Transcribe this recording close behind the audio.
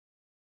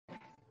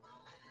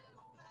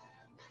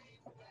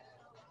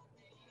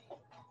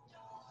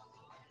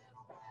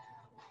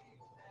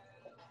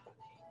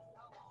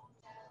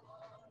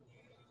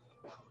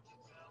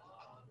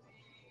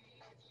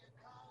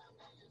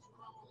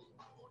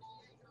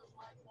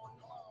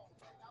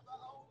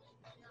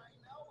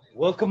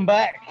Welcome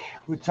back.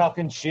 We're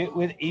talking shit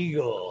with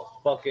Eagle.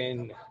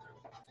 Fucking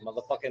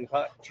motherfucking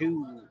part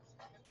two.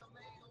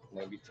 I'm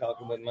gonna be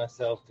talking with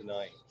myself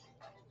tonight.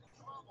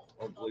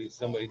 Hopefully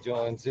somebody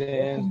joins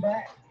in. Welcome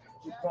back.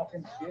 We're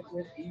talking shit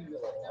with Eagle.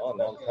 Oh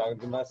no, I'm talking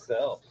to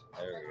myself.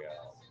 There we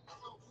go.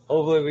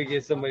 Hopefully we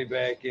get somebody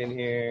back in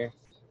here.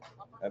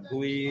 I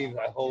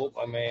hope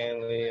my man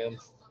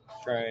Liam's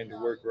trying to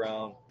work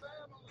around.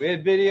 We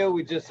had video,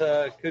 we just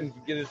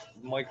couldn't get his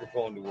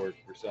microphone to work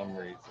for some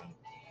reason.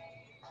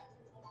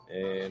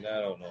 And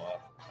I don't know.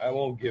 I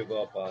won't give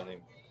up on him.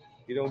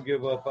 If you don't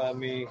give up on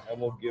me, I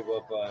won't give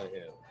up on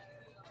him.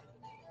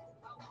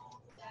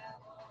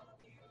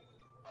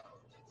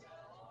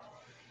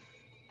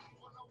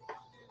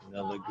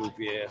 Another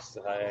goofy ass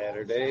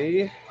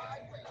Saturday.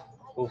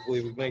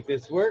 Hopefully we make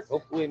this work.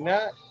 Hopefully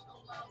not.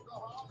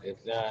 If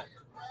not,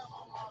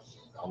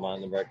 I'm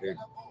on the record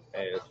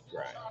as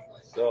Brian.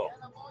 So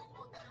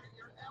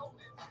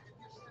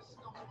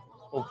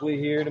hopefully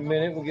here in a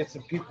minute we'll get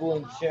some people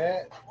in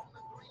chat.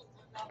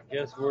 I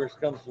guess worst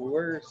comes to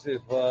worst.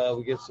 If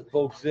we get some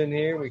folks in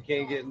here, we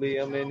can't get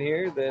Liam in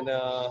here, then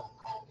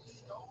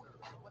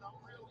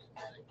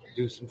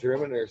do some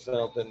trimming or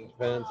something.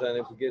 Depends on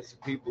if we get some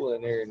people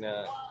in here or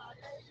not.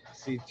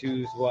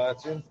 C2's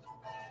watching.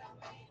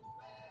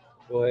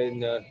 Go ahead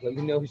and let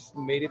me know if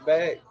you made it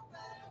back.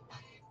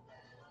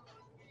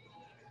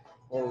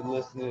 Or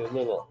listening to a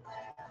little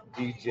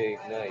DJ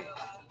Knight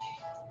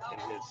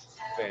and his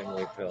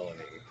family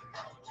felony.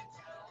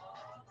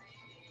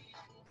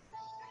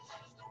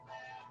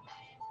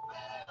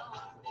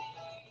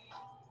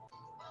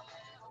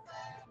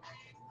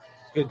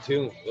 Good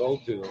tune,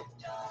 old tune.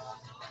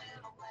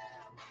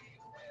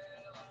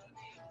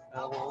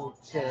 I won't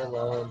tell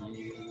on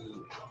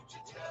you,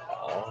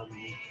 tell on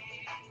me.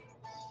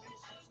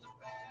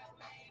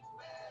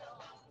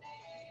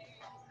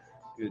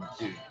 Good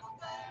tune.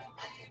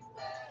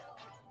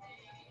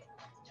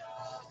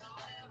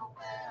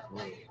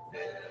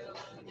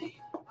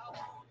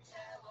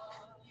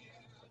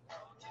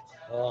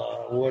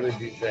 Oh, what a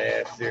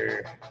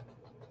disaster.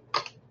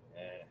 It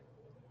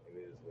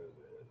is what it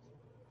is.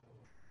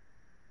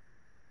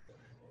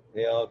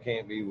 They all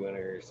can't be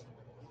winners.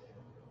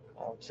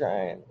 I'm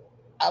trying.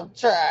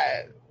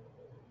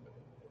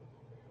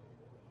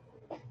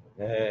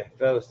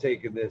 If I was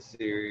taking this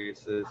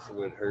serious, this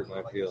would hurt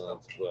my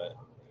feelings, but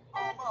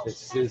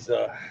this is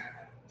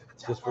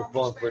just for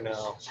fun for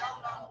now.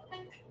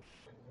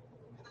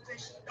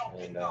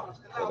 And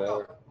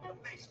whatever.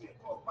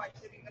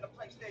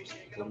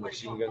 The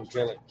machine gun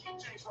killing.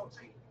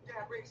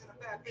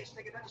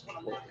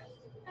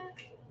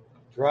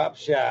 Drop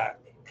shot.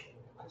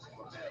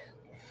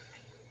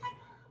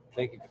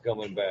 Thank you for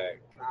coming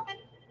back.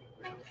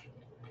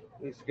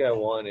 At least got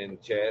one in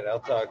chat. I'll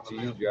talk to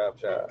you, Drop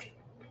Shot.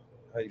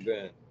 How you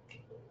been?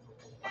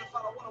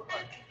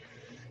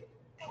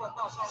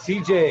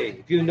 CJ,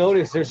 if you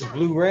notice, there's a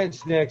blue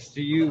wrench next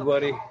to you,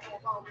 buddy.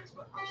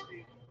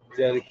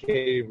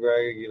 Dedicated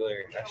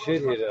regular. I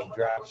should hit a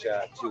Drop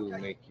Shot too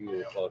and make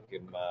you a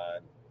fucking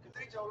mod.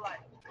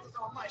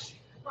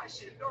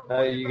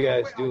 How you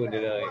guys doing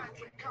tonight?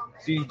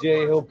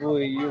 CJ,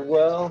 hopefully you're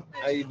well.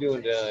 How you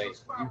doing tonight?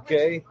 You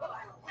okay?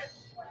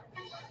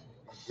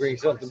 Bring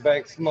something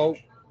back, Smoke.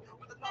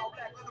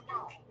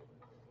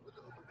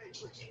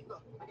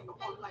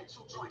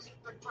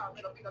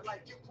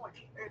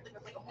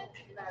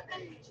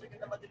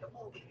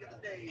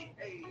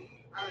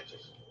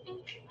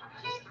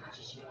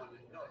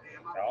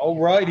 All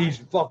right, he's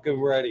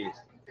fucking ready.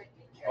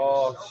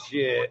 Oh,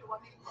 shit.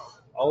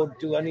 Oh,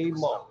 do I need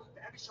more?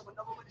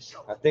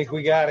 I think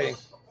we got him.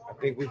 I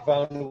think we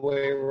found a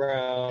way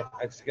around.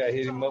 I just got to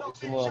hit him up with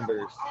some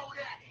numbers.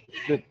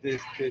 Flip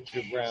this bitch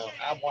around.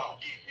 I want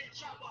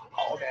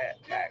all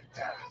that back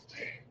times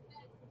 10.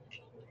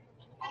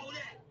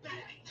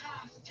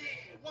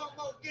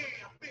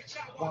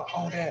 Want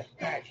all that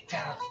back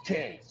times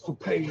 10. So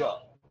pay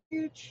up,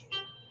 bitch.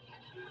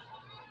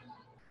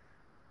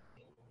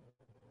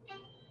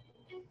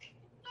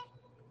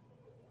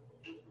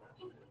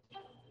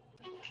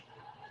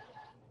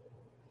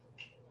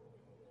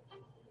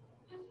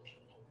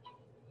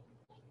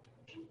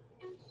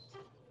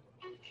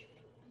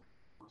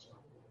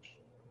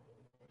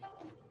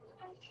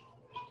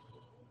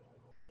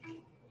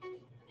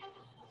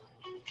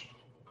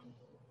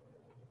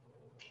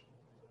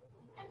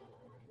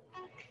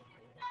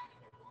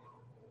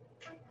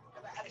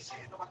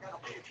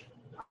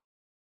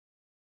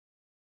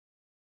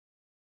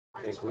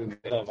 I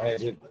think I had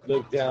to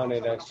look down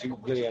and I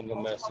shoot Liam the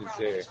message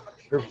there.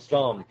 Purple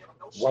Thumb,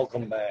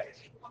 welcome back.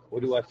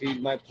 What do I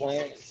feed my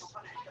plants?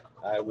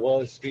 I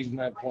was feeding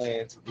my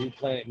plants Blue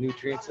Planet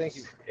Nutrients. Thank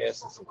you for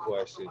asking some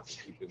questions,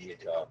 keeping me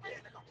talking.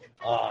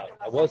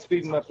 I was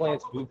feeding my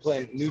plants Blue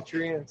Planet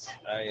Nutrients.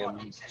 I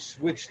am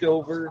switched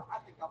over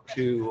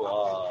to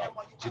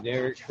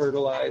generic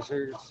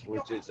fertilizers,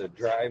 which is a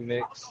dry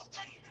mix,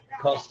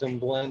 custom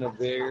blend of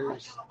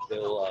theirs.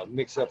 They'll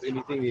mix up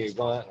anything they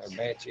want or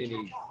match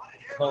any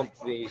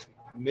company's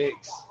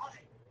mix.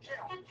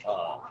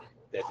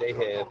 that they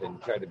have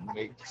and try to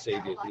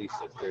save you at least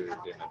a third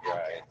in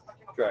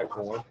a dry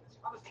form.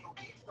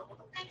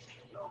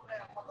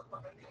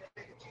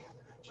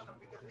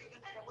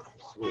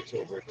 Switch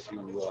over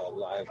to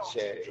live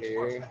chat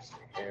here.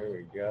 There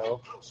we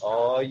go.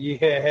 Oh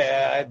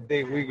yeah, I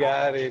think we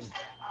got it.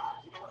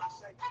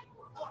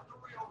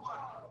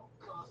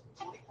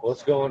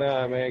 What's going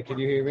on, man? Can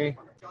you hear me?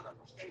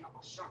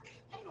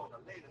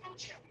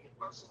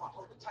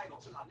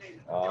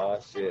 Oh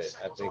shit,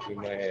 I think we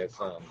might have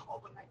some.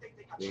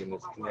 Liam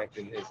is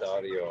connecting his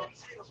audio.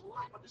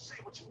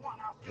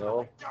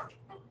 No?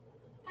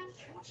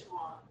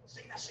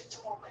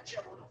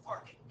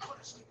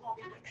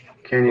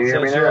 Can you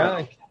hear me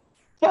now?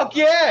 Fuck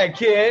yeah,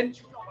 kid.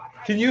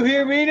 Can you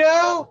hear me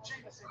now?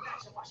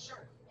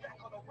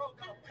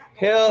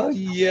 Hell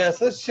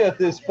yes. Let's shut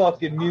this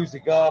fucking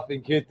music off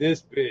and get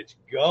this bitch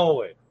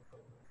going.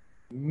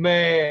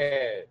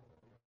 Man,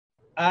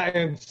 I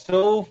am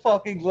so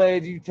fucking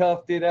glad you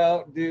toughed it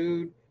out,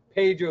 dude.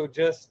 Pedro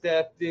just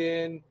stepped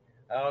in.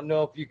 I don't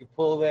know if you can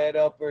pull that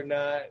up or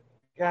not.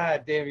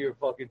 God damn, you're a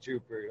fucking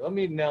trooper. Let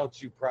me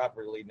announce you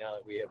properly now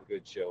that we have a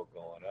good show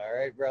going. All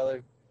right,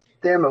 brother?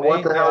 Damn it,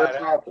 what the hell is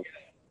happening?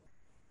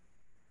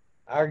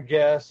 Our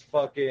guest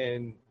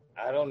fucking,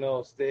 I don't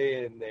know,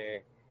 stay in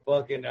there.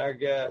 Fucking our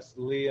guest,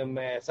 Liam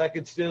Mass. I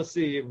can still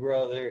see you,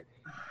 brother.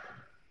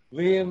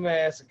 Liam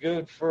Mass,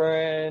 good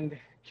friend,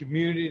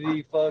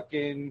 community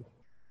fucking,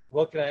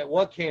 what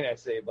can I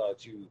say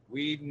about you?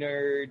 Weed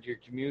nerd, you're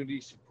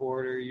community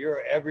supporter,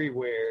 you're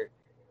everywhere,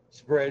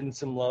 spreading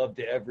some love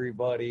to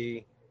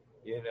everybody.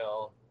 You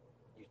know,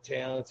 you're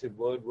talented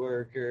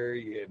woodworker,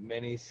 you have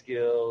many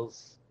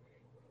skills.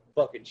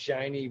 Fucking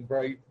shiny,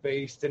 bright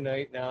face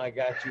tonight. Now I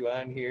got you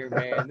on here,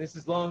 man. This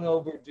is long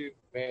overdue,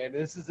 man.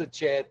 This is a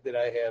chat that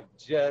I have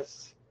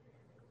just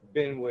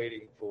been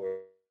waiting for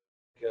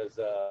because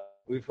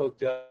we've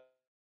hooked up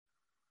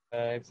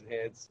times and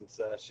had some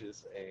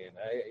sessions, and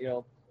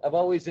I've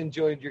always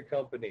enjoyed your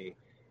company,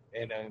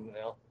 and I'm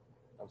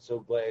so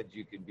glad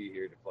you can be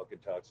here to fucking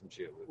talk some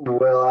shit with me.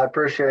 Well, I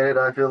appreciate it.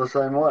 I feel the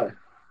same way.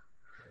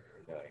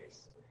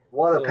 Nice.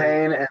 What a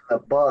pain in the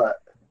butt.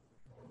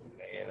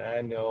 Man,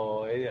 I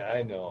know,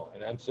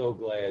 and I'm so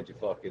glad you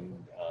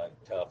fucking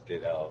toughed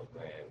it out,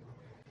 man.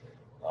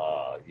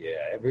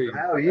 Yeah.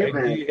 How have you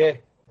been?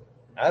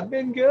 I've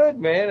been good,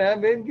 man.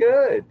 I've been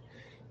good.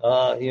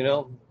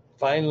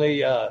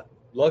 Finally,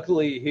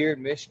 luckily here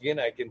in Michigan,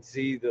 I can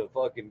see the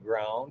fucking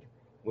ground,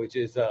 which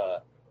is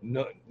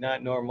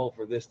not normal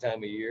for this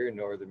time of year in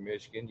northern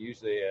Michigan.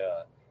 Usually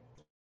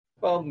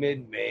about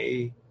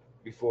mid-May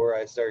before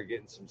I start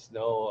getting some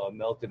snow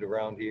melted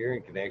around here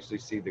and can actually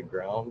see the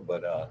ground.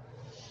 But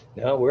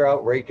now we're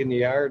out raking the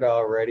yard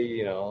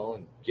already,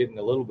 and getting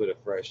a little bit of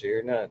fresh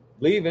air. Not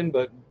leaving,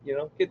 but,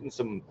 getting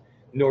some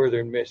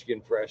northern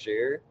Michigan fresh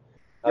air.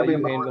 You'll be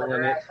mowing the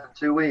grass in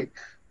 2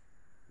 weeks.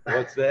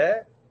 What's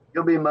that?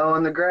 You'll be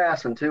mowing the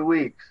grass in 2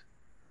 weeks.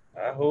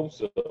 I hope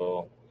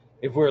so,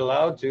 if we're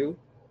allowed to.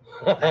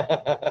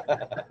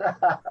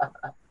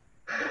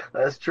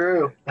 That's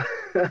true.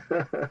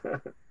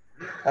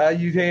 How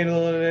you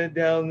handling it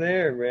down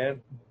there,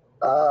 man?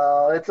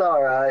 It's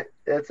all right.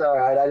 It's all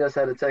right. I just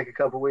had to take a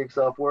couple weeks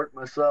off work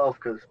myself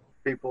because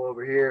people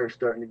over here are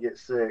starting to get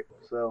sick.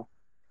 So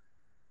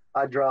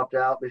I dropped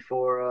out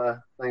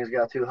before things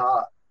got too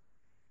hot.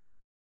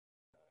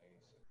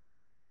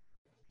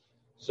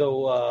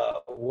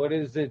 So what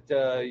is it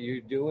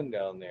you're doing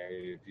down there,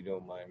 if you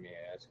don't mind me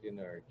asking,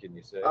 or can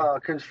you say?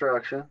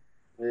 Construction.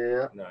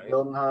 Yeah. Nice.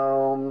 Building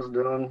homes,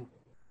 doing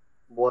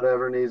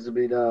whatever needs to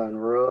be done.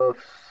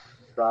 Roofs,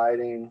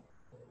 siding.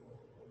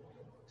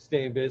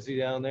 Staying busy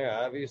down there,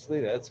 obviously.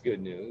 That's good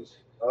news.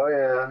 Oh,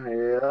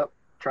 yeah.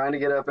 Trying to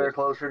get up there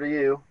closer to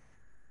you.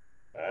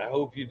 I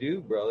hope you do,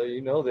 brother.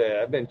 You know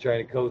that. I've been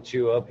trying to coach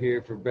you up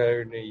here for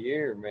better than a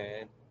year,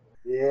 man.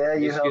 Yeah,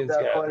 you helped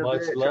out quite a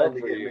bit trying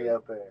to get me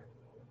up there.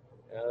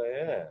 Oh,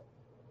 yeah.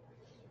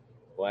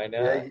 Why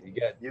not?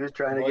 Yeah, you was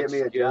trying to get me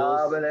a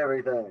job and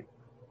everything.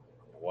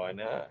 Why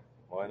not?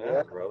 Why not,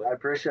 yeah, brother? I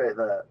appreciate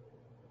that.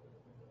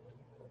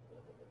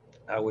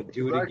 I would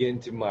do it again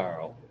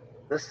tomorrow.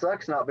 This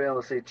sucks not being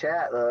able to see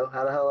chat, though.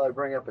 How the hell do I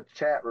bring up a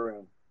chat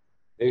room?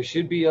 There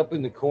should be up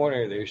in the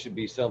corner, there should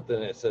be something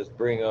that says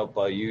bring up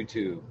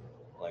YouTube,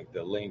 like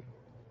the link,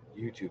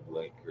 YouTube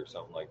link or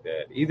something like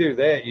that. Either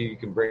that, you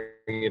can bring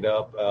it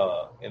up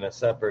in a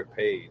separate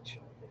page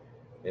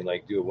and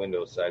like do a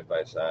window side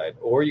by side,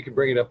 or you can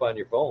bring it up on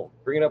your phone.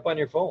 Bring it up on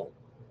your phone.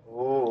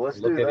 Oh, let's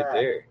look do at that.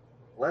 it there.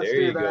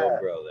 There you go,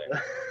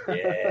 brother.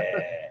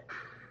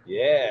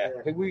 Yeah.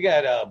 We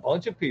got a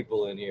bunch of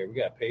people in here. We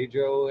got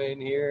Pedro in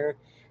here,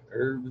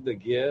 Herb the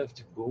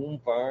Gift, Boom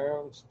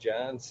Farms,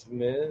 John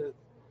Smith.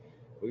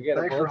 We got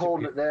Thanks a bunch for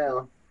holding of it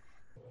down.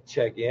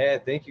 Yeah,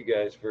 thank you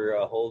guys for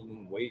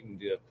waiting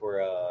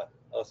for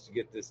us to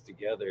get this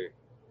together.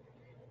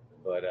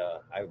 But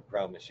I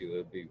promise you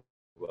it'll be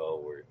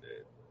well worth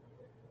it.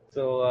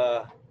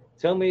 So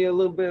tell me a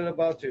little bit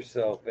about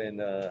yourself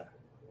and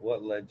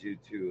what led you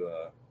to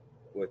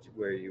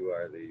where you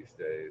are these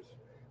days.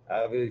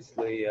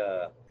 Obviously,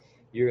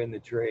 you're in the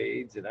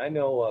trades, and I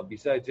know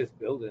besides just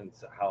building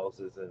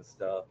houses and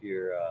stuff,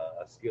 you're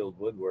a skilled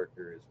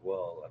woodworker as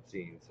well. I've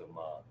seen some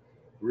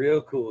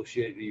real cool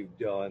shit you've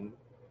done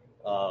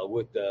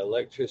with the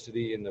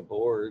electricity and the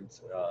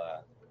boards.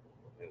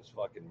 It was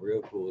fucking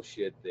real cool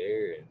shit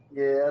there, and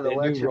Yeah, the that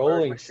new lecture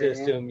rolling machine.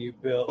 system you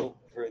built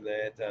for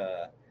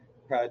that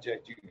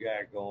project you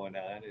got going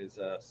on is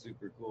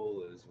super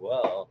cool as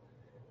well.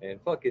 And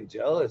fucking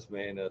jealous,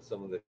 man, of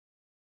some of the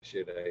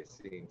shit I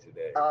seen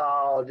today.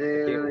 Oh, I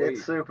can't dude, wait.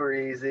 it's super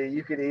easy.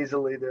 You could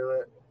easily do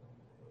it.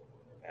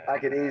 I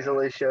could Ah,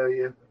 easily show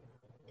you.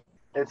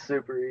 It's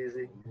super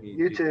easy.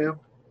 you YouTube.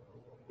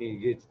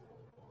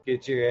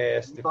 get your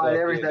ass You to find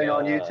fucking everything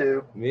on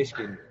YouTube.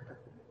 Michigan.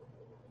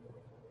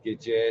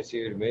 Get your ass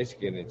here to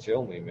Michigan and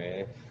show me,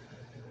 man.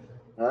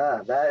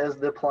 That is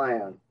the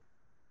plan.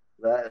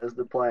 That is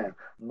the plan.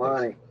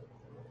 Money.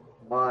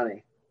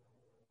 Money.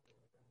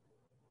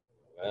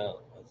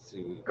 Well, let's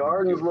see what we can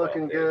Garden's do about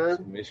looking that.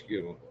 good.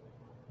 Michigan.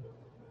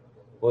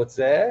 What's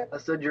that? I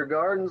said your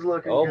garden's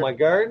looking Oh, good. my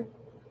garden?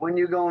 When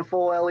you going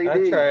full LED?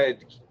 I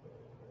tried.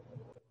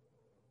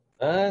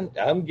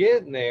 I'm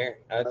getting there.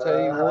 I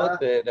tell you what,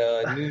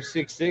 that new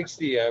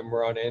 660 I'm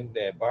running,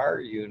 that bar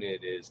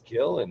unit is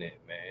killing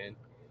it, man.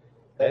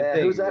 That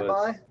thing who's that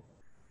by?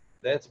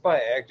 That's by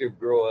Active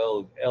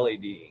Grow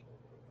LED.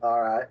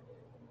 All right.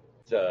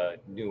 It's a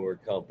newer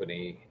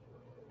company.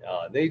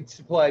 They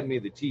supplied me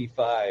the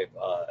T5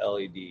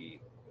 LED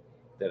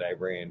that I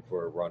ran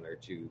for a run or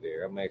two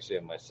there. I'm actually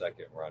on my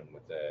second run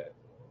with that.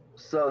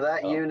 So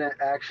that unit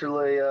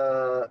actually,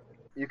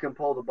 you can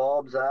pull the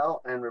bulbs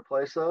out and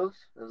replace those?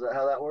 Is that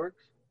how that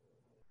works?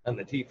 On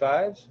the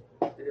T5s?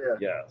 Yeah.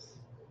 Yes.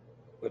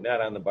 But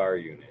not on the bar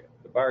unit.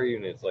 The bar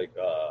unit's like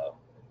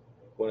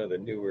one of the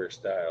newer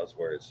styles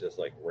where it's just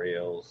like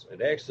rails.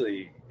 It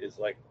actually is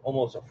like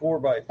almost a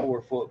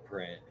 4x4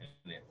 footprint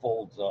and it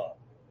folds up.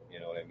 You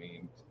know what I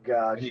mean?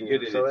 Gotcha. You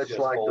get it, So it's it's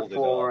just like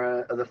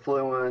the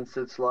Fluence.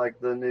 It's like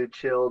the new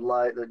chilled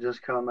light that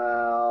just come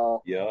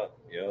out. Yeah.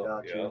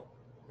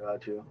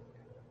 Gotcha.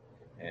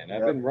 And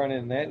I've been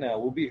running that now.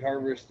 We'll be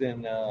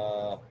harvesting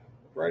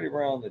right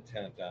around the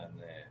 10th on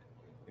that.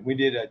 And we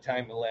did a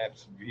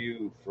time-lapse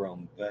view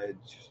from veg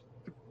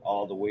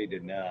all the way to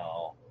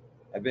now.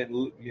 I've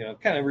been,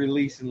 kind of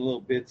releasing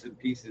little bits and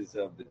pieces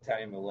of the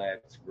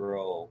time-lapse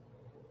grow,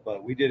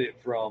 but we did it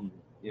from,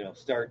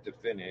 start to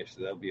finish.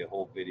 So that'll be a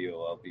whole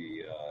video I'll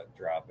be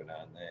dropping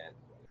on that.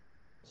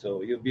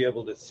 So you'll be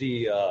able to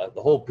see the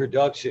whole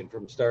production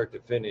from start to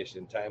finish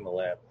in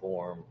time-lapse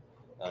form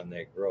on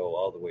that grow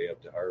all the way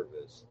up to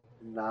harvest.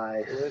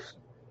 Nice. So that's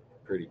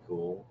pretty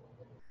cool.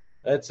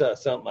 That's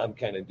something I'm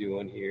kind of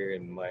doing here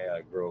in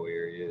my grow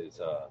area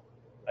is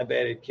I've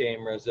added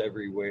cameras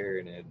everywhere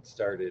and had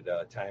started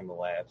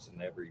time-lapse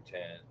in every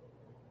tent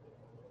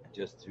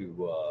just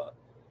to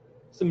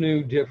some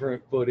new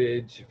different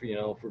footage,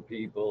 for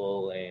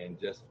people and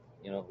just,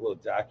 a little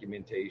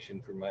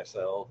documentation for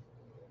myself.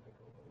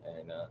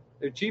 And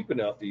they're cheap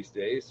enough these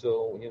days,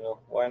 so,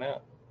 why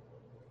not?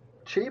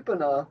 Cheap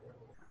enough?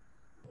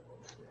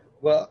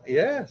 Well,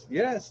 yes,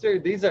 sir.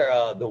 These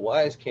are the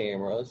Wyze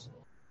cameras,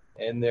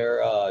 and they're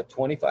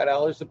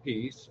 $25 a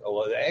piece. Oh,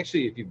 well,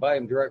 actually, if you buy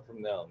them direct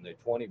from them, they're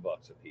 $20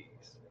 a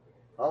piece.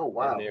 Oh,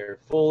 wow. And they're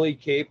fully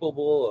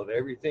capable of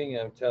everything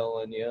I'm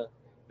telling you.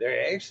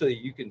 They're actually,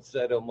 you can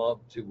set them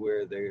up to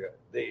where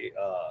they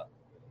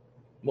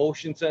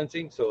motion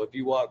sensing. So if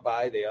you walk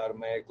by, they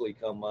automatically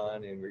come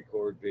on and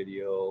record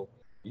video.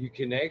 You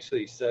can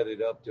actually set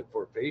it up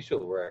for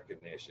facial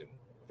recognition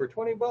for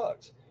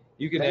 $20.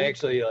 You can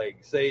actually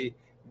say,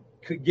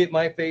 get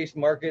my face,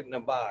 mark it in a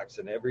box,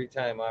 and every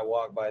time I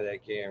walk by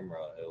that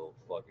camera, it'll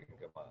fucking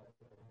come on.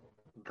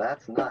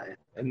 That's nice.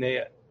 And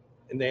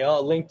they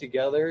all link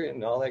together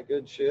and all that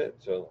good shit.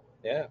 So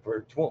yeah,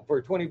 for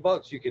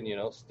 $20, you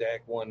can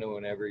stack one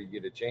whenever you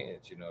get a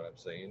chance. You know what I'm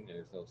saying?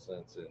 There's no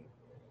sense in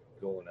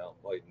going out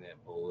biting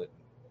that bullet.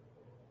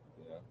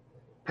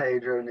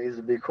 Pedro needs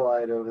to be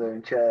quiet over there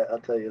in chat. I'll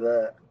tell you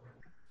that.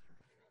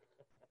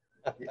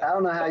 I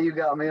don't know how you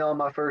got me on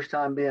my first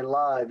time being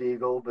live,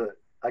 Eagle, but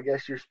I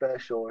guess you're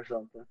special or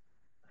something.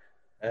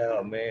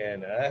 Oh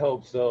man, I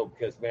hope so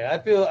because man, I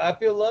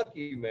feel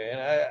lucky, man.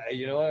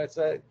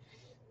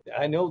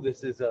 I know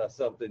this is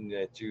something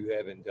that you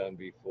haven't done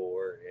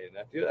before,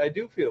 and I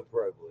do feel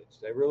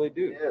privileged. I really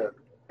do. Yeah,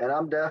 and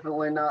I'm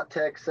definitely not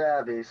tech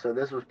savvy, so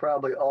this was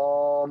probably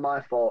all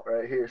my fault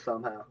right here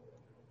somehow.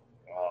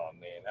 Oh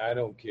man, I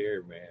don't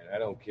care, man. I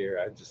don't care.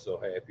 I'm just so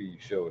happy you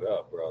showed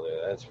up,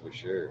 brother. That's for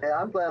sure. Yeah,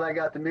 I'm glad I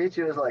got to meet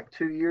you. It was like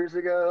 2 years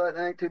ago, I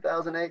think,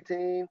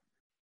 2018,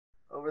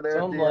 over there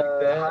Something at the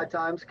like that. High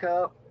Times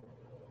Cup.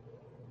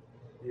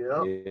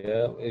 Yep.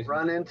 Yeah.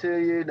 Run into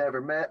you,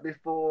 never met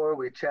before.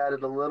 We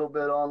chatted a little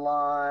bit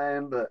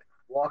online, but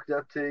walked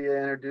up to you,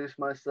 introduced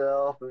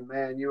myself, and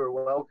man, you were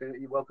welcome.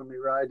 You welcomed me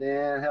right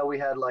in. Hell, we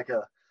had like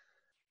a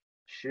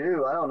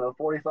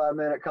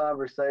 45-minute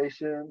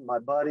conversation. My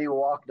buddy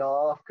walked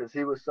off because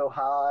he was so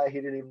high, he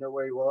didn't even know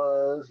where he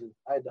was, and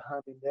I had to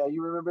hunt him down.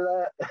 You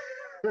remember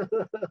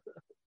that?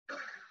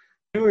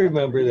 do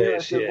remember I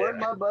that said, shit. where'd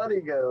my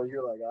buddy go? And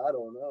you're like, I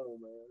don't know,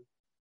 man.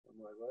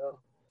 I'm like, well,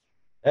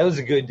 That was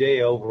a good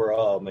day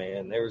overall,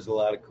 man. There was a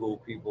lot of cool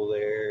people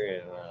there,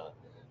 and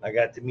I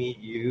got to meet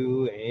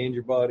you and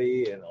your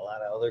buddy and a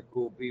lot of other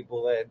cool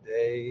people that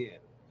day.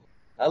 And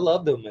I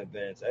love them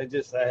events.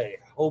 I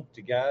hope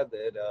to God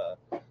that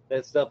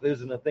that stuff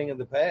isn't a thing of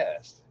the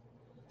past.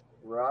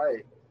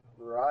 right,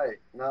 right.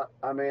 No,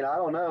 I mean, I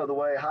don't know. The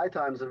way High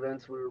Times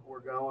events were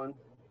going,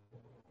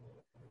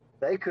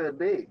 they could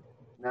be.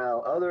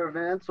 Now, other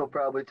events will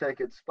probably take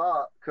its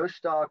spot.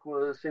 Kushstock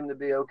seemed to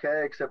be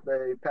okay, except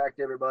they packed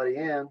everybody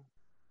in.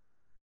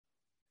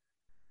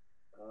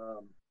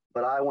 Um,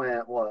 but I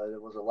went. What?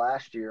 It was the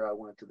last year I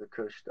went to the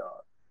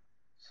Kushstock.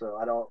 So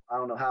I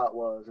don't know how it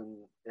was, and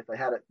if they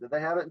had it. Did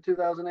they have it in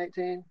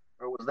 2018,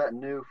 or was that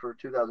new for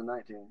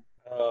 2019?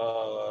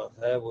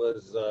 That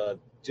was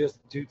just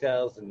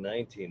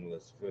 2019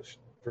 was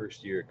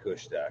first year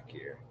Kushstock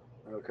year.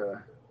 Okay.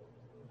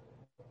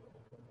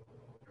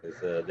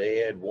 Because they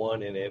had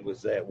one, and it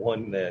was that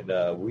one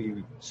that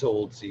we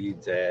sold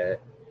seeds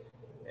at,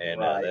 and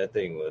Right. that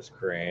thing was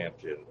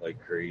cramped and like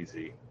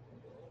crazy.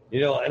 You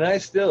know, and I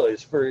still,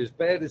 as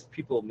bad as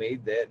people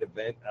made that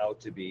event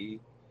out to be,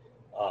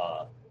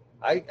 uh,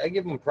 I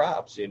give them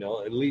props. You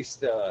know, at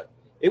least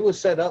it was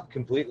set up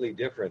completely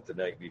different the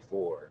night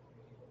before,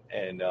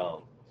 and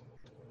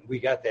we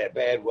got that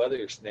bad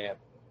weather snap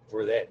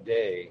for that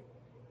day,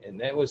 and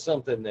that was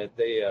something that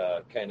they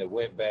kind of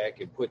went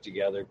back and put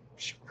together,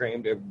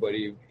 crammed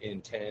everybody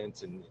in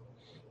tents, and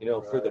you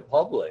know, for the Right.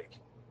 public,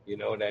 you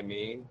know what I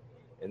mean?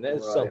 And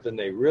that's Right. something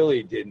they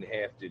really didn't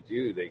have to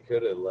do. They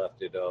could have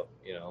left it up,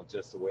 you know,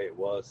 just the way it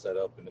was, set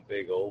up in a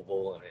big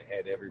oval, and it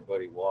had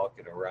everybody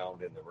walking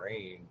around in the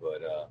rain.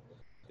 But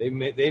they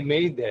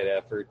made that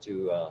effort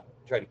to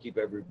try to keep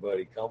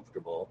everybody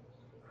comfortable,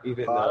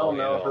 even I though, don't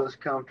you know if it know, was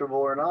comfortable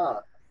or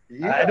not.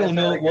 You I guys don't had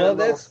know. a good Well,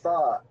 little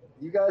spot.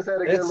 You guys had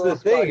a good that's little the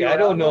spot. thing. You I were out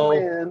don't in the know.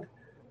 wind,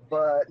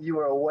 but you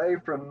were away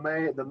from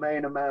the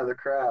main amount of the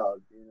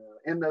crowd. You know,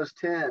 in those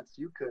tents,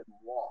 you couldn't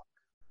walk.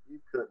 You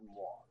couldn't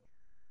walk.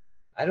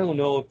 I don't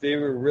know if they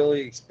were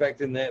really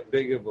expecting that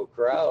big of a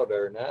crowd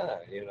or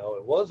not. You know,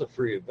 it was a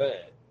free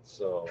event,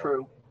 so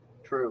True.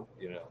 True.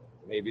 you know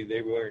maybe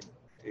they weren't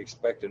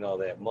expecting all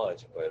that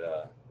much.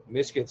 But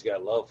Michigan's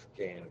got love for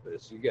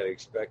cannabis. You got to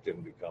expect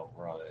them to come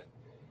running.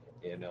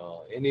 You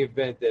know, any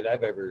event that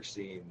I've ever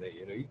seen that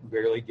you know you can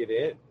barely get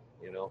in.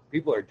 You know,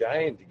 people are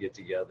dying to get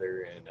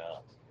together and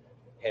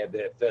have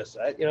that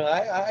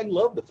I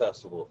love the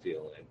festival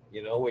feeling.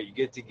 You know, where you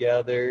get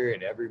together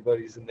and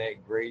everybody's in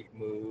that great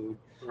mood,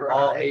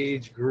 all Right.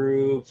 age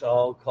groups,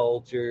 all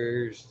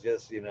cultures.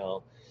 Just you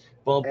know,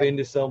 bump And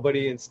into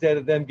somebody instead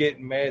of them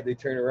getting mad, they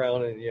turn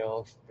around and you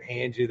know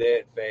hand you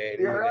that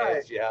fatty you're and right.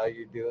 ask you how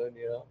you doing.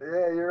 You know,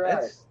 Yeah, you're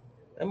right. that's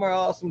them are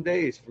awesome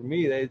days for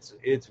me.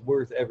 It's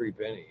worth every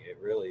penny. It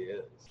really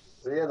is.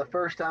 So yeah, the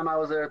first time I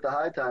was there at the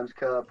High Times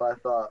Cup, I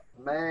thought,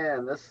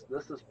 man, this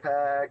is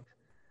packed.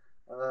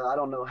 I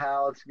don't know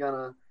how it's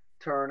gonna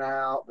turn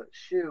out, but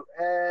shoot,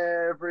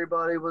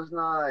 everybody was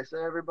nice,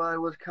 everybody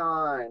was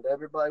kind,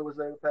 everybody was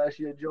there to pass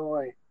you a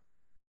joint.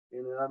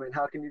 You know, I mean,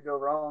 how can you go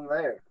wrong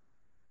there?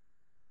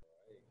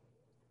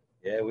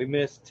 Yeah, we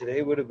missed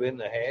today. Would have been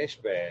the hash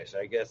bash.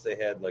 I guess they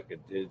had like a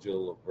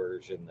digital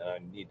version that I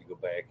need to go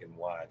back and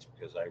watch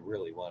because I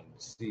really wanted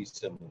to see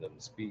some of them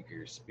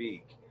speakers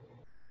speak.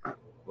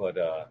 But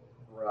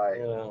Right,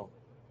 you know,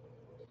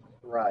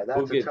 right. we'll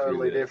That's a get through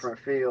totally this. different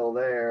feel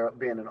there,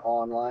 being an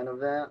online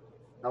event.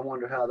 I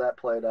wonder how that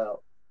played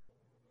out.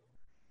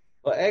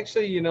 Well,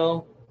 actually, you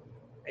know,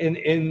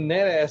 in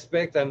that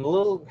aspect, I'm a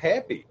little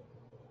happy,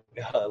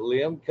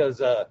 Liam, because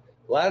a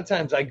lot of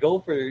times I go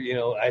for you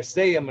know I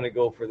say I'm going to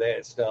go for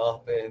that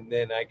stuff, and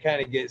then I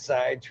kind of get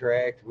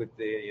sidetracked with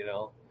the you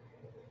know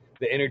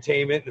the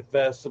entertainment, the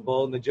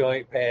festival, and the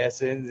joint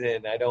passings,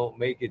 and I don't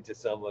make it to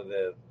some of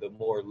the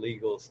more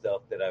legal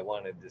stuff that I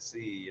wanted to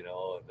see. You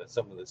know,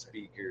 some of the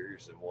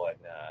speakers and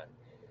whatnot.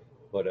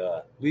 But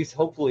at least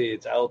hopefully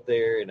it's out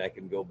there and I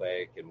can go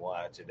back and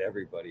watch it.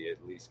 Everybody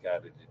at least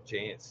got a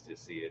chance to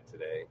see it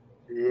today.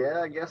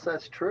 Yeah, I guess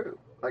that's true.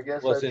 I guess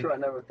that's Wasn't true. I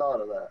never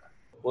thought of that.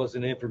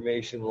 wasn't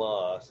information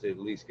lost. It at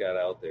least got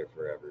out there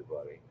for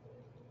everybody.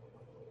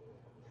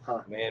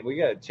 Huh. Man, we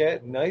got a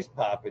chat, nice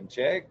popping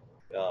check.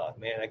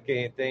 Man, I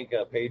can't thank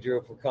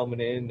Pedro for coming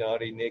in.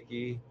 Naughty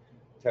Nikki,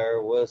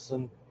 Tara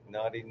Wilson,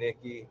 Naughty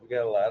Nikki. We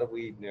got a lot of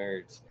weed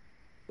nerds.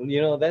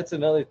 You know, that's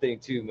another thing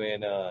too,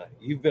 man.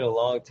 You've been a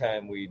long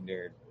time weed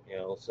nerd. You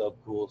know, sub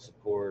cool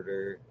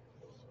supporter.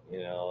 You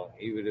know,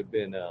 he would have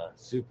been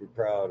super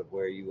proud of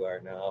where you are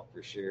now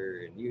for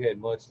sure. And you had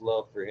much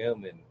love for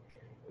him.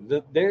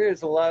 And there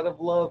is a lot of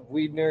love,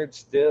 weed nerds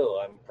still.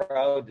 I'm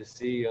proud to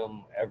see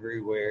them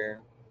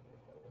everywhere.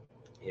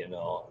 You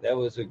know, that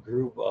was a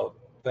group of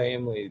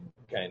family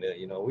kind of,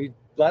 you know, a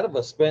lot of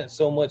us spent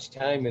so much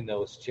time in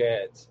those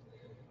chats.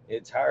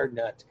 It's hard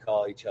not to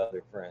call each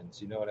other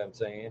friends. You know what I'm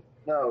saying?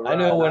 No, I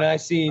know right. when I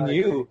seen I agree.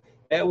 you,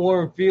 that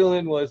warm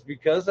feeling was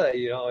because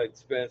you know, I'd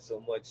spent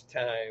so much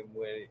time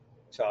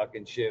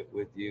talking shit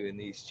with you in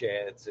these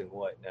chats and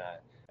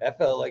whatnot. I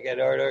felt like I'd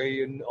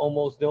already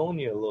almost known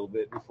you a little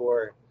bit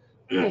before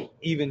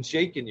even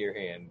shaking your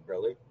hand,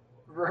 brother.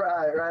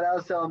 Right, right. I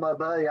was telling my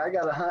buddy, I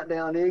got to hunt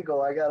down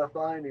Eagle. I got to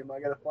find him. I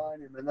got to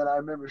find him. And then I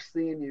remember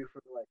seeing you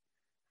from like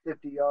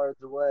 50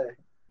 yards away.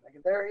 Like,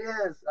 there he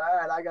is. All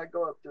right, I got to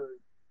go up to him.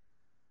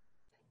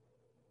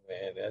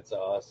 Man, that's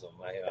awesome.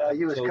 I'm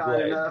You was so kind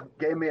glad. enough,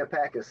 gave me a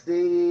pack of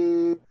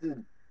seeds.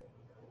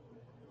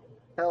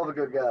 Hell of a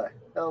good guy.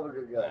 Hell of a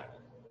good guy.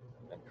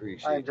 I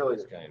appreciate enjoyed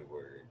those it. kind of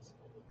words.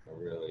 I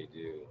really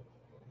do.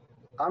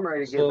 I'm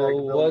ready to get So back to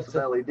building what's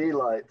some LED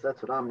lights.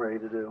 That's what I'm ready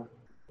to do.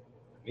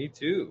 Me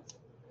too.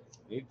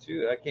 Me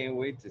too. I can't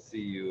wait to see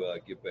you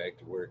get back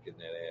to work in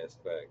that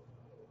aspect.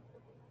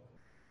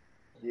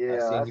 I Yeah,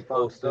 seen that's you fun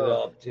posted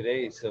stuff. up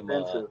today some.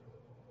 Expensive.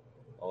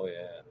 Oh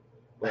yeah,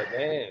 but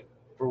man,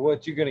 for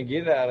what you're gonna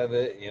get out of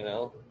it,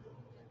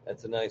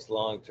 that's a nice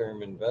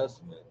long-term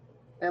investment.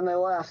 And they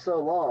last so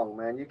long,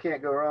 man. You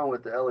can't go wrong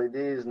with the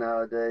LEDs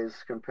nowadays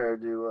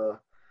compared to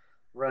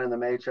running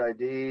them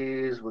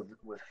HIDs with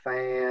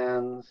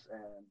fans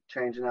and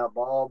changing out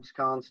bulbs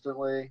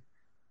constantly.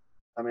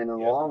 I mean, in the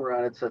Yep. long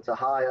run, it's a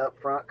high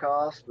upfront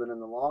cost, but in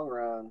the long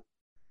run,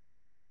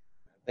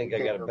 I think you I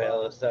got can't a go wrong.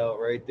 ballast out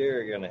right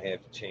there. Gonna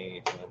have to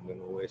change. I'm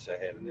gonna wish I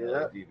had an Yeah,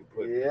 LED to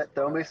put. in yeah. this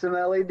Throw me box. some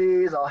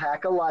LEDs. I'll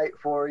hack a light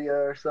for you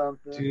or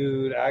something.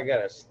 Dude, I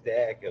got a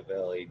stack of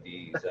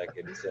LEDs I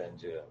can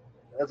send you.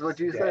 That's what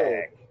you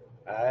say.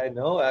 I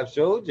know. I've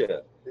showed you.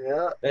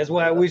 Yeah. That's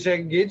why I wish I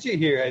could get you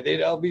here. I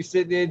did. I'll be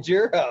sitting at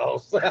your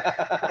house. Yeah,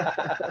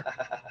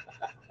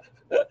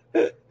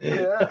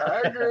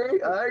 I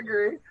agree. I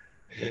agree.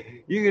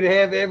 You could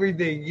have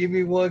everything. Give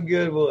me one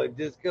good one.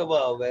 Just come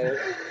on, man.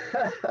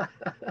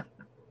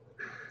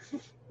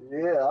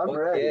 Yeah, I'm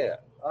ready. Yeah.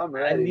 I'm I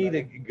ready. need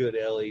a man. good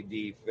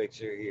LED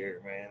fixture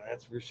here, man.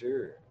 That's for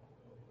sure.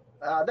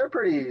 They're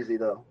pretty easy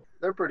though.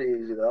 They're pretty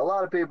easy though. A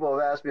lot of people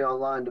have asked me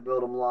online to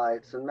build them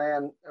lights, and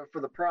man,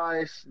 for the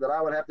price that I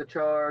would have to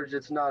charge,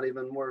 it's not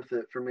even worth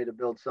it for me to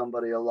build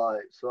somebody a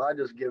light. So I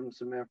just give them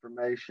some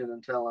information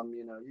and tell them,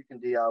 you can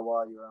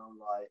DIY your own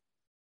light.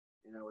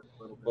 With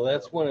a little bit. Well,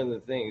 that's one of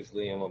the things,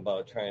 Liam,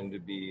 about trying to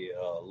be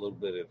a little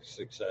bit of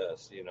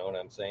success. You know what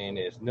I'm saying?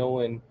 Is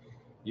knowing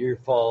your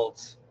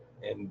faults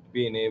and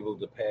being able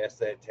to pass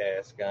that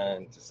task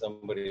on to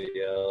somebody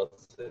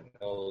else that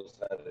knows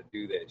how to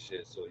do that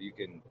shit, so you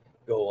can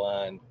go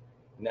on,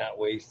 not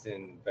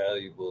wasting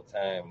valuable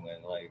time. When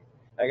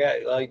I got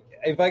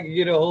if I could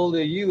get a hold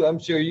of you, I'm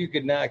sure you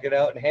could knock it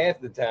out in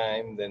half the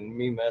time than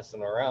me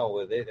messing around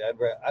with it.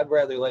 I'd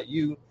rather let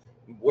you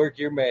work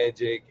your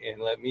magic and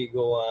let me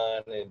go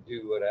on and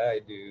do what I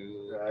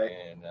do, Right.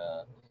 and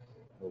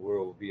the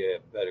world will be a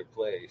better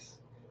place.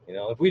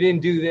 If we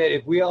didn't do that,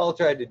 if we all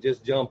tried to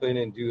just jump in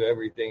and do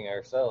everything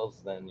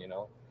ourselves, then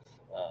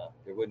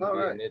there wouldn't All be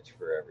right. a niche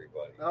for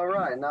everybody. All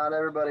right. Not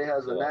everybody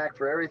has a So- knack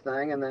for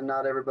everything, and then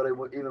not everybody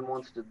even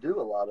wants to do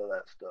a lot of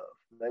that stuff.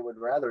 They would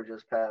rather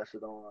just pass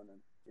it on.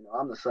 And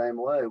I'm the same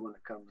way when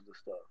it comes to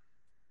stuff.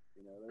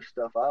 There's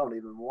stuff I don't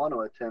even want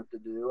to attempt to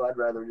do. I'd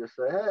rather just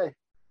say, hey,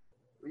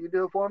 will you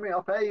do it for me?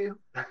 I'll pay you.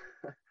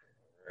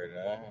 Right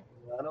on.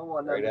 I don't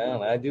want Right nothing to do on.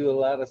 with I do a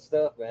lot of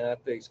stuff, man. I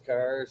fix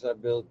cars. I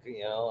build,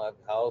 I have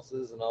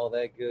houses and all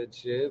that good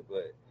shit.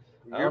 But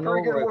I You're a don't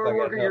pretty know good if I got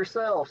worker enough-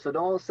 yourself, so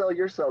don't sell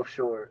yourself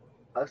short.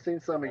 I've seen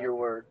some of your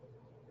work.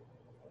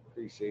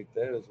 Appreciate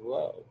that as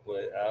well.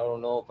 But I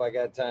don't know if I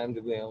got time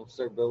to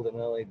start building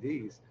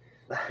LEDs.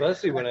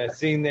 Especially when I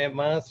seen that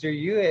monster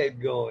you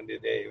had going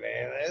today,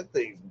 man. That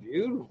thing's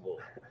beautiful.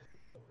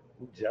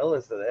 I'm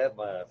jealous of that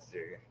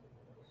monster.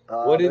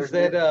 What is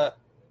there's that?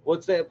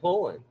 What's that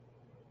pulling?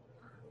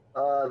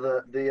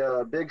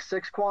 the big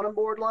 6 quantum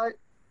board light.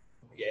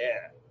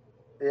 Yeah.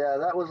 Yeah,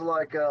 that was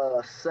like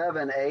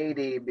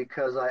 780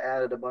 because I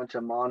added a bunch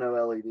of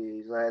mono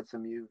LEDs. I had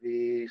some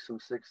UV, some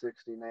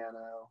 660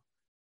 nano.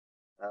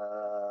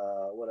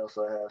 What else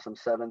I have? Some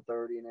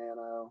 730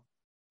 nano.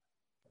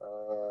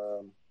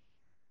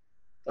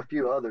 A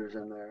few others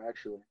in there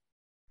actually.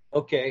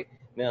 Okay.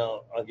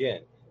 Now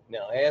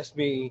ask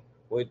me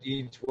what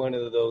each one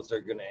of those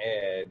are going to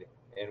add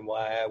and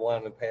why I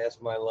want to pass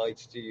my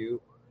lights to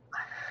you.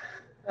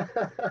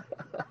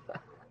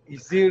 You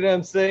see what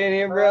I'm saying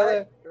here,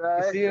 brother?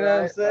 Right, You see what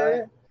I'm saying?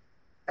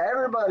 Right.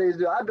 Everybody's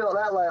doing. I built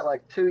that light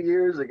like 2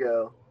 years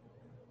ago,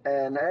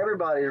 and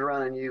everybody's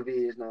running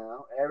UVs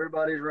now.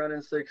 Everybody's running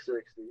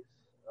 660s.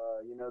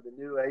 The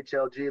new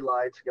HLG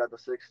lights got the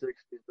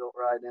 660s built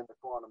right in the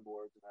quantum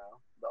boards now,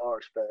 the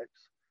R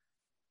specs.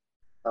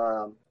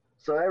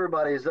 So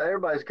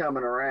everybody's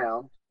coming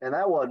around, and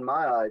that wasn't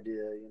my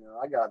idea.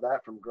 I got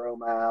that from Grow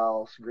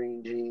Mouse,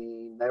 Green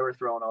Gene. They were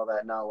throwing all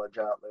that knowledge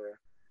out there.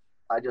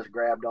 I just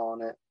grabbed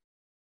on it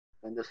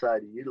and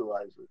decided to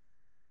utilize it.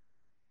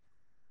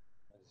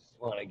 I just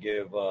want to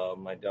give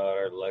my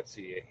daughter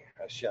Lexi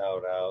a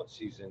shout out.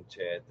 She's in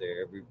chat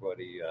there.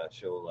 Everybody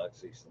show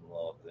Lexi some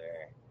love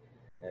there.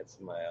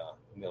 That's my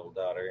middle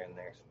daughter in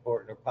there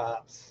supporting her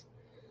pops,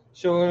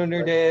 showing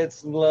her dad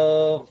some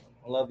love.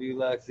 Love you,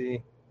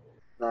 Lexi.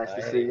 Nice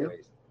to see you.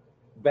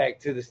 Back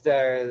to the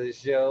star of the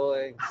show.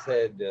 I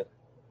said,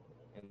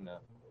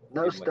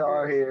 No Give my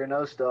star girls. here,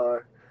 no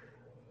star.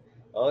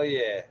 Oh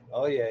yeah,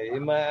 oh yeah.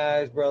 In my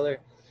eyes, brother,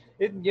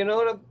 you know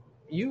what?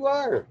 You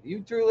are. You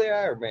truly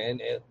are, man.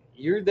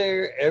 You're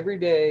there every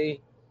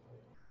day,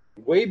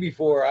 way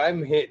before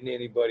I'm hitting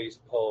anybody's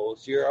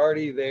post. You're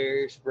already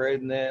there,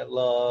 spreading that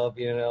love.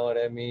 You know what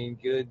I mean?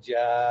 Good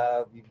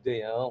job.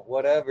 You know,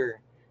 whatever.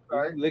 You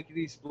Right?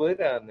 lickety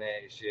split on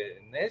that shit,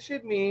 and that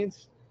shit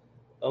means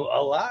a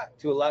lot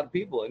to a lot of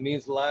people. It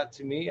means a lot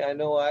to me. I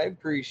know I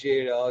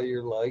appreciate all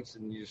your likes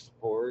and your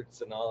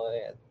supports and all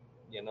that,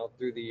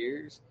 through the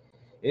years.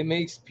 It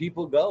makes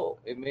people go.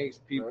 It makes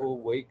Right. people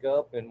wake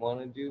up and want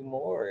to do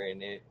more.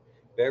 And if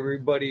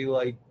everybody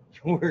like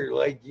were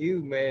like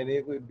you, man,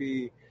 it would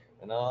be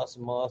an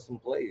awesome, awesome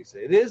place.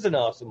 It is an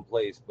awesome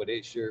place, but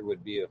it sure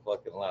would be a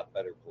fucking lot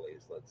better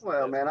place. Well,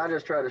 That's man, for I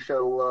just sure. try to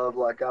show love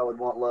like I would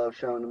want love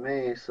shown to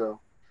me. So,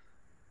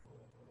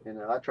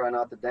 I try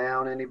not to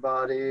down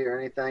anybody or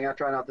anything. I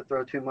try not to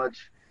throw too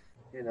much,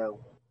 you know,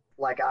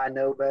 like I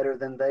know better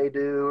than they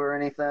do or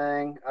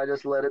anything. I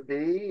just let it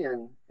be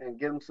and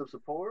give them some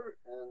support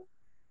and,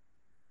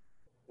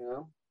 you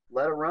know,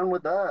 let it run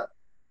with that.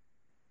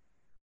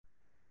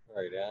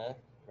 Right on.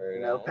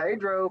 Right on.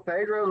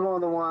 Pedro's one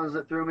of the ones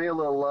that threw me a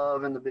little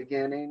love in the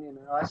beginning.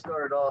 I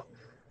started off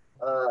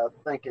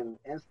thinking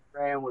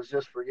Instagram was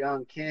just for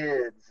young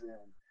kids, and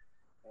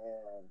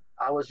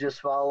I was just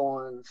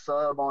following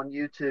Sub on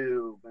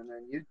YouTube, and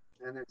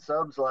then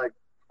Sub's like,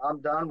 I'm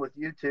done with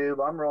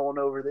YouTube. I'm rolling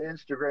over to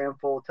Instagram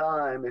full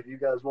time. If you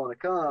guys want to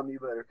come, you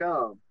better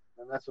come.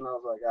 And that's when I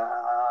was like,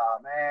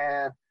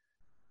 man,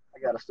 I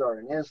got to start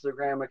an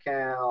Instagram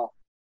account.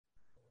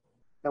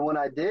 And when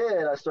I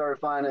did, I started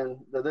finding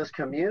that this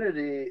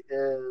community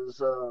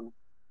is,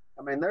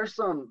 I mean, there's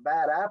some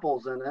bad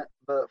apples in it,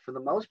 but for the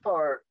most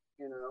part,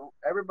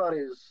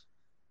 everybody's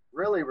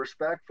really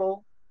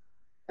respectful.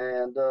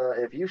 And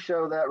if you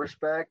show that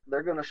respect,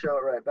 they're going to show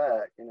it right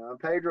back. And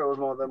Pedro was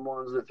one of them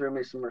ones that threw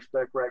me some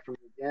respect right from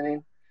the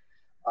beginning.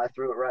 I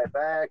threw it right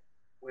back.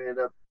 We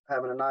ended up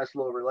having a nice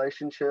little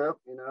relationship,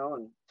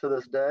 and to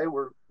this day,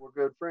 we're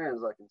good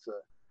friends, I can say.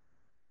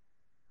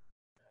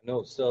 I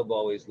know Sub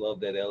always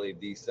loved that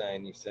LED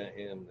sign you sent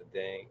him, the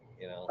dank.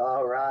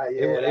 All right, It,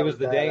 yeah, it that was was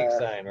the dank badass.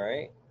 sign,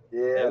 right?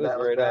 Yeah, That was that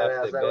was right off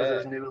badass. the That was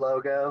his bat. new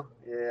logo.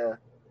 Yeah,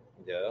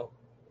 Yeah.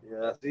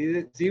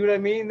 yeah. See what I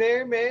mean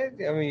there, man?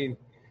 I mean,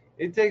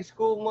 it takes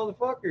cool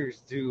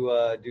motherfuckers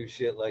to do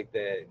shit like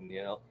that. And,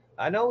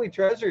 I know we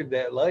treasured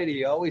that light.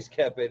 He always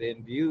kept it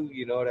in view,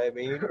 you know what I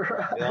mean? In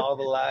Right. all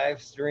the live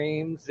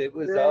streams, it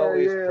was Yeah,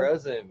 always yeah.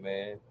 present,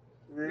 man.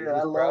 He Yeah,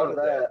 I was proud love of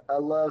that. that. I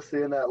love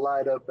seeing that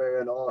light up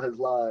there in all his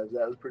lives.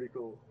 That was pretty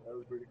cool. That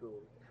was pretty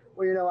cool.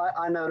 Well,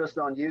 I noticed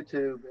on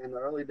YouTube in the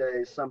early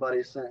days,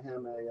 somebody sent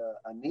him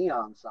a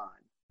neon sign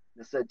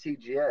that said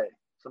TGA.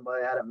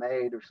 Somebody had it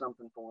made or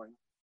something for him.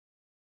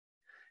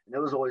 And it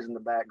was always in the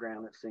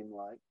background, it seemed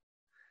like.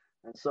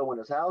 And so when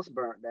his house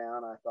burnt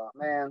down, I thought,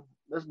 man,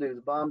 this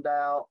dude's bummed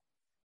out.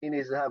 He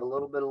needs to have a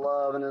little bit of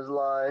love in his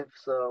life.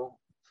 So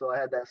I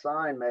had that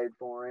sign made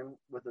for him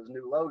with his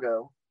new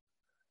logo,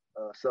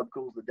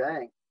 Subcool's the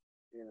Dank.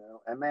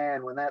 And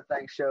man, when that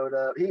thing showed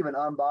up, he even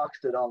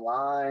unboxed it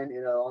online,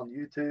 on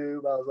YouTube.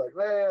 I was like,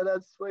 man,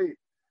 that's sweet.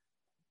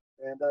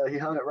 And he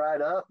hung it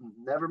right up and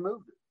never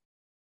moved it.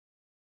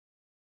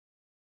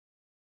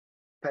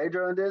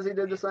 Pedro and Dizzy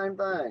did the same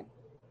thing.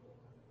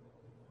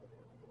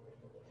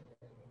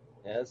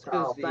 Yeah, that's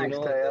Oh, because, thanks,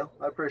 Teo.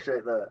 I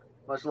appreciate that.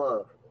 Much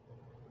love.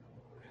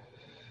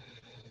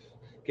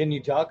 can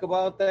you talk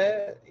about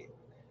that?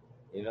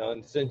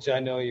 And since I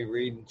know you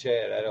read in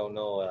chat, I don't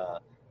know,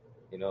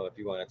 if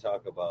you want to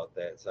talk about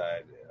that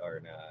side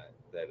or not,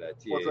 that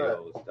What's that?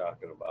 TAO was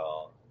talking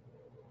about.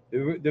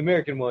 The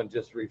American one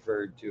just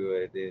referred to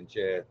it in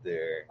chat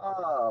there.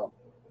 Oh,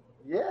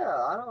 yeah.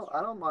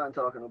 I don't mind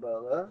talking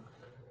about that.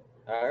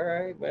 All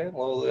right, man.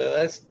 Well,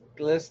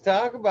 let's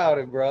talk about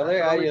it, brother.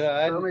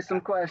 Throw me some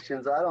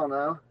questions. I don't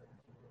know.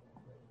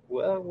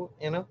 Well,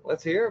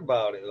 let's hear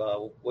about it.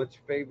 What's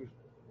your favorite?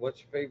 What's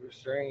your favorite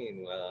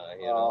strain?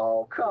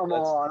 Oh, come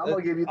on. I'm Let's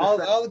gonna give you the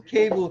all the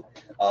cable,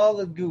 all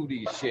the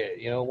goody shit.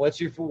 What's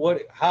your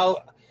what? How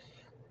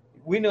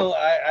we know?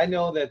 I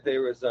know that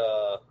there was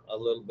a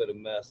little bit of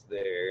mess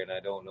there, and I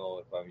don't know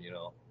if I'm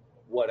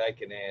what I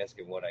can ask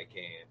and what I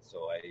can't.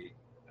 So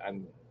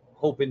I'm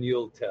hoping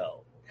you'll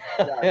tell.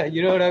 Got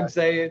You know what I'm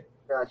saying?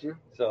 Got you.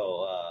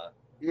 So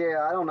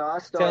Yeah, I don't know. I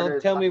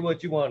started. tell me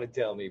what you want to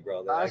tell me,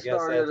 brother. I I guess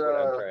started that's what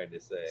I'm trying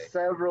to say.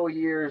 several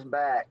years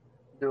back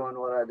doing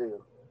what I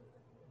do,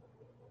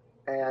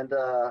 and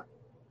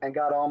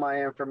got all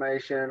my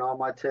information, all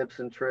my tips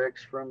and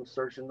tricks from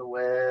searching the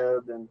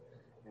web and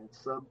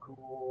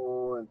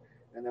Subcool,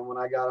 and then when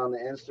I got on the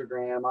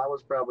Instagram, I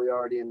was probably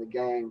already in the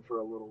game for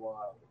a little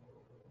while,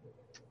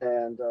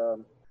 and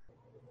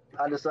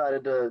I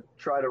decided to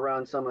try to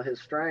run some of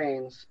his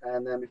strains,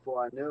 and then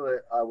before I knew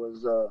it, I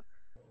was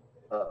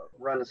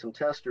running some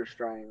tester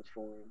strains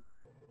for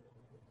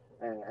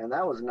him, and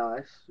that was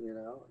nice.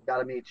 Got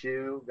to meet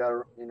you, got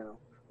to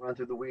run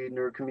through the weed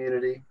nerd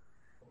community.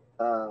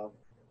 Uh,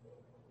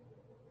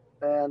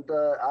 And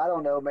I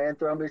don't know, man.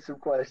 Throw me some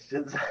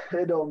questions.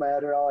 It don't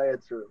matter. I'll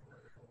answer them.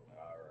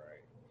 All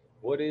right.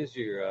 What is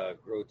your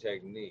grow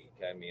technique?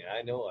 I mean,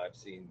 I know I've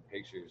seen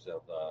pictures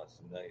of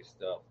some nice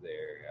stuff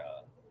there.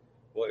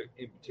 What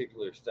in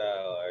particular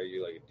style are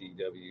you, like a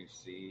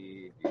DWC?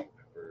 Do you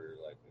prefer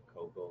like the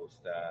cocoa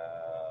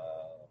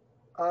style?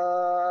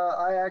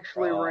 I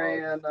actually Scrog?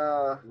 ran.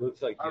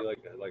 Looks like I, you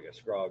like a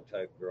scrog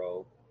type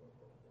grow.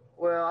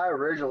 well, I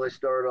originally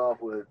started off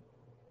with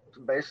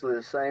basically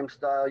the same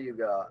style you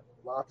got.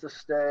 Lots of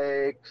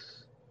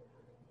steaks,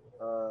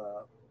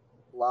 uh,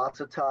 lots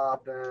of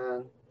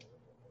topping.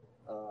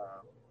 Uh,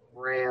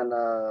 ran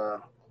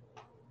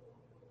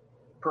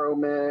Pro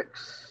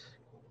Mix,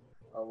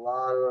 a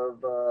lot of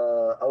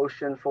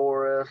Ocean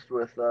Forest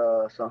with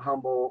some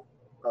Humboldt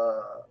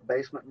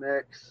basement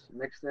mix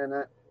mixed in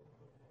it,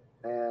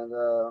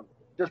 and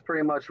just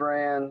pretty much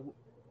ran,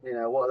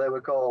 what they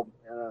would call,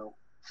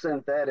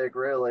 synthetic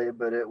really,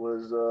 but it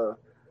was,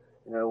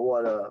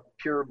 what a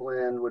pure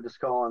blend would just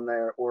call in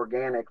their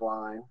organic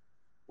line,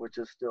 which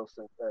is still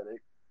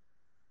synthetic.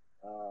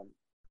 Um,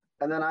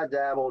 and then I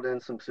dabbled in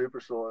some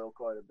super soil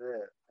quite a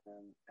bit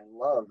and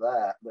loved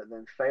that, but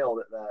then failed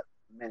at that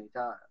many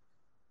times.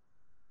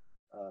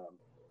 Um,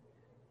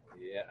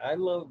 Yeah, I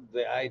love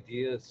the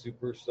idea of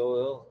super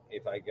soil.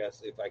 If I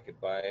guess if I could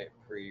buy it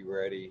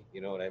pre-ready, you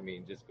know what I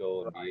mean, just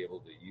go and be right, able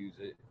to use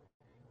it.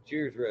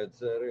 Cheers, Red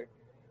Setter.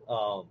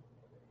 Um,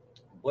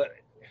 but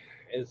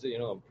as you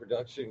know, a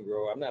production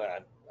grower, I'm not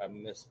a I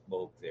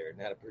misspoke there,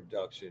 not a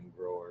production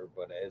grower,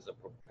 but as a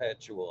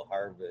perpetual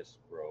harvest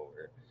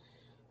grower,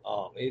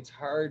 it's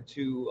hard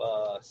to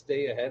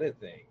stay ahead of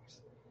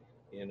things.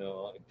 You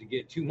know, to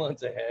get 2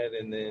 months ahead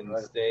and then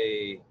right,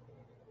 stay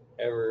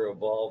ever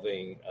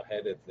evolving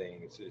ahead of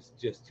things is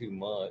just too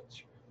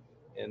much.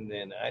 And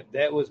then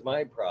that was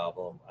my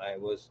problem. I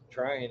was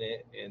trying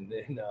it, and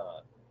then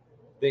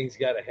things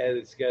got ahead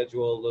of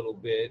schedule a little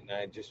bit, and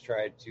I just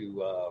tried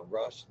to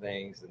rush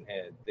things and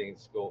had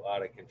things go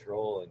out of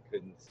control and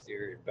couldn't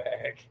steer it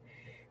back.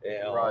 You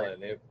know, right.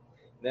 and if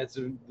that's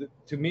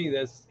to me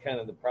that's kind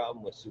of the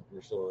problem with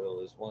super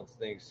soil is once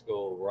things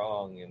go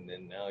wrong, and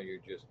then now you're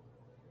just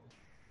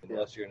Yeah,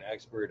 unless you're an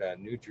expert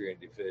on nutrient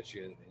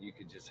deficient, you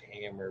could just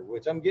hammer,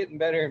 which I'm getting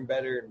better and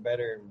better and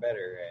better and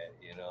better at,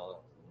 you know.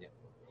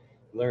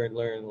 Learn,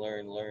 learn,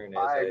 learn, learn as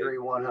I I agree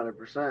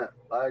 100%.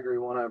 I agree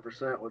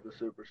 100% with the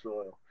super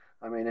soil.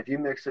 I mean, if you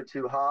mix it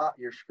too hot,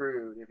 you're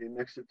screwed. If you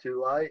mix it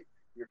too light,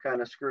 you're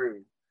kind of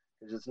screwed.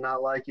 Because it's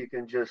not like you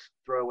can just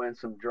throw in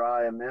some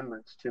dry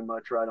amendments too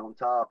much right on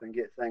top and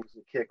get things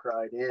to kick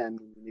right in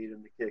when you need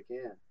them to kick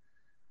in.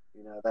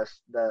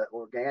 That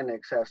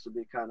organics has to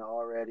be kind of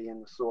already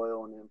in the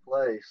soil and in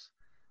place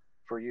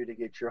for you to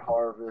get your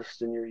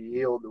harvest and your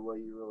yield the way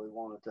you really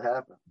want it to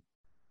happen.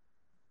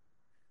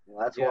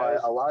 That's yeah, I why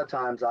was a lot of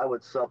times I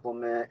would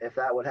supplement. If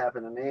that would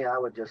happen to me, I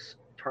would just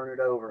turn it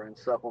over and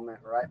supplement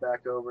right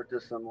back over to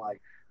some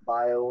like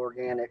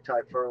bioorganic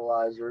type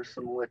fertilizers,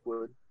 some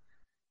liquid,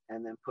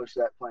 and then push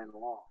that plant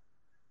along.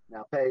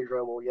 Now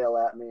Pedro will yell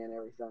at me and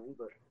everything,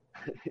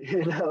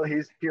 but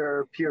he's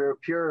pure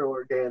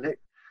organic.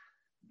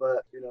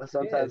 But yeah.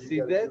 sometimes you See,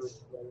 got to do what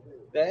you got to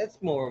do.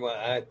 that's more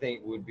my I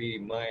think would be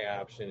my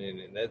option,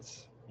 and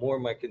that's more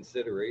my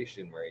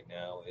consideration right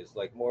now is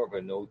like more of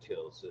a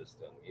no-till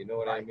system. You know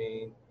what I Right,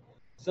 mean?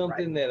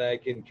 right, Something that I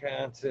can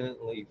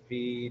constantly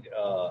feed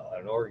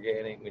an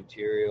organic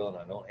material, and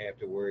I don't have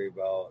to worry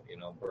about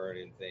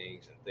burning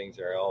things, and things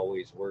are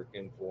always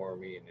working for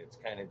me, and it's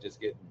kind of just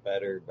getting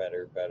better,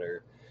 better,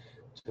 better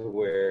to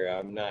where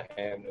I'm not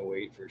having to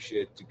wait for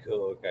shit to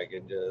cook. I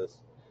can just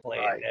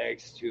plant right,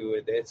 next to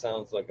it. That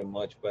sounds like a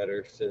much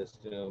better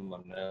system.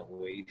 I'm not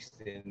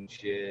wasting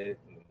shit.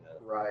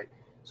 right.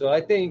 So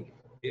I think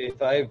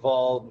if I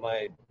evolve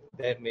my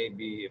that may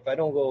be if I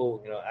don't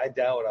go, I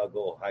doubt I'll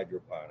go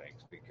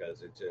hydroponics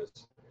because it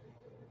just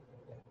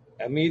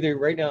I'm either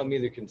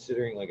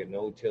considering like a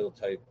no-till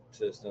type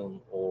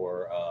system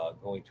or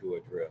going to a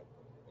drip,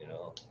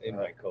 in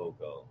Right. my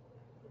cocoa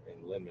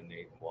and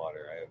eliminating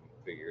water. I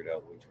haven't figured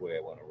out which way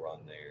I want to run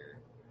there,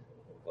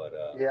 but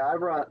Yeah,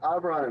 I've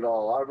run it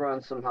all. I've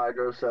run some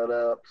hydro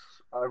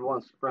setups. I've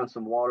once run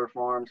some water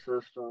farm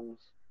systems.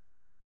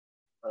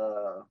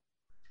 Uh,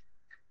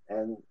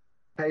 and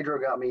Pedro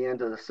got me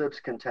into the SIPS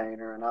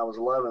container, and I was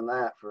loving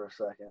that for a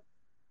second.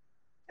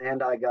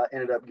 And I got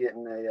ended up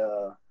getting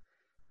a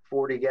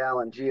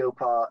 40-gallon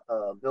geopot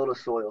build a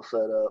soil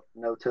setup,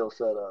 no till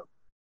setup.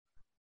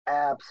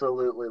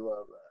 Absolutely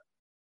love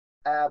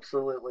that.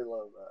 Absolutely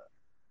love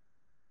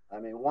that. I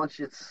mean, once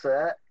it's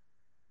set,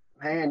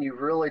 man, you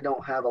really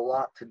don't have a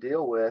lot to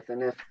deal with.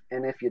 And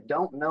if you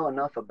don't know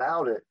enough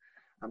about it,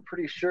 I'm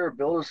pretty sure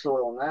Build a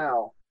Soil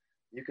now,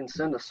 you can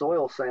send a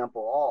soil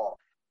sample off.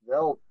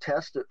 They'll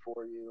test it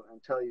for you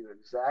and tell you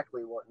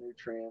exactly what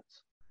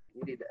nutrients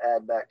you need to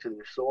add back to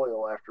your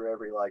soil after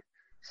every like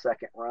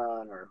second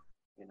run or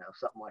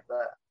something like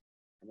that.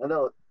 And then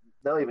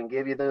they'll even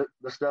give you the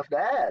stuff to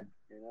add.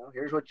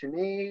 Here's what you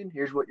need,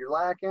 here's what you're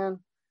lacking,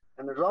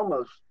 and there's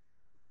almost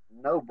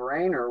no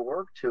brainer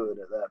work to it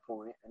at that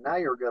point. And now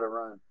you're going to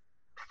run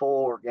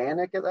full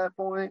organic at that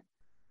point,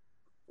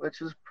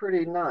 which is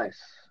pretty nice.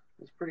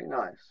 It's pretty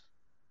nice.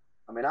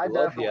 I mean, I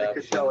Love the definitely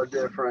could tell a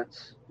options.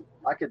 difference.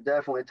 I could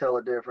definitely tell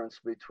a difference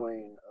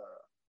between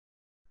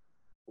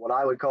what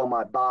I would call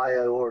my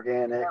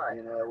bio-organic,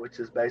 which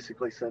is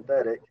basically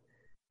synthetic,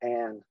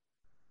 and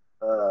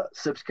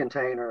SIPS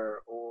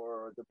container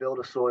or the build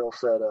a soil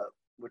setup,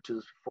 which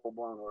is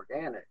full-blown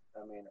organic.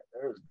 I mean,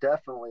 there's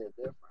definitely a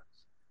difference.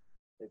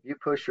 If you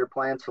push your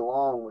plants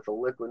along with a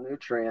liquid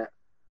nutrient,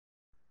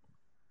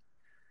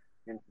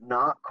 you're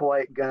not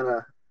quite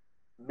gonna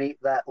meet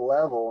that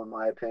level, in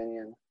my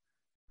opinion,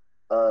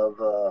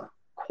 of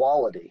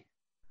quality.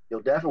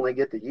 You'll definitely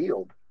get the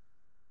yield,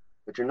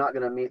 but you're not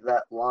going to meet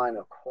that line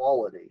of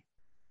quality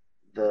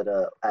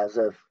that as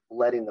of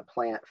letting the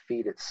plant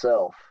feed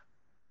itself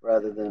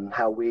rather than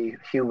how we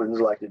humans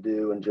like to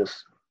do and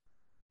just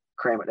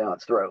cram it down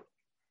its throat.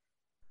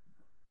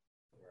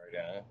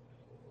 Right on.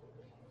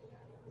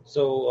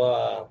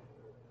 So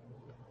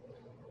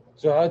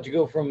how'd you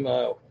go from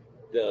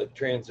the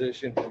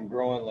transition from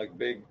growing like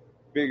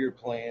bigger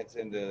plants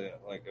into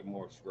like a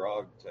more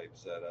scrog type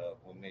setup?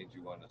 What made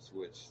you want to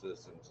switch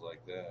systems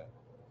like that?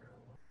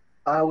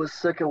 I was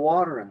sick of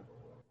watering.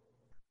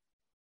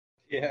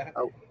 Yeah.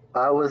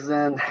 I was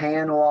in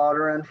hand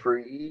watering for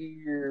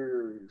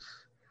years.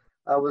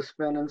 I was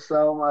spending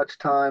so much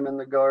time in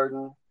the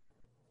garden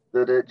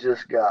that it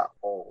just got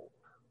old.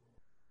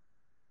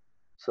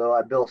 So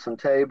I built some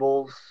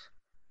tables.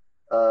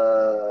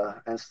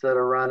 Instead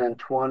of running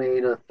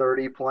 20 to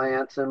 30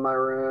 plants in my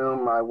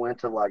room, I went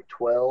to like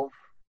 12,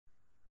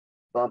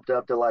 bumped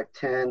up to like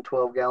 10,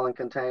 12-gallon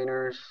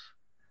containers,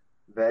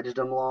 vegged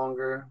them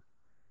longer,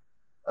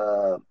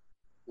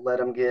 let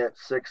them get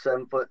 6,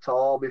 7 foot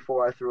tall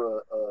before I threw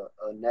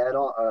a net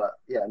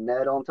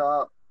on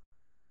top,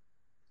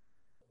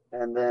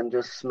 and then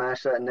just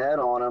smash that net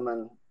on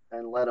them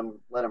and let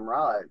them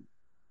ride.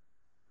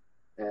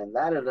 And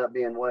that ended up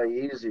being way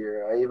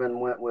easier. I even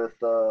went with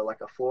like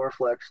a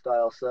FloorFlex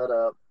style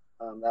setup.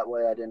 That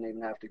way I didn't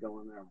even have to go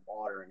in there and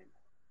water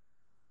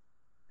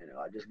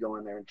anymore. I just go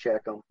in there and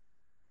check them,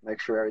 make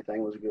sure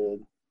everything was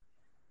good.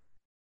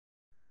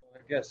 I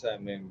guess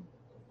I'm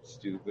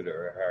stupid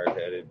or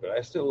hard-headed, but I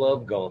still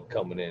love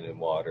coming in and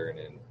watering,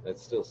 and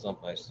that's still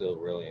something I still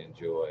really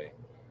enjoy.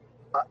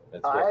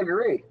 I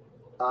agree.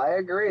 I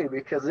agree,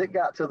 because it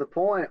got to the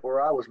point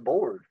where I was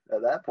bored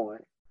at that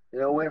point.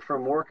 It went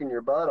from working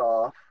your butt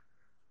off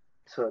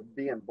to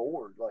being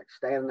bored, like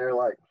standing there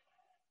like,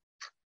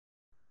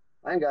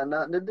 I ain't got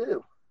nothing to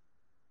do.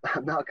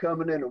 I'm not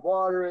coming in and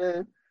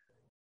watering.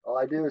 All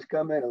I do is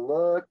come in and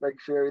look, make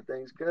sure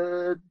everything's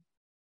good.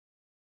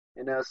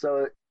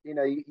 So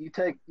you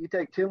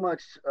take too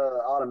much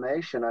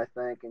automation, I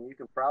think, and you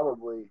can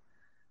probably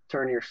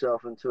turn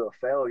yourself into a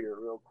failure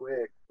real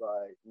quick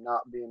by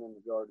not being in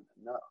the garden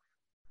enough,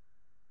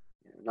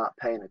 not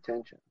paying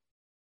attention.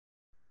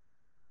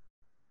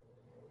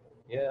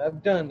 Yeah,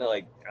 I've done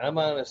I'm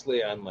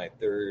honestly on my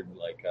third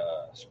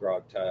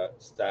scrog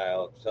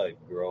style type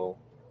grow.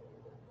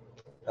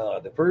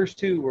 The first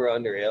two were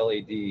under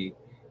LED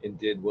and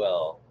did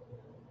well.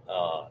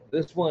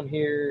 This one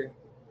here,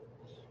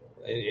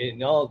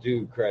 and all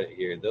due credit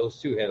here,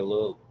 those two had a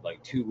little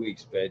 2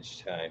 weeks veg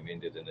time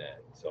into the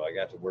net, so I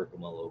got to work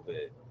them a little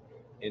bit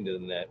into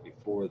the net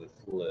before the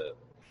flip.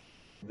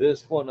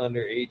 This one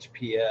under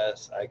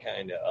HPS, I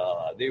kind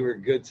of they were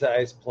good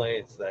sized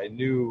plants that I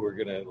knew were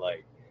gonna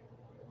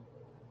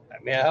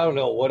I don't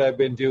know what I've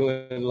been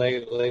doing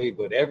lately,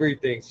 but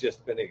everything's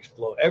just been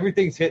exploding.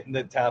 Everything's hitting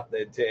the top of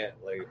the tent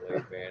lately,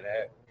 man.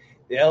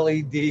 The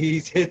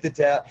LEDs hit the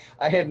top.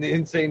 I had an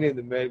insane in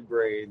the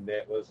membrane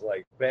that was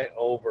bent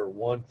over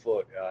 1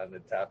 foot on the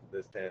top of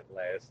this tent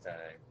last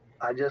time.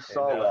 I just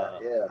saw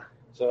that, yeah.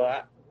 So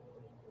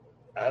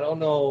I don't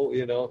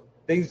know,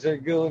 things are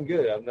going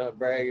good. I'm not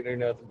bragging or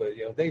nothing, but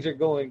things are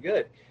going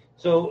good.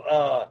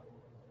 So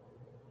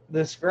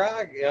the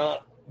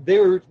scrog, they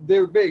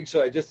were big,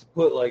 so I just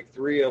put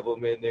 3 of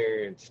them in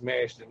there and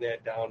smashed the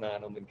net down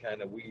on them and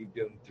kind of weaved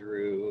them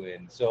through.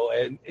 And so,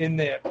 and in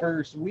that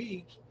first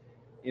week,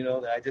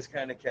 I just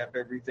kind of kept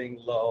everything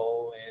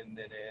low. And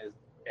then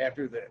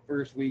after that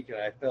first week, and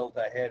I felt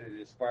I had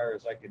it as far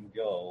as I can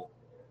go,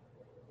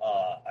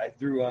 I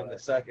threw on the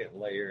second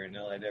layer and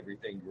let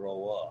everything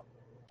grow up.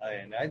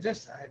 And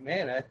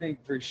I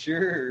think for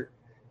sure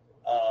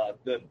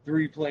the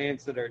 3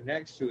 plants that are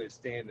next to it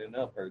standing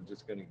up are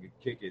just going to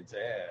kick its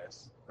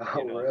ass.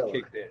 Really?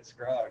 Kick that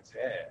scrog's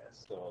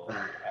ass. So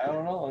I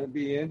don't know. It'd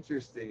be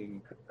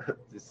interesting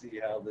to see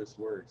how this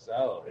works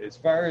out. As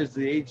far as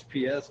the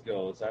HPS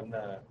goes, I'm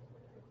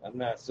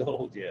not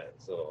sold yet.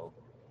 So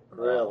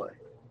really,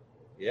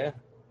 yeah.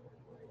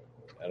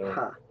 I don't.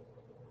 Huh.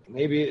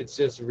 Maybe it's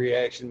just a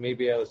reaction.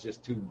 Maybe I was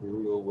just too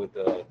brutal with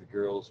the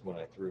girls when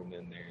I threw them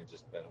in there and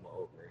just bent them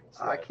over.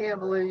 I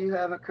can't believe you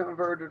haven't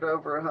converted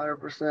over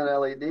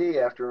 100% LED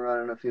after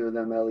running a few of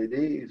them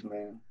LEDs,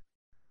 man.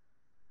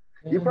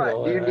 You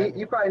probably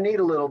need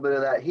a little bit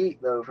of that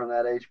heat though from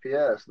that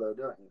HPS though,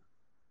 don't you?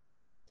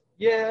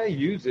 Yeah, I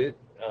use it.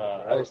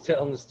 I was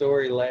telling the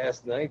story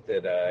last night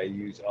that I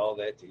use all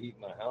that to heat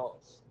my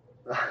house.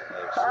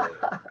 Actually,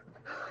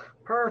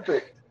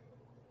 Perfect.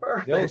 no,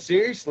 Perfect.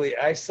 seriously,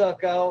 I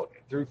suck out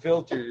through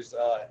filters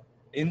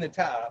in the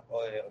top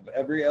of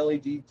every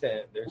LED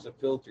tent. There's a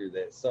filter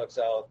that sucks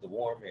out the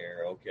warm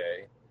air.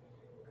 Okay,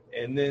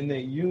 and then the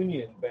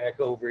union back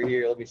over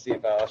here. Let me see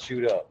if I'll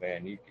shoot up,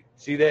 man. You can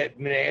see that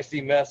nasty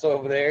mess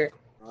over there?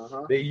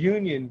 Uh-huh. The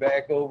union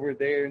back over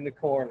there in the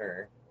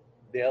corner,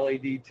 the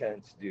LED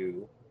tents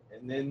do,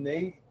 and then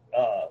they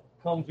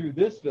come through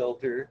this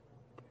filter,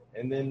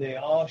 and then they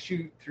all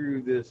shoot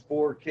through this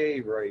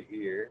 4K right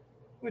here,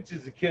 which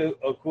is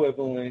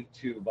equivalent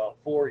to about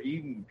 4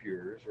 Eden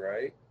Pures,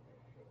 right?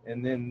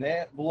 And then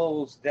that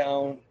blows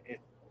down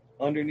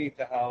underneath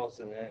the house,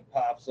 and then it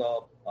pops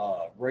up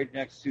right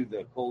next to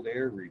the cold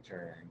air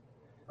return,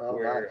 Oh,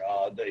 where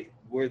nice.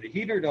 where the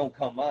heater don't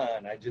come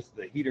on.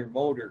 The heater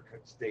motor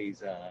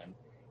stays on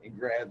and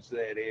grabs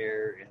that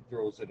air and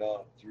throws it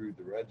up through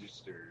the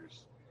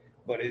registers.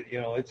 But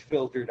it's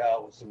filtered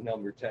out with some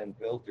number 10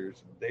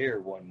 filters there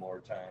one more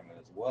time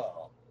as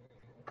well.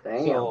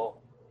 Damn. So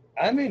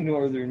I'm in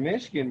northern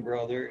Michigan,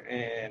 brother,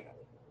 and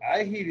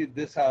I heated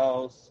this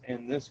house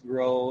and this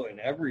grow and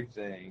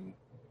everything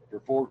for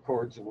 4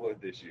 cords of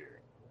wood this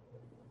year.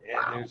 And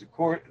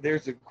Wow.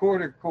 there's a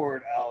quarter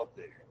cord out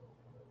there.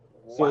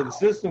 So Wow. the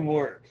system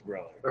works,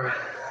 brother.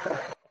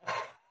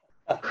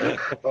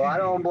 Well, I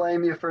don't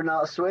blame you for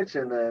not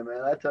switching then,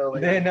 man. I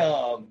totally.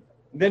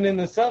 Then in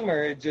the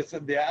summer it's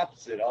just the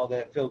opposite. All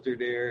that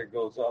filtered air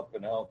goes up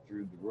and out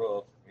through the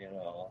roof,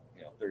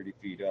 30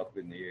 feet up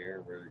in the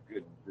air where a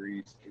good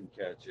breeze can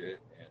catch it.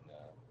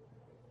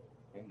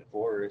 And in the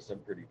forest, I'm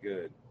pretty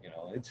good.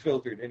 It's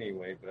filtered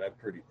anyway, but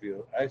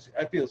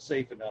I feel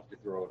safe enough to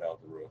throw it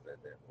out the roof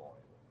at that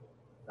point.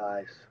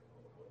 Nice.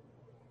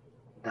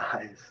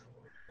 Nice.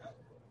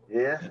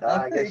 Yeah,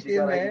 I'm I guess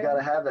you thinking, gotta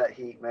man. have that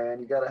heat, man.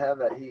 You gotta have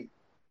that heat.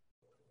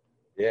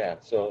 Yeah,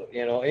 so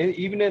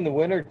even in the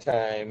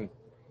wintertime,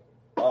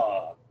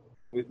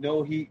 with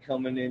no heat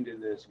coming into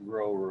this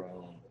grow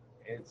room,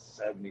 it's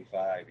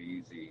 75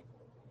 easy.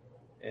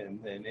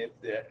 And then if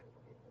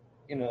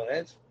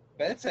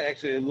that's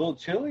actually a little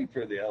chilly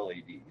for the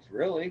LEDs,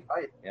 really.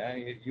 Right. Yeah,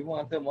 you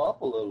want them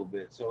up a little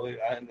bit. So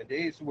on the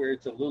days where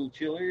it's a little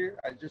chillier,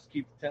 I just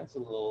keep the tents a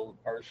little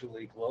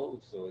partially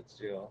closed, so it's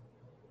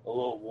a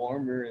little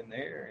warmer in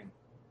there, and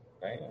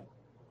bam,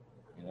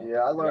 Yeah,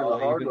 I it learned the all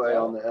hard evens way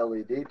on out. the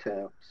LED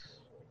temps.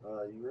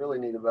 You really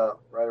need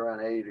about right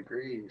around 80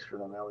 degrees for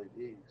them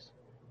LEDs.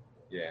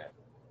 Yeah,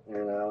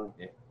 You know,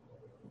 yeah.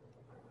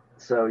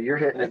 so you're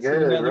hitting it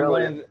good,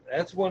 really.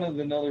 That's one of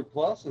the another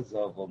pluses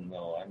of them,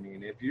 though. I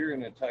mean, if you're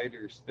in a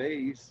tighter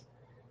space,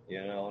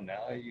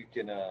 now you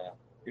can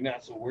you're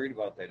not so worried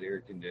about that air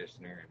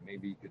conditioner, and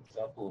maybe you could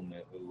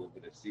supplement with a little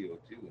bit of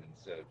CO2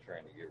 instead of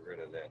trying to get rid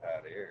of that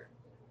hot air.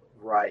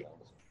 Right.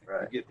 You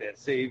Right. get that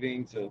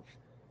savings of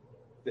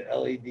the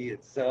LED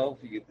itself.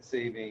 You get the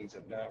savings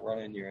of not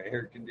running your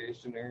air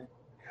conditioner.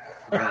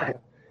 Right.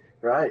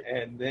 Right.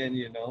 And then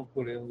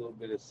put in a little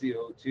bit of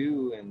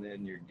CO2, and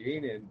then you're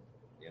gaining,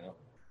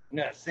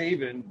 not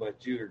saving,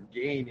 but you're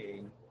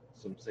gaining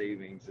some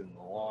savings in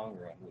the long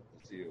run with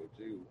the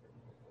CO2.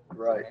 So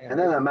Right. man, And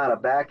then the amount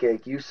of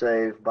backache you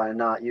save by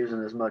not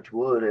using as much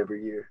wood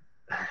every year.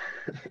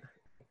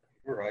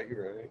 right.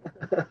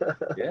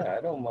 Yeah,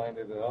 I don't mind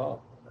it at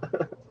all.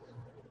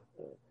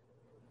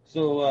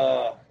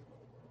 So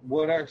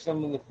what are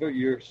some of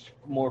your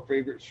more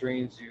favorite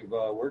strains you've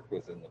worked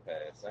with in the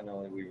past? I know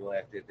we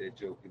laughed at that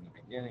joke in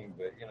the beginning,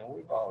 but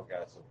we've all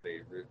got some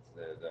favorites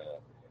that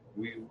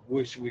we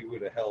wish we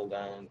would have held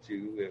on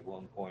to at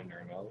one point or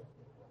another.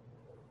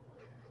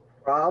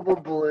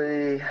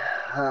 Probably,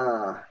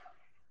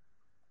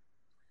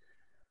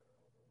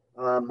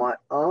 my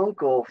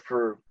uncle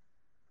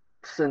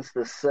since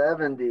the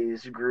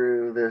 70s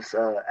grew this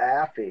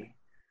Affy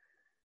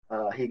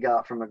he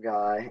got from a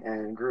guy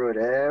and grew it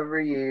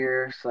every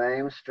year,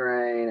 same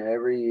strain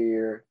every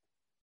year,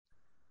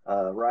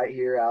 right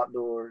here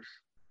outdoors,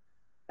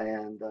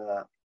 and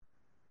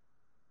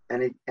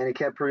he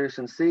kept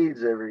producing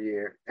seeds every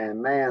year.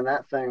 And man,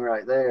 that thing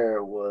right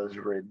there was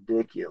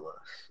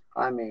ridiculous.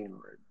 I mean,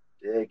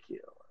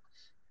 ridiculous.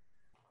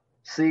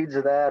 Seeds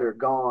of that are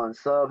gone.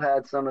 Sub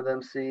had some of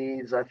them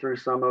seeds. I threw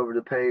some over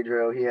to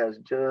Pedro. He has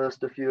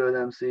just a few of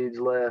them seeds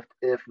left,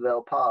 if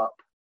they'll pop.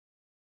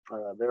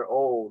 They're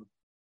old,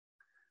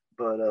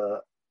 but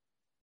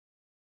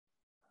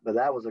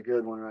that was a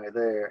good one right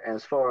there. And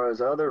as far as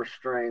other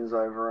strains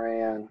I've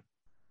ran,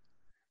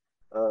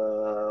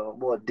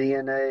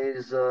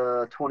 DNA's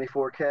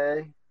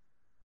 24K.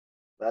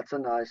 That's a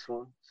nice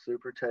one,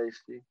 super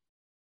tasty.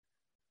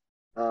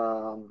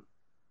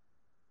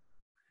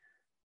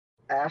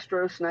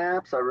 Astro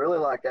Snaps, I really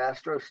like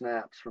Astro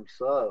Snaps from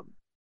Sub.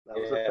 That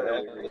was a Yeah,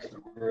 fairly that was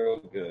recent. real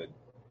good.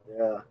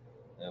 Yeah,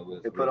 That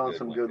was they put real on good.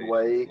 some My good patients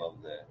weight,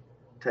 loved that.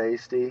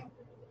 tasty.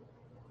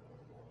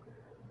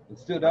 It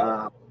stood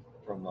out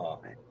from a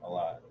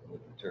lot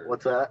with the turf.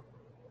 What's that?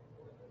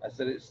 I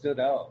said it stood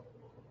out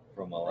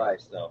from a lot Right.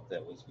 of stuff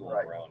that was going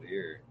Right. around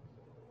here.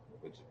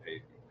 which is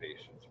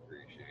patience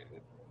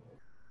appreciated.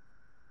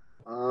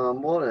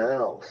 What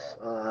else?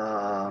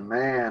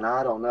 Man,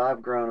 I don't know.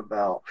 I've grown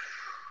about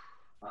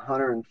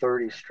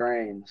 130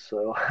 strains,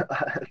 so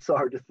it's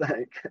hard to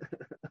think.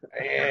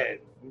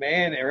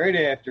 Man, right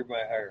after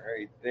my heart,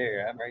 right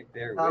there. I'm right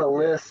there Got a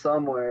with you. list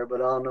somewhere,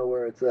 but I don't know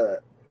where it's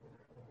at.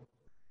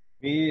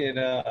 Me and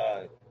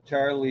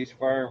Charlie's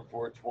Farm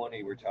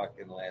 420 were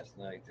talking last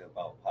night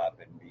about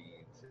popping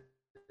beans.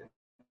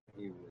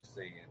 He was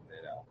saying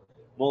that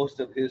most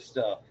of his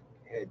stuff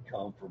had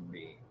come from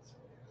beans.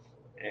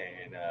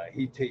 And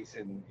he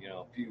tasted,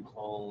 a few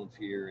clones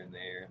here and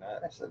there. And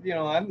I said,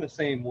 I'm the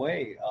same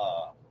way.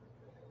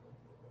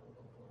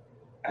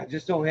 I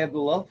just don't have the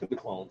love for the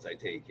clones I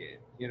take in.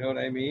 You know what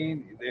I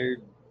mean?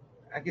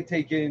 I could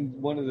take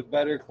in one of the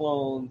better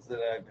clones that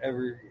I've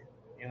ever,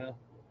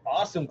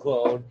 awesome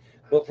clone.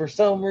 But for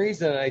some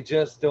reason, I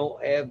just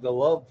don't have the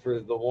love for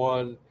the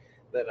one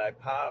that I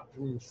popped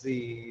from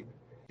seed,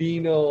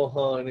 pheno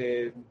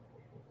hunted,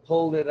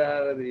 pulled it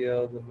out of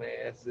the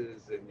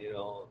masses, and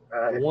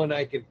Right. the one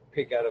I could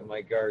pick out of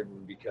my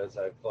garden because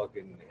I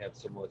fucking have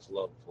so much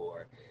love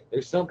for.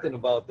 There's something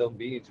about them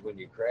beans when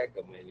you crack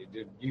them, and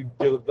you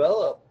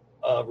develop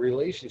a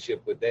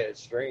relationship with that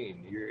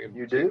strain.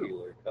 You do.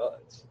 Particular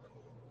cuts.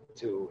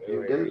 You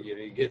Where, do.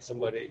 you get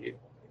somebody.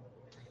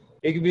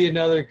 It could be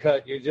another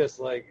cut. You're just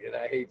like, and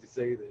I hate to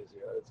say this,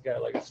 it's kind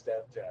of like a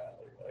stepchild.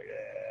 You're like,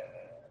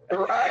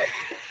 Right.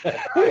 No,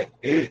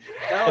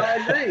 I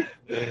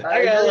agree.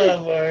 I got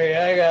love for you.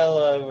 I got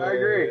love for I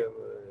agree. you.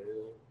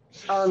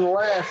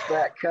 Unless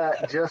that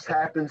cut just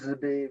happens to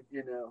be,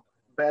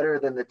 better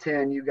than the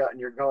 10 you got in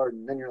your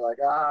garden. Then you're like,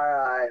 all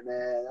right,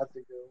 man, that's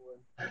a good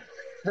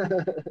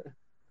one.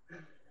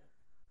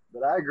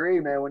 But I agree,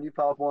 man. When you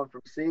pop one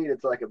from seed,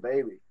 it's like a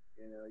baby.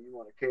 You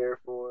want to care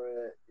for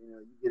it.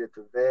 You get it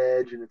to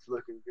veg and it's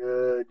looking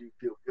good. You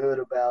feel good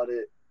about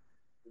it.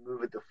 You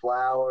move it to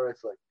flower.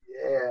 It's like,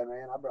 yeah,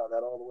 man, I brought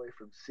that all the way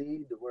from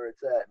seed to where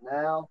it's at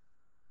now.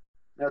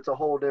 It's a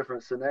whole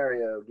different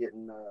scenario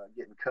getting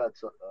cuts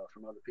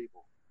from other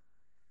people.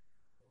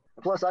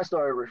 And plus, I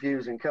started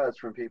refusing cuts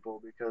from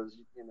people because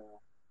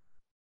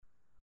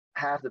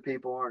half the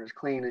people aren't as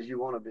clean as you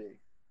want to be.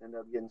 End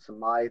up getting some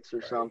mites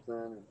or something.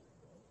 And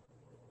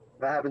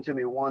that happened to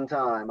me one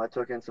time. I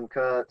took in some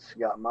cuts,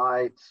 got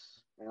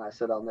mites, and I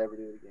said I'll never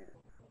do it again.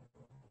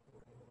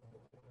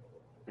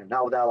 And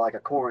not without like a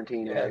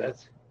quarantine area.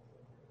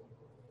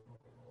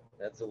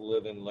 That's a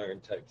live and learn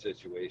type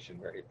situation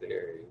right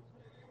there.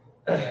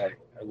 I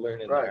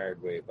learned the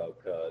hard way about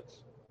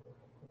cuts.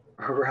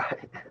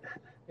 Right.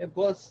 And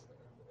plus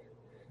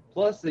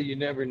that you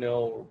never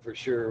know for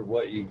sure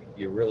what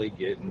you're really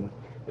getting.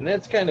 And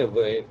that's kind of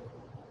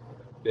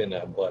been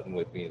a button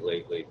with me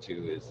lately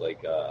too, is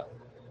like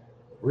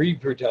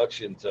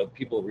reproductions of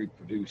people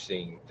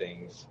reproducing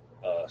things,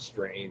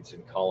 strains,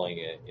 and calling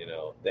it,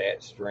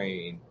 that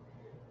strain,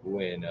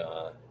 when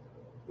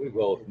we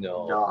both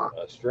know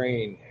a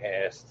strain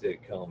has to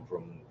come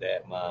from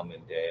that mom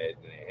and dad,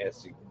 and it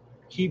has to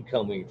keep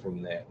coming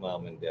from that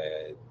mom and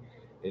dad.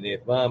 And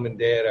if mom and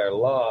dad are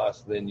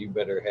lost, then you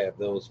better have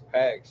those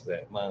packs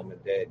that mom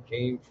and dad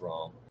came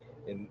from,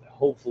 and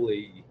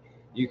hopefully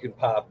you can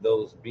pop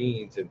those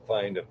beans and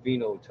find a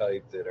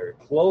phenotype that are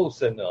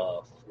close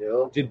enough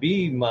to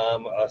be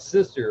a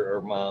sister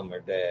or mom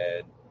or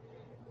dad.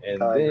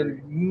 And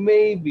then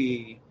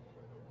maybe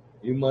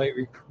you might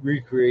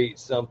recreate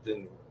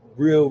something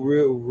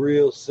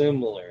real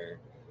similar.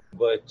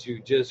 But to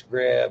just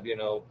grab,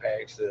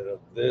 packs of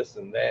this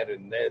and that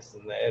and this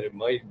and that, it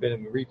might have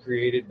been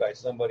recreated by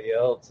somebody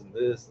else and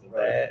this and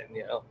that,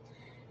 and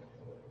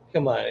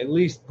come on, at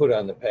least put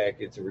on the pack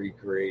it's a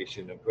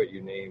recreation and put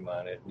your name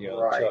on it.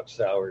 Chuck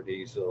Sour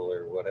Diesel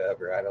or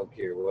whatever. I don't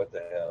care what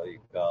the hell you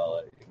call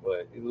it,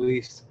 but at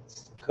least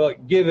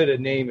give it a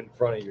name in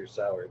front of your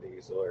Sour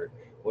Diesel or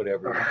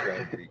whatever you're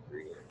trying to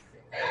recreate.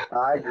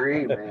 I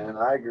agree, man.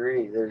 I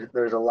agree.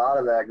 There's a lot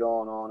of that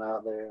going on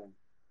out there.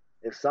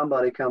 If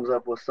somebody comes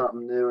up with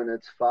something new and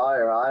it's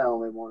fire, I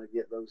only want to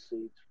get those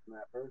seeds from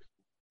that person.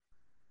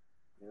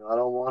 I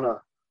don't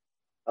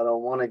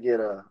want to get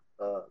a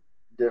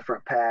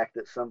different pack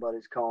that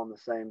somebody's calling the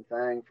same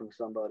thing from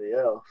somebody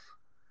else.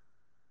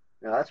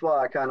 That's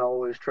why I kind of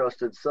always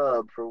trusted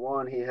Sub. For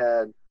one, he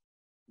had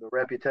the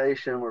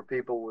reputation where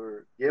people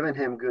were giving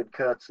him good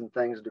cuts and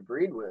things to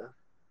breed with.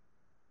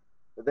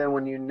 But then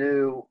when you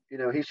knew,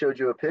 he showed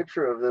you a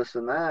picture of this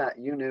and that,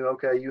 you knew,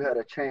 okay, you had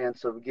a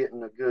chance of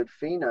getting a good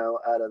pheno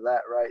out of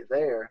that right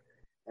there.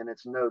 And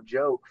it's no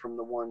joke from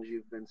the ones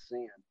you've been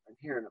seeing and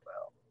hearing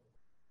about.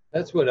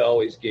 That's what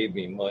always gave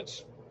me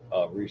much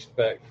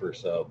respect for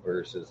Sub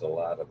versus a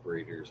lot of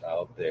breeders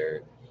out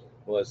there.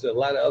 Was a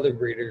lot of other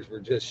breeders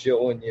were just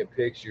showing you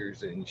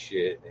pictures and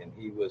shit, and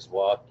he was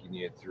walking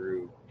you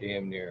through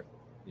damn near,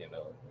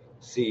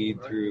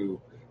 seed through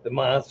the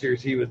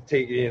monsters he was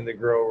taking in the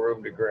grow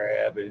room to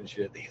grab and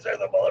shit. These are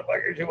the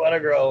motherfuckers you want to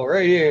grow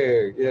right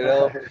here,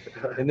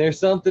 And there's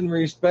something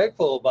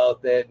respectful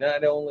about that,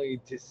 not only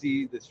to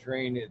see the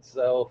strain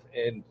itself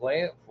in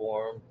plant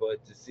form,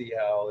 but to see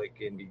how it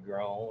can be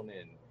grown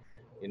and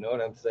You know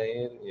what I'm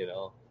saying?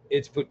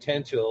 Its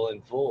potential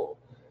in full.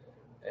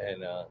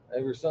 And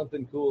there was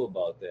something cool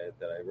about that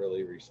I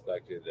really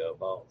respected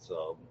about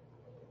Sub.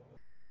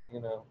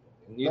 And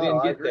you No, didn't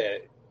I get agree.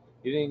 that.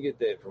 You didn't get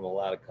that from a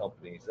lot of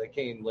companies. That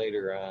came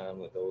later on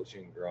with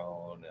Ocean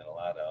Grown, and a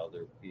lot of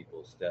other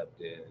people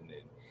stepped in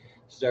and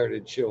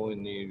started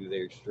showing you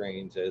their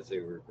strains as they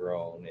were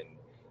grown.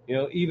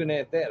 And even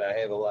at that, I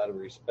have a lot of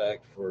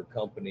respect for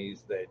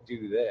companies that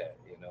do that.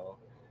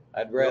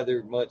 I'd Yep.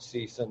 rather much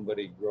see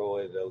somebody grow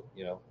it.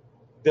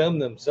 Them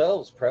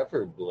themselves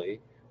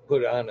preferably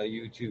put on a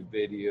YouTube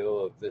video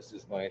of this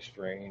is my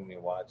strain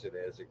and watch it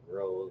as it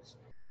grows,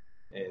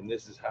 and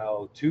this is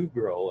how to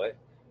grow it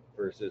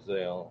versus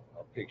a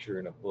picture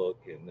in a book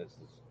and this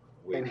is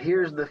way And too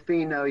here's much. the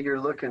pheno you're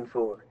looking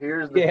for.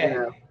 Here's the Yeah,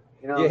 pheno.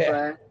 You know what I'm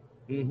yeah.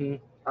 saying? hmm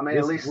I mean,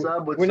 at This least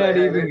Sub would we're say, not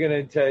hey, even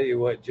gonna tell you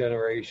what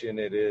generation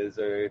it is,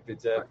 or if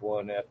it's right,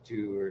 F1,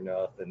 F2, or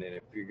nothing, and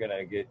if you're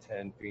gonna get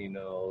 10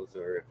 phenols,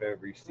 or if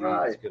every seed's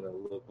right, gonna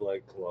look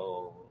like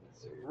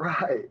clones, or,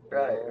 right, you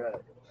right, know.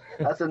 right.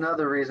 That's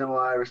another reason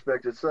why I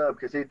respected Sub,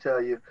 because he'd tell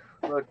you,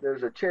 look,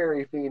 there's a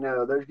cherry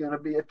pheno, there's going to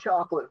be a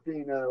chocolate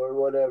pheno, or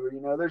whatever.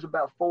 There's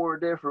about 4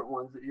 different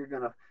ones that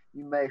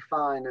you may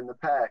find in the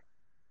pack.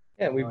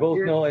 Yeah, and we And both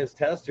here, know as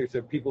testers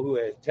of people who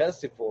had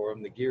tested for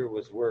them, the gear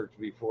was worked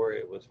before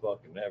it was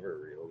fucking ever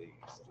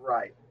released.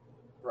 right,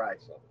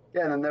 right. So,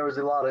 Yeah, and then there was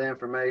a lot of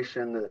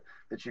information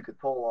that you could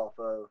pull off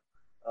of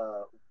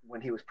when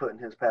he was putting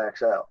his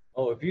packs out.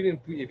 if you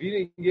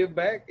didn't give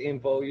back the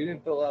info, you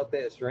didn't fill out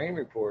that strain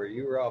report,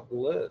 you were off the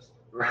list.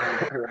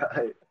 Right,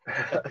 right.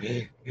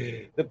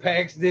 The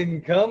packs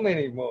didn't come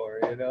anymore.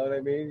 You know what I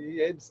mean?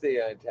 You had to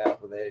stay on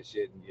top of that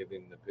shit and give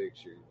him the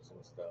pictures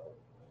and stuff.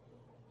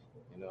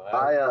 You know,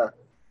 I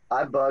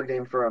I bugged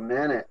him for a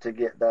minute to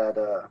get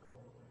that.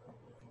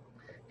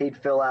 He'd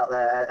fill out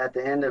that at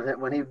the end of it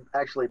when he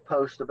actually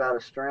post about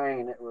a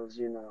strain. It was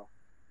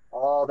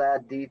all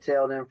that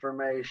detailed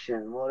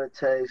information, what it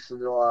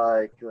tasted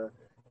like.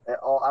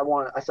 I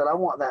want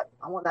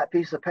that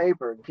piece of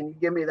paper. Can you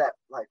give me that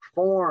like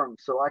form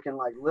so I can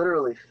like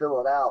literally fill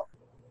it out,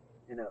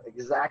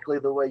 exactly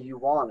the way you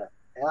want it.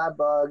 And I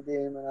bugged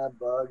him and I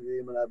bugged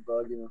him and I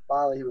bugged him. And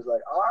finally he was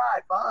like, all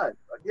right, fine,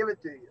 I'll give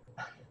it to you.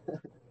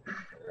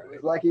 It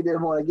was like he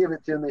didn't want to give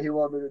it to me. He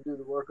wanted me to do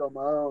the work on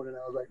my own. And I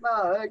was like,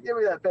 no, hey, give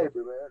me that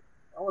paper, man.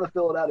 I want to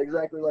fill it out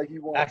exactly like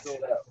you want to fill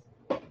it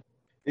out.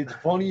 It's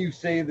funny you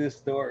say this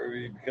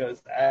story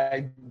because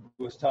I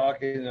was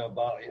talking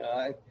about,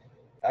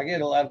 I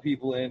get a lot of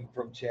people in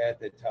from chat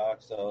that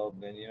talk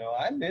Sub, and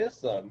I miss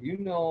Sub. You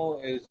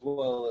know as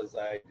well as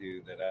I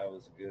do that I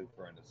was a good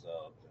friend of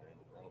Sub.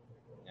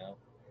 And,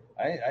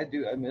 I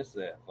do. I miss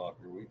that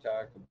fucker. We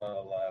talked about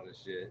a lot of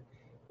shit,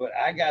 but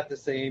I got the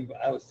same.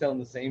 I was telling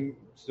the same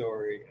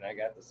story, and I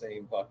got the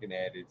same fucking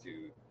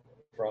attitude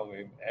from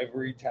him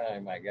every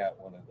time I got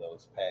one of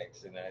those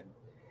packs, and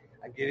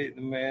I get it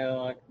in the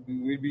mail.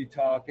 We'd be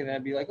talking.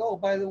 I'd be like, "Oh,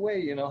 by the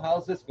way,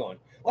 how's this going?"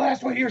 Well,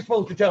 that's what you're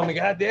supposed to tell me.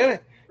 God damn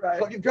it! Right.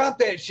 Fucking drop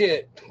that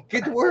shit.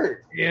 Get to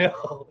work.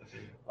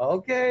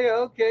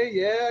 Okay,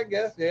 yeah, I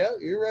guess, yeah,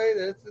 you're right.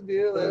 That's the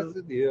deal. That's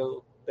the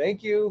deal.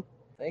 Thank you,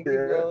 Yeah.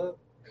 brother.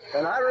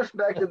 And I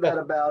respected that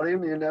about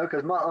him,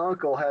 because my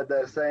uncle had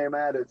that same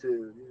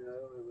attitude.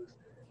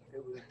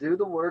 It was do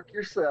the work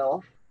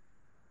yourself.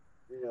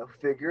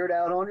 Figure it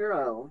out on your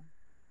own.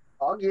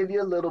 I'll give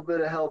you a little bit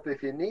of help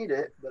if you need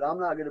it, but I'm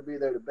not going to be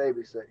there to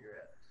babysit your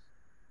ass.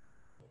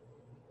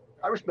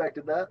 I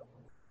respected that.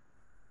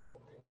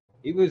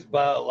 He was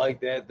about like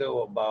that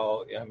though.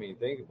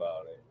 Think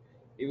about it.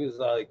 He was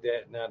like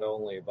that not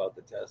only about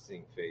the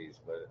testing phase,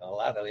 but a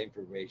lot of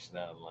information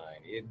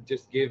online. He had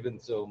just given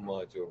so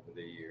much over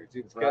the years.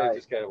 He was Right.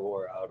 just kind of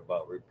wore out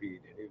about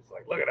repeating. He was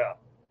like, "Look it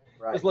up.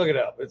 Right. Just look it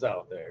up. It's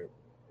out there."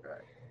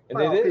 Right. And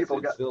Well, it's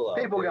people still out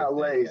there. got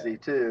lazy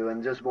too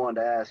and just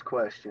wanted to ask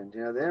questions.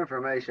 The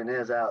information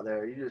is out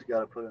there. You just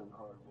got to put in the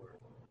hard work.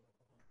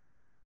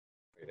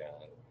 Right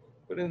on.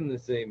 But in the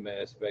same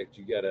aspect,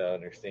 you got to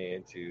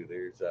understand too.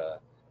 There's a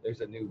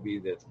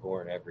newbie that's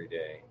born every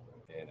day,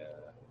 and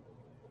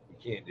you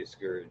can't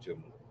discourage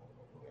them,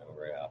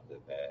 right off the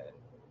bat.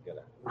 You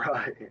gotta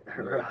Right.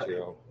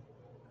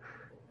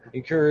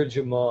 encourage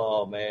them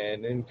all,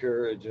 man.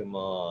 Encourage them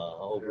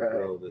all.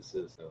 Overgrow the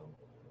system.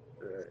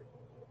 Right.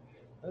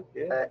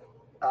 Okay.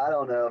 I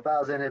don't know. If I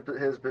was in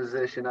his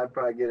position, I'd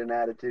probably get an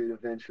attitude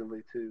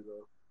eventually too,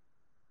 though.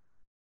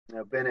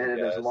 Been in it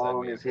as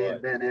long as he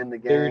had been in the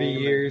game. 30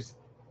 years.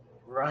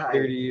 Right.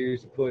 30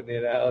 years of putting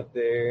it out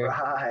there.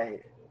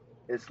 Right.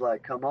 It's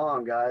like, come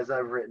on, guys.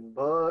 I've written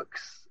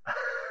books.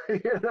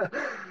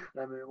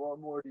 What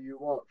more do you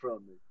want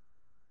from me?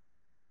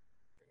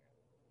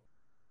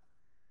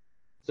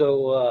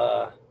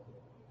 So,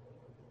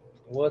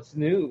 what's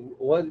new?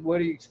 What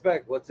do you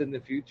expect? What's in the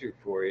future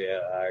for you?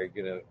 Are you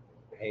gonna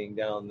hang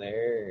down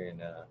there?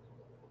 And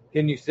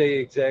can you say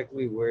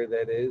exactly where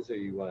that is, or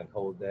you want to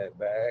hold that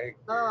back?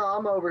 No,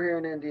 I'm over here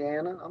in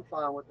Indiana. I'm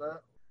fine with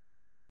that.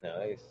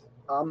 Nice.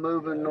 I'm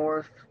moving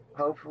north,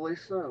 hopefully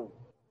soon.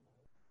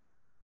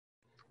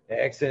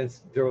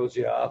 Accents throws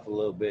you off a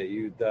little bit.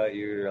 You thought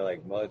you were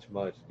like much,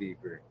 much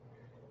deeper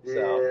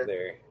south Yeah,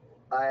 there.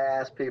 I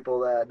ask people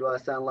that. Do I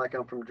sound like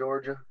I'm from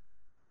Georgia?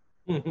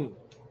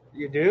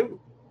 You do,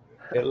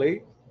 at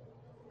least.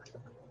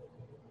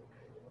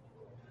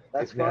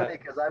 That's If funny not,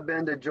 because I've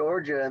been to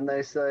Georgia and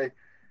they say,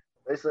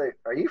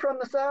 "Are you from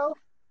the South?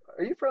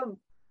 Are you from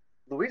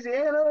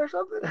Louisiana or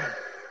something?"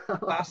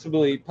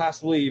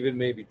 possibly even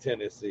maybe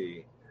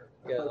Tennessee.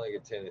 Got like a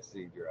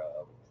Tennessee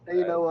drop.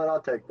 You know what?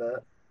 I'll take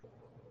that.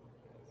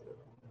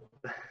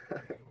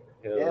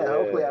 Hell Yeah,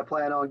 hopefully I yeah.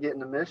 plan on getting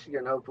to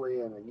Michigan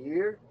hopefully in a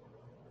year,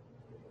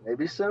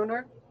 maybe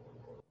sooner.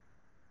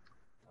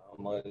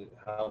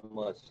 How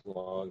much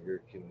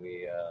longer can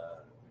we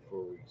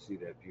before we see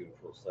that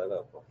beautiful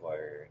setup of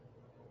fire?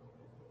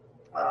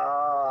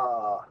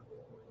 Ah,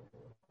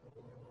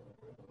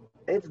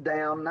 it's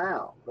down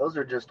now. Those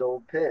are just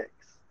old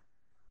pics.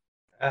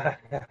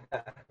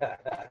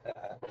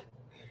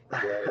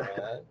 Right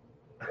on.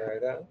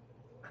 Right on.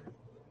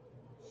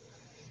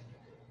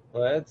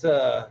 Well, that's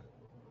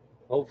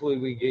hopefully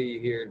we get you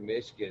here in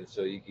Michigan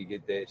so you can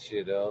get that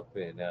shit up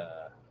and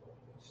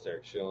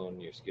start showing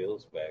your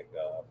skills back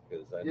off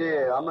because I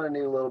Yeah, know I'm gonna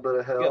need a little bit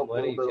of you got help, a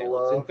little money bit of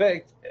talents. In love.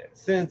 fact,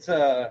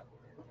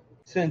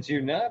 since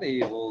you're not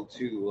able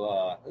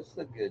to, this is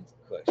a good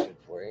question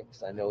for you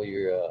because I know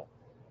you're a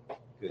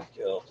good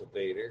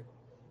cultivator,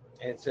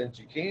 and since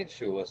you can't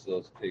show us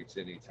those pics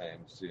anytime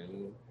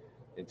soon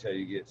until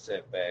you get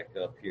set back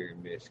up here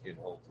in Michigan,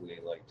 hopefully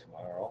like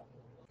tomorrow.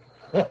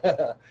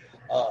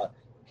 uh,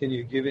 can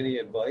you give any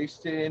advice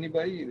to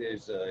anybody?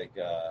 There's like,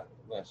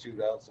 want to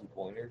shoot out some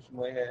pointers you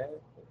might have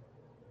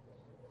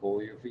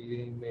for your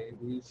feeding,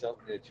 maybe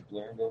something that you've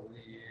learned over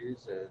the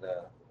years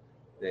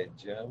that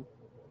gem.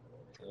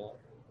 You know?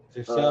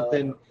 Is there Uh,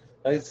 something?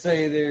 Let's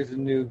say there's a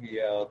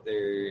newbie out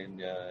there and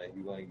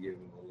you want to give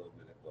him a little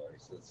bit of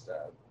advice. Let's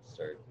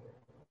start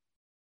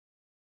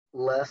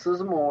Less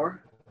is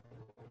more.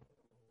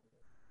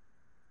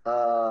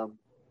 Um,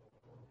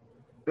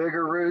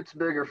 Bigger roots,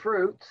 bigger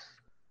fruits.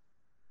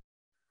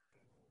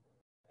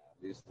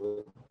 there. Just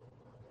look.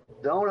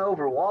 Don't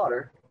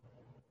overwater.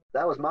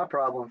 That was my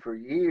problem for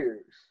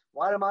years.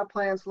 Why do my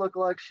plants look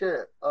like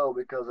shit? Oh,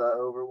 because I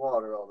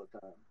overwater all the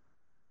time.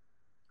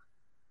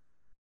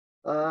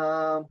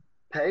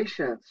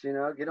 Patience,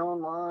 get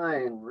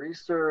online,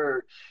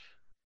 research,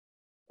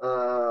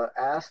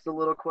 ask the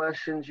little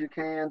questions you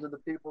can to the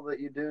people that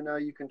you do know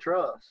you can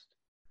trust.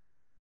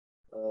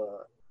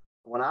 Uh,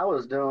 when I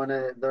was doing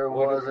it,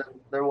 What?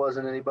 there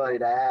wasn't anybody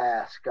to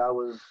ask. I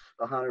was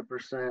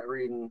 100%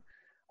 reading.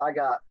 I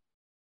got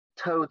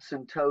totes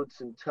and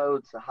totes and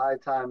totes of High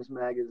Times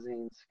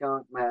magazines,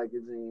 Skunk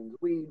magazines,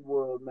 Weed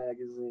World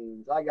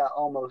magazines. I got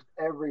almost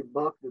every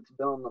book that's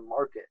been on the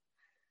market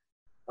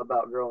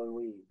about growing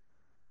weed.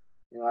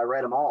 I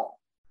read them all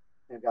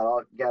and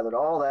gathered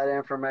all that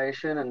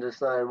information and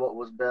decided what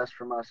was best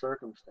for my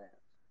circumstance.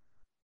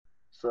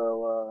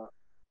 So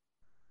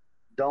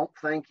don't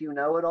think you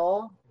know it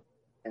all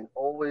and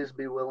always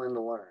be willing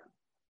to learn.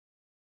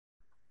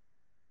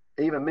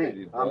 Even me,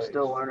 Great I'm advice.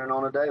 still learning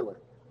on a daily.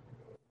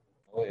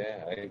 Oh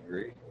yeah, I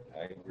agree.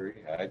 I agree.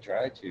 I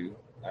try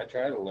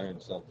to learn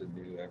something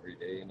new every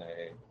day, and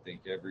I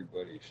think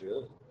everybody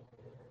should.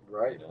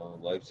 Right.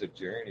 Life's a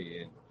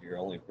journey, and you're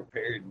only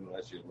prepared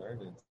unless you're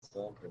learning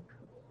something.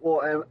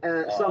 Well,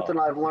 and Uh, something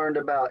I've learned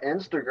about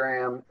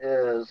Instagram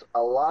is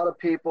a lot of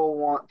people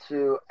want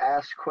to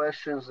ask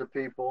questions to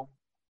people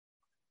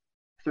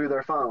through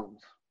their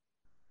phones.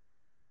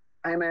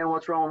 Hey man,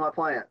 what's wrong with my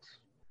plants?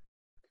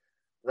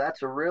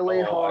 That's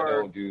really oh, I hard.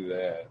 don't do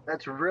that.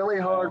 That's really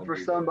I hard don't for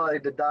do that. somebody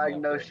to I'm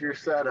not diagnose playing your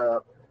that game.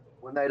 setup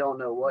when they don't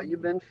know what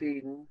you've Mm-hmm. been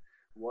feeding,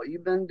 what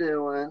you've been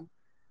doing,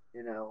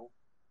 you know,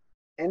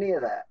 any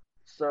of that.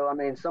 So, I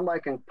mean, somebody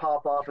can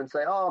pop off and say,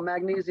 oh,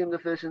 magnesium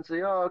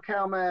deficiency. Oh,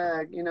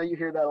 CalMag. You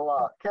hear that a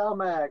lot.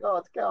 CalMag. Oh,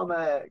 it's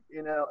CalMag.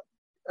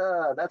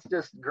 That's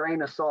just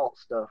grain of salt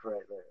stuff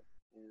right there.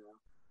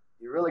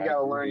 You really I got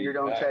to learn agree. your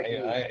own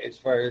technique. As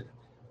far as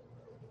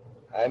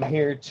I'm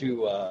here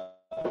to,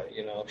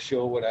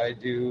 show what I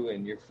do,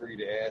 and you're free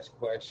to ask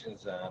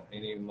questions on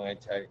any of my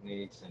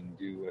techniques and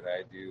do what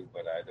I do,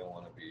 but I don't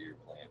want to be your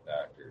plant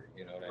doctor.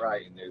 You know what I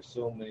Right. mean? There's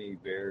so many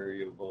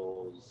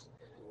variables.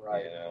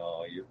 Right.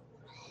 Your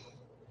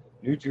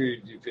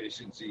nutrient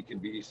deficiency can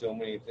be so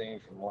many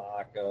things from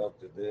lockup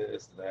to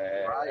this,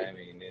 that. Right. I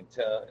mean,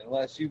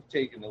 unless you've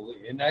taken a look,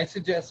 and I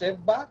suggest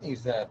that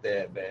botany's not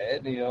that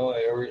bad,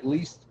 or at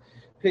least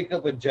pick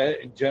up a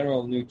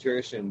general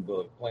nutrition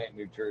book, plant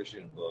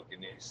nutrition book,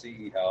 and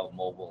see how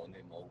mobile and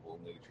immobile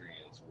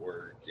nutrients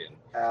work. And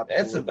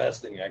that's the Absolutely.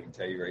 best thing I can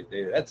tell you right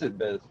there. That's the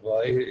best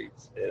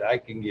advice that I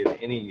can give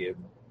any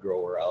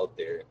grower out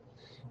there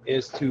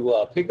is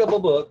to pick up a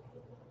book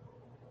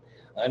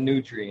on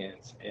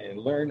nutrients and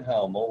learn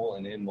how mobile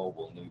and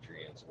immobile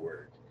nutrients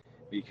work.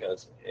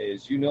 Because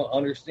as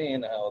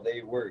understand how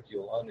they work,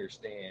 you'll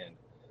understand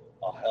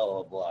a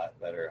hell of a lot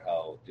better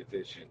how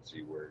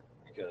deficiency works.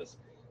 Because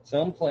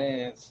some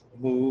plants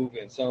move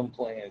and some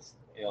plants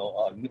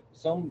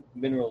some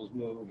minerals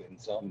move and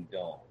some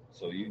don't.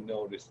 So you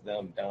notice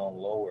them down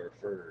lower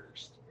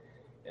first,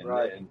 and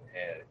Right. then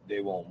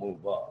they won't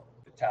move up.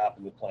 The top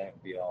of the plant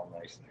will be all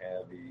nice and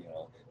heavy.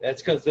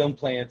 That's because them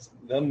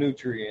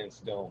nutrients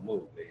don't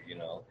move. They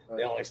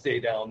Right. only stay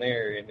down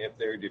there, and if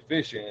they're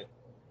deficient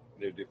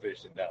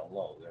down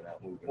low. They're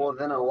not moving. Well, up.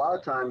 then a lot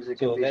of times it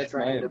can So be that's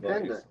my strain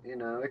advice.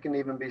 dependent. It can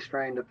even be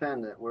strain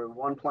dependent. Where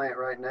one plant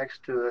right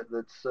next to it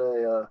that's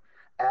say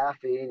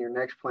Affy, and your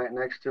next plant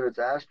next to it's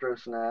Astro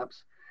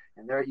Snaps,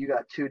 and there you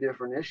got two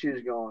different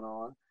issues going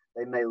on.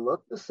 They may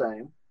look the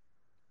same,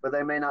 but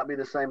they may not be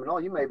the same at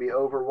all. You may be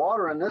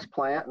overwatering this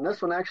plant, and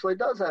this one actually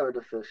does have a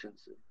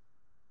deficiency.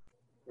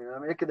 I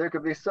mean, there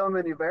could be so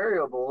many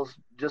variables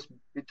just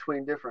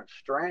between different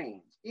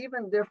strains,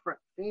 even different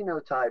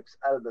phenotypes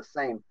out of the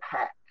same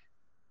pack.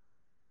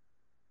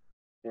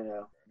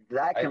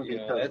 That can be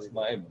totally that's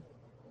my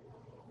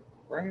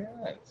right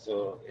on.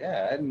 So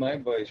yeah, my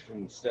advice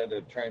from instead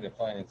of trying to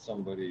find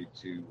somebody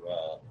to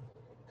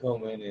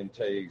come in and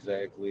tell you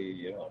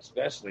exactly,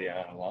 especially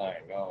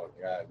online. Oh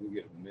God, we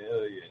get a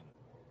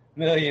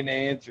million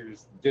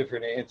answers,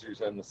 different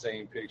answers on the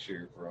same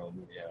picture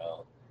from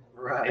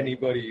right.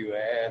 anybody you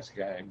ask.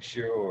 I'm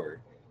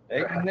sure,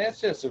 and that's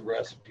just a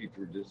recipe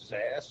for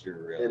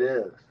disaster. Really, It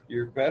is.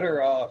 You're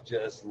better off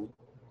just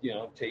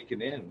take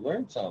it in,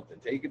 learn something,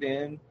 take it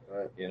in.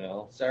 Right.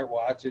 Start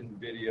watching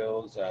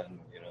videos on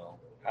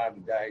how to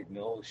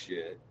diagnose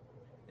shit,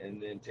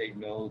 and then take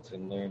notes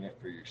and learn it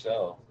for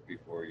yourself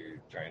before you're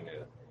trying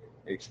to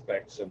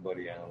expect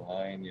somebody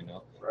online.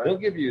 Right. They'll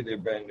give you their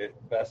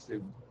best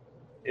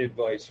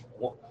advice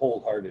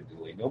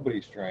wholeheartedly.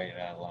 Nobody's trying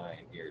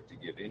online here to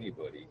give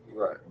anybody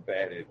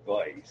bad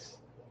advice.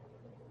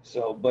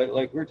 So, but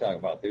like we're talking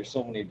about, there's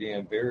so many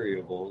damn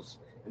variables,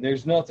 and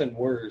there's nothing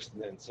worse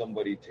than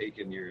somebody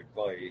taking your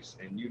advice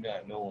and you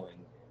not knowing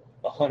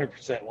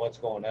 100% what's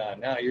going on.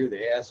 Now you're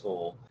the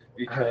asshole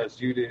because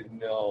you didn't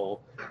know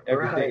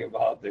everything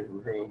about their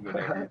room and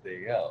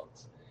everything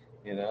else.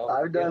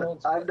 I've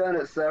done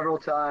it several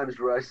times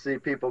where I see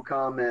people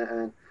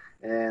comment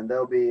and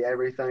there'll be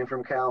everything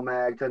from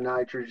CalMag to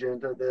nitrogen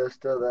to this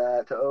to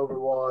that to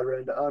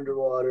overwatering to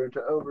underwatering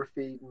to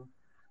overfeeding.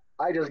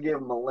 I just give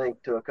them a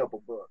link to a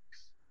couple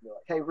books. They're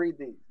like, hey, read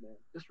these, man.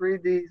 Just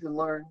read these and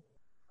learn.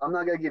 I'm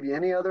not going to give you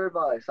any other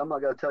advice. I'm not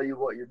going to tell you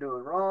what you're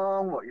doing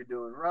wrong, what you're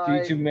doing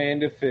right. Teach a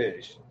man to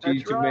fish.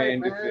 Teach a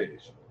man to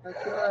fish.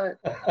 That's right.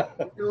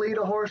 You can lead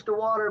a horse to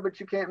water, but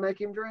you can't make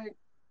him drink.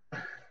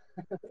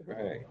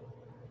 Right.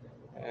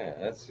 Yeah,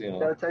 that's, you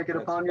got to take it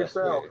upon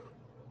yourself.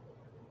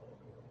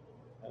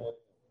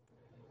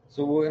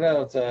 So what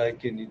else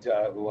can you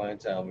want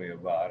to tell me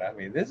about? I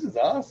mean, this is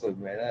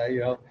awesome,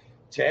 man.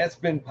 Chat's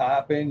been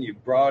popping. You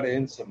brought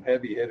in some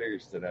heavy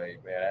hitters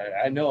tonight, man.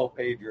 I know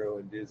Pedro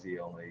and Dizzy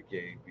only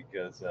came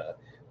because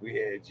we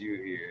had you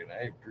here, and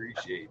I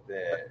appreciate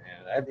that.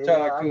 And I've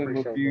talked to him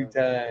a few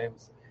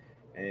times,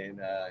 and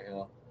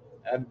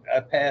I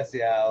passed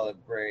the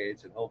olive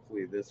branch, and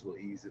hopefully this will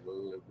ease it a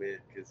little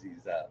bit because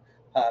he's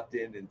popped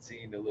in and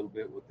seen a little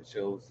bit what the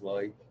show's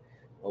like.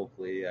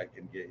 Hopefully I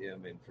can get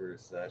him in for a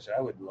session.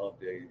 I would love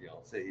to,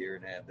 sit here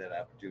and have that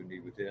opportunity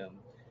with him.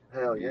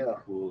 Hell yeah.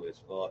 Cool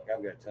as fuck.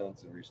 I've got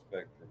tons of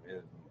respect from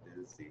him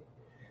and Dizzy.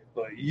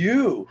 But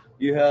you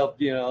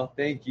helped,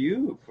 thank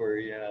you for,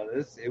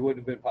 this. It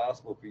wouldn't have been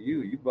possible for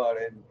you. You brought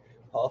in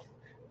Puff,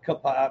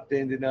 popped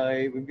in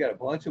tonight. We've got a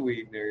bunch of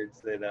weed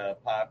nerds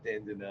that popped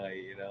in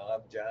tonight.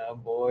 I'm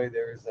John Boy.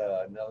 There's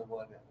another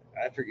one.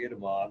 I forget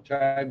them all.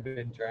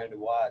 Been trying to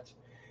watch.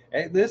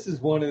 And this is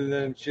one of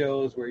them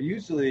shows where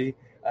usually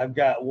I've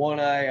got one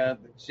eye on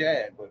the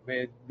chat, but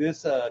man,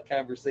 this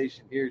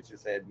conversation here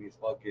just had me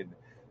fucking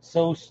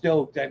so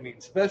stoked. I mean,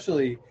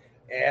 especially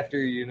after,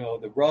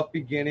 the rough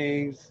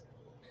beginnings,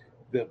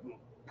 the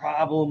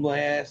problem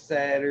last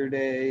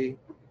Saturday,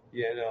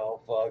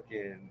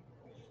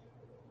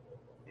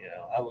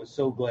 I was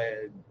so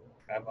glad.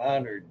 I'm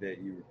honored that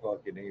you were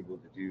fucking able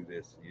to do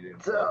this. You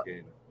didn't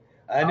fucking.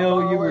 I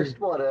know you were.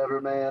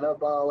 Whatever, man.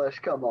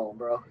 Abolished. Come on,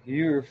 bro.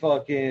 You were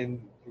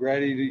fucking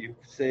ready to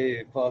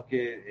say fuck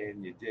it,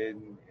 and you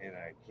didn't. And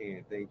I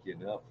can't thank you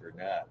enough for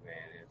not,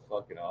 man. It's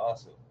fucking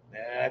awesome.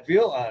 And I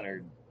feel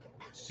honored,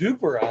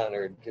 super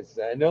honored, because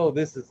I know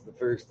this is the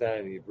first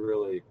time you've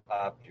really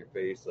popped your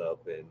face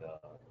up, and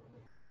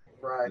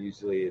right.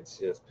 Usually it's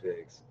just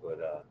pics,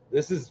 but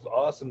this is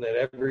awesome that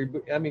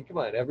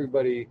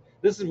everybody.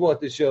 This is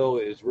what the show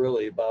is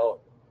really about.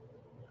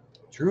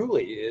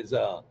 Truly is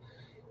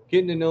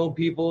getting to know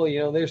people.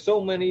 There's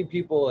so many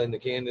people in the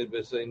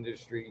cannabis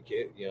industry.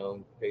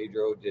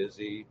 Pedro,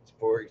 Dizzy,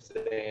 for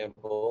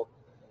example,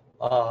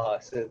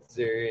 since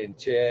they're in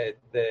chat,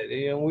 that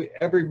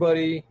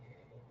everybody.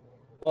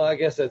 Well, I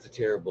guess that's a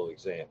terrible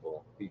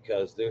example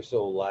because they're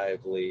so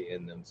lively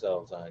in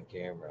themselves on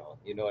camera.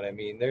 You know what I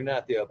mean? They're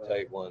not the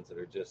uptight ones that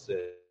are just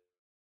sitting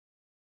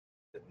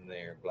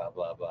there, blah,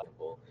 blah, blah.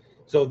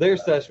 So their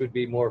session would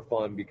be more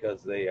fun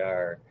because they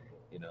are,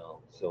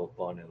 so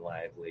fun and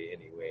lively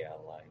anyway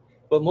online.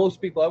 But most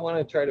people, I want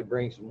to try to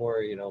bring some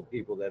more,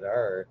 people that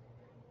are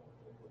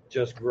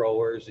just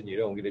growers and you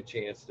don't get a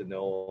chance to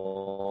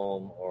know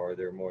them, or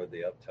they're more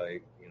the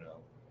uptight,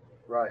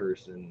 Right.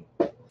 person.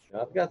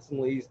 I've got some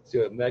leads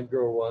to it.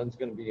 MedGrow One's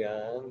going to be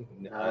on,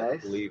 I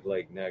Nice. believe,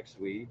 like next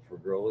week for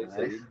Growley. Nice.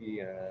 So he'd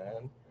be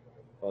on.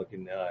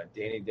 Fucking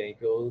Danny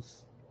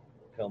Danko's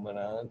coming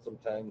on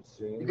sometime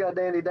soon. You got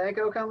Danny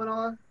Danko coming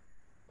on?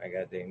 I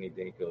got Danny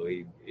Danko.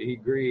 He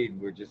agreed.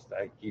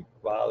 I keep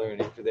bothering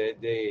him for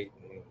that date.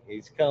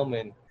 He's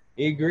coming.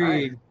 He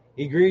agreed. Nice.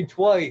 He agreed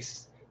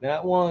twice.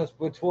 Not once,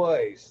 but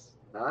twice.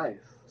 Nice.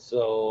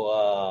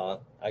 So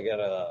I got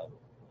a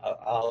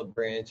olive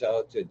branch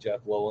out to Jeff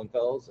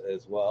Lowenfels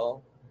as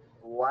well.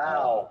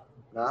 Wow.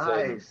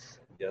 Nice. So,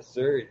 yes,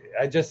 sir.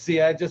 I just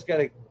got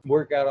to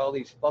work out all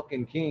these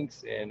fucking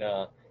kinks and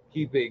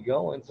keep it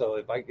going. So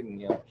if I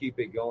can, keep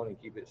it going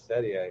and keep it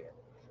steady,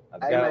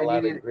 I've got a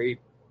lot of great.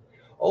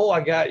 Oh,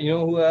 I got,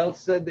 who else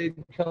said they'd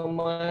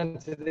come on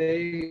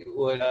today?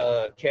 With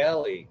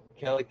Cali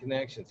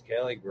Connections,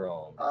 Cali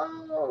Grown.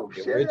 Oh,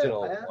 the shit,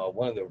 original, man.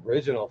 one of the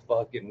original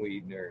fucking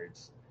weed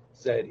nerds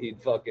said he'd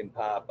fucking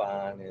pop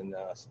on and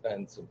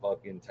spend some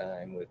fucking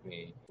time with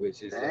me,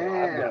 which is,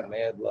 I've got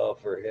mad love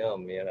for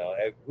him.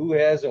 Who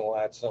hasn't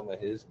watched some of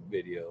his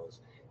videos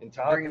and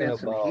talking about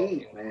some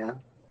heat, man.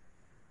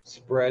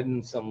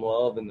 Spreading some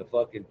love in the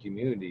fucking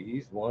community.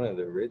 He's one of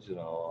the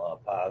original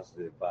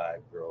positive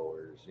vibe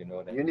growers. You know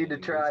what I mean? You need to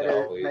try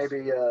to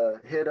maybe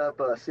hit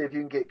up, see if you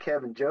can get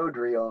Kevin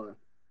Jodrey on.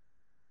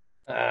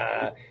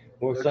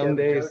 Well,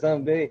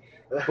 someday.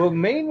 But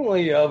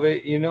mainly of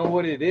it, you know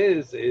what it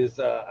is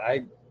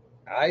I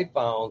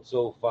found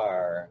so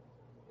far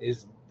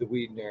is the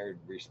weed nerd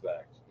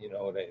respect.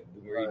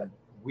 The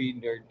weed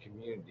nerd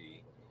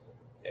community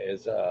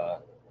is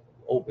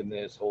opened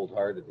this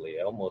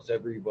wholeheartedly. Almost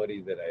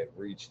everybody that I've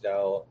reached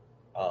out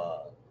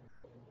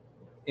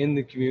in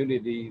the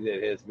community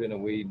that has been a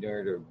weed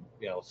nerd or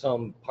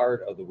some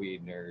part of the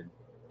weed nerd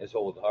has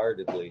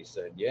wholeheartedly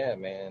said, yeah,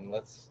 man,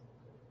 let's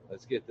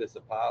get this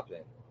a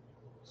poppin'.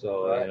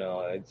 So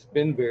it's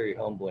been very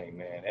humbling,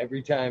 man.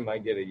 Every time I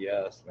get a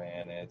yes,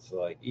 man, it's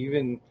like,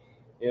 even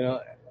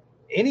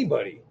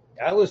anybody.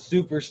 I was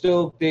super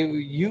stoked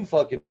you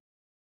fucking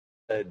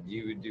said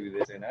you would do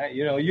this, and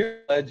you're a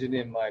legend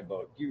in my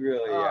book. You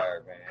really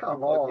are, man.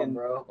 Come on,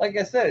 bro. Like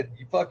I said,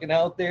 you fucking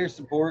out there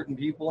supporting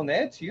people, and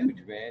that's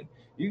huge, man.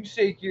 You can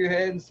shake your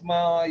head and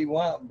smile all you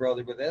want,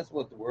 brother, but that's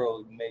what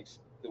makes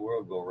the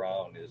world go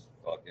round, is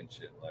fucking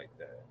shit like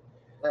that.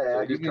 Hey, so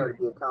I just try to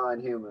be a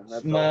kind human.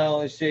 That's smile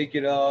all. And shake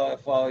it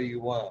off all you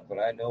want, but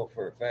I know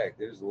for a fact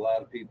there's a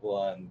lot of people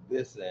on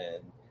this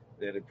end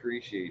that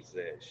appreciates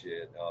that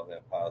shit, all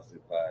that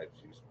positive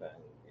vibes you spend.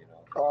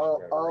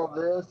 All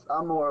this,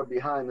 I'm more a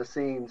behind the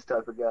scenes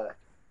type of guy.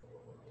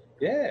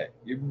 Yeah,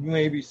 you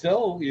maybe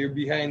so. You're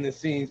behind the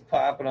scenes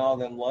popping all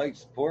them likes,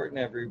 supporting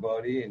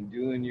everybody and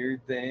doing your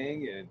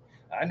thing. And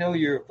I know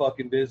you're a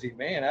fucking busy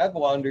man. I've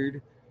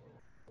wondered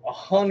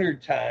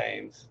 100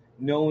 times,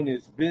 knowing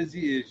as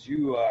busy as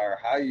you are,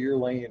 how you're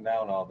laying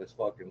down all this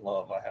fucking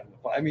love.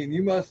 I mean,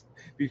 you must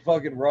be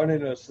fucking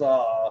running a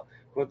saw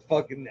with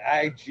fucking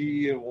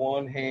IG in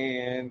one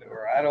hand,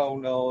 or I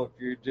don't know if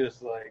you're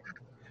just like,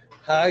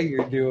 how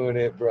you're doing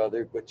it,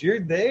 brother, but you're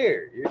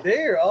there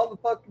all the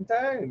fucking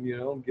time,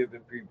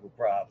 giving people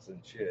props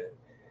and shit.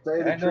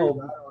 I don't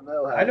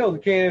know how. I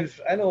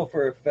know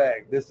for a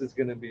fact this is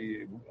going to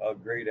be a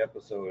great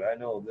episode. I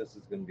know this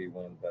is going to be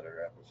one of the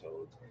better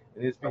episodes,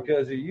 and it's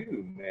because of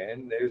you,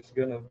 man. There's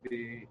going to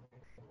be,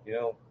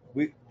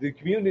 the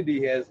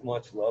community has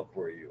much love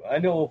for you. I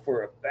know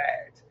for a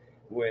fact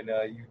when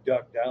you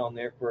ducked down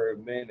there for a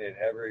minute,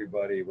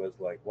 everybody was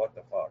like, what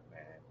the fuck, man?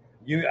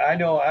 I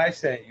know I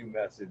sent you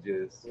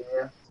messages.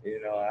 Yeah.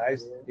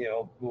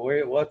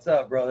 What's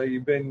up, brother?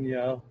 You've been,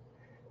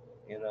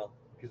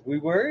 because we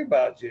worry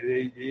about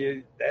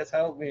you. That's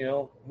how, we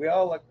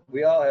all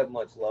have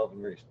much love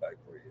and respect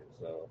for you.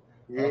 So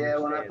yeah,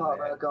 when I pop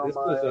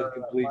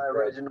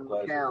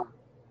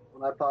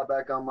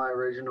back on my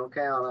original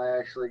account, I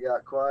actually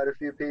got quite a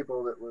few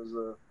people that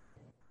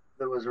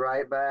was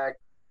right back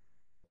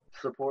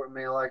supporting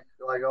me like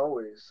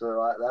always.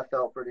 So that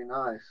felt pretty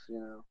nice,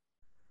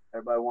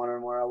 Everybody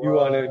wondering where I was. You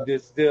want to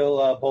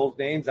distill both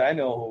names? I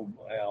know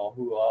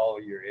who all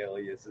your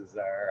aliases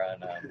are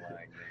online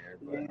there.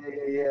 But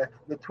yeah.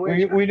 The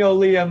Twitch. We know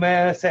Leah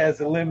Mass has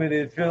a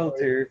limited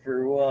filter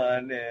for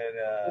one,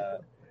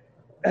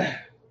 and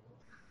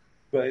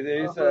but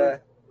there's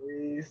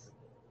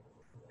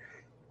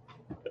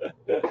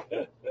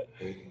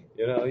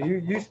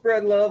you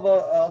spread love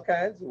all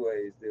kinds of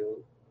ways,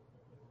 dude.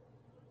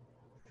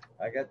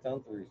 I got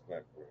tons of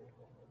respect for it,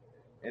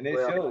 and it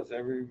shows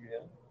every.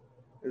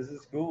 This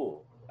is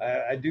cool.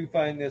 I do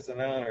find this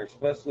an honor,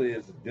 especially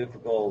as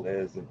difficult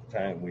as the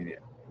time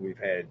we've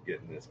had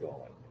getting this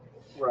going.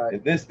 Right.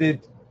 And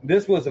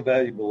this was a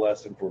valuable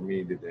lesson for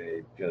me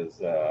today,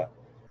 because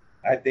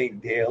I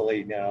think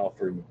daily now,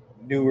 for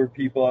newer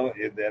people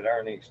that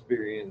aren't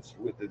experienced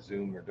with the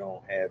Zoom or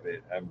don't have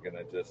it, I'm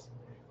gonna just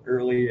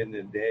early in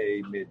the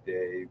day,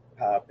 midday,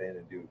 pop in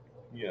and do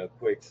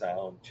quick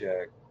sound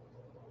check.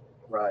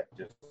 Right.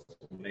 Just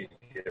to make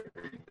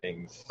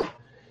everything's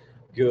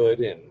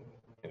good, and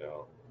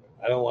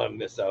I don't want to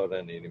miss out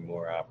on any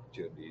more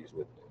opportunities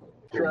with.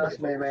 Trust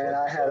me, man.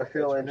 I had a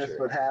feeling this sure.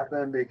 would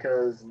happen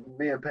because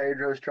me and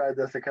Pedro's tried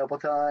this a couple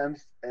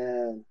times,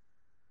 and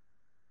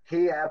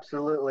he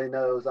absolutely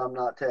knows I'm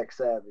not tech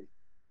savvy,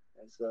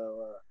 and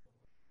so.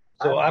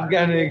 So I've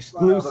got an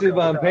exclusive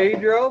on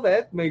Pedro.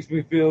 That makes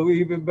me feel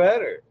even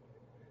better.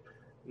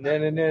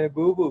 Nana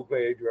boo boo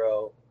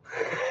Pedro.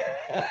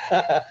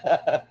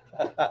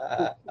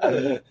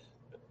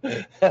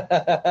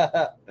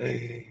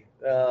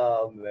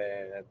 Oh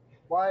man.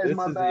 Why is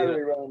my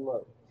battery running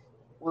low?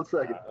 1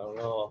 second. I don't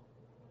know.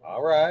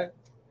 All right.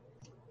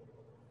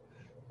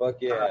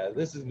 Fuck yeah,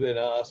 this has been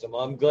awesome.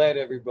 I'm glad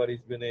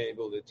everybody's been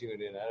able to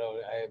tune in.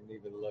 I haven't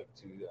even looked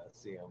to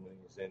see how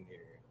many's in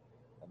here.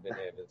 I've been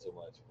having so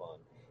much fun.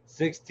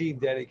 16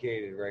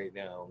 dedicated right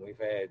now. We've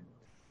had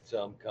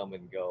some come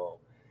and go,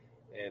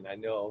 and I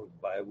know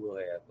we'll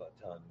have a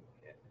ton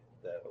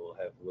that will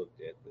have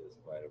looked at this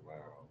by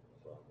tomorrow.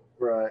 So.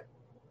 Right.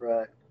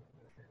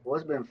 Well,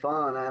 it's been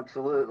fun,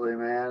 absolutely,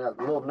 man. A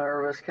little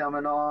nervous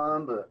coming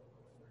on, but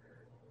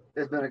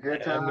it's been a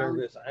good time. I'm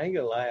nervous. I ain't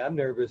gonna lie. I'm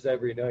nervous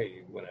every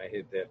night when I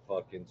hit that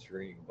fucking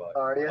stream button.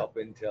 Are you? Up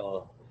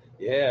until,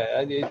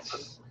 yeah,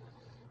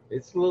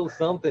 it's a little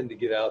something to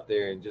get out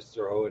there and just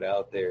throw it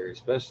out there,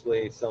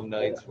 especially some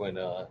nights when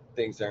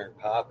things aren't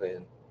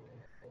popping.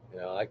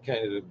 I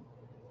kind of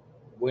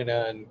went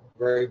on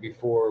right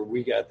before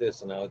we got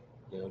this, and I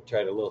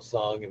tried a little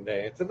song and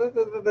dance.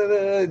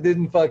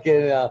 Didn't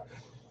fucking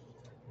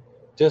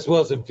just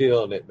wasn't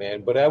feeling it,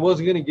 man. But I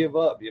wasn't gonna give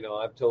up.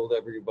 I've told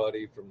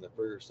everybody from the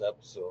first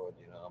episode,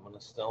 I'm gonna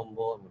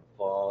stumble, I'm gonna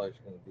fall. There's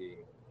gonna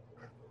be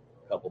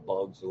a couple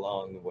bugs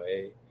along the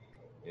way.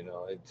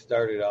 It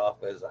started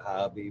off as a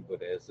hobby,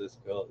 but as this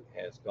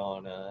has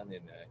gone on,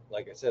 and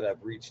like I said,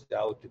 I've reached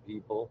out to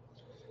people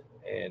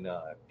and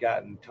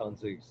gotten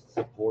tons of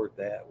support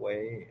that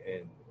way,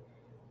 and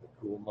the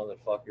cool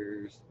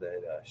motherfuckers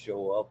that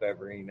show up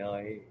every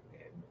night.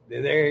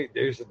 And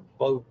there's a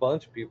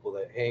bunch of people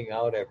that hang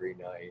out every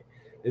night.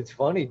 It's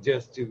funny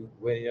just to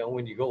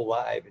when you go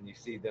live and you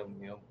see them,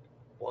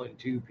 1,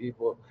 2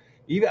 people.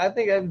 Even I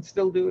think I would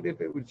still do it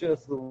if it was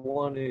just the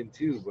 1 and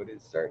 2, but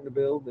it's starting to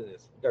build.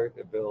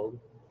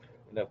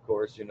 And of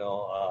course,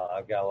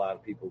 I've got a lot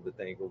of people to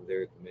thank over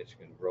there at the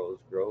Michigan Bros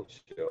Growth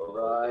Show.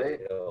 Right.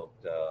 They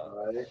helped,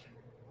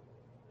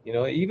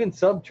 right. Even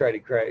Sub tried to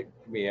crack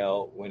me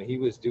out when he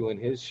was doing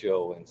his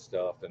show and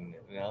stuff. And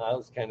I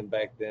was kind of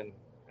back then,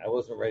 I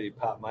wasn't ready to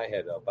pop my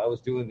head up. I was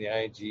doing the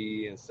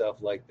IG and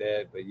stuff like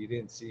that, but you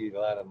didn't see a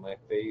lot of my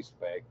face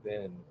back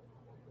then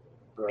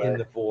in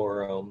the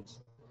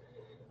forums.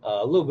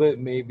 A little bit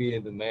maybe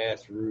in the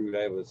Mass Root,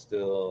 I was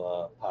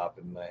still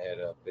popping my head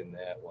up in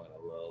that one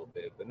a little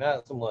bit, but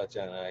not so much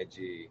on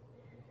IG.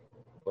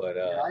 But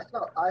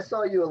I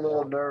saw you a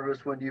little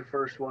nervous when you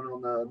first went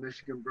on the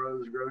Michigan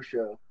Bros Grow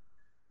Show,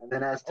 and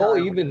then as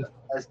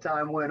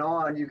time went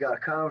on, you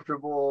got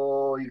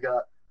comfortable. You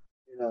got,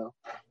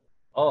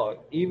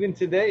 Oh, even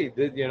today,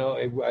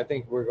 I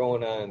think we're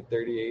going on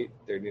 38,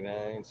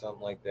 39,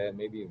 something like that,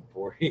 maybe even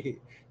 40.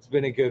 It's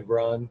been a good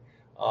run.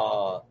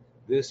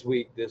 This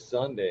week, this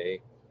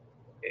Sunday,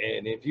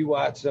 and if you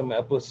watch some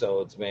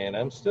episodes, man,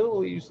 I'm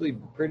still usually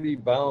pretty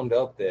bound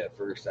up that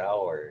first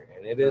hour,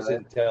 and it isn't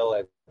until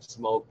I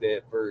smoke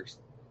that first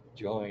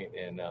joint,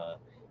 and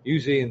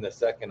usually in the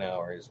second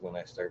hour is when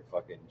I start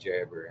fucking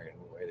jabbering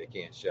where they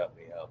can't shut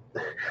me up.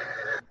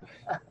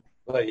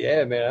 But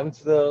yeah, man,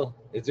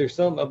 is there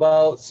something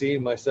about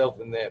seeing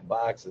myself in that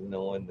box and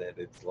knowing that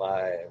it's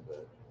live?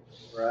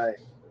 Right.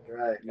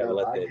 No,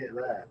 I get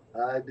that.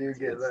 I do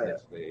get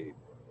that.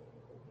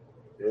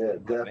 Yeah,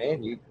 definitely.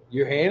 Man,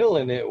 you're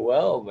handling it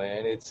well,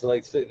 man. It's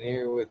like sitting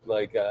here with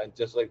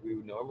just like we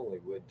normally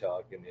would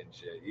talking and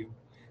shit.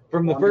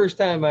 From the first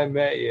time I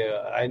met you,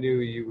 I knew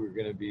you were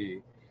going to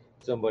be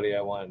somebody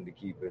I wanted to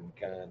keep in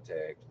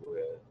contact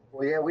with.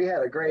 Well, yeah, we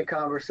had a great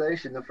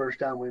conversation the first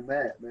time we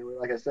met. Man,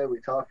 like I said, we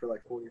talked for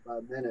like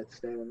 45 minutes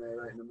standing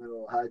there right in the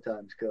middle of High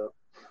Times Cup.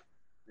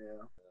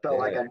 Yeah, felt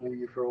like I knew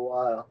you for a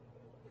while.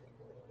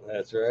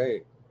 That's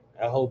right.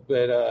 I hope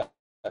that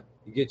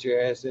you get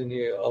your ass in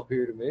here up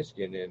here to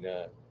Michigan and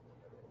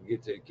you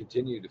get to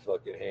continue to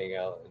fucking hang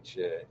out and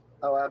shit.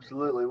 Oh,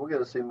 absolutely. We'll get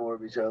to see more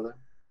of each other.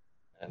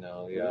 I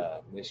know, yeah.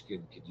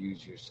 Michigan could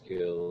use your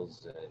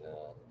skills. And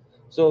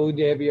so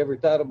have you ever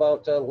thought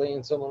about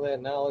laying some of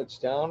that knowledge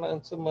down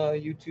on some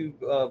YouTube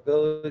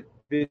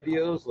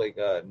videos, like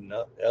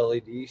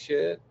LED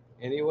shit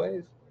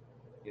anyways?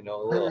 A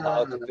little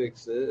how to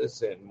fix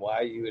this and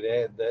why you would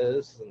add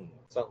this and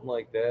something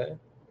like that.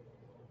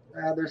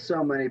 There's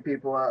so many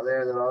people out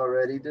there that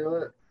already do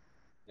it.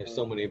 There's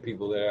so many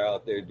people that are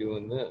out there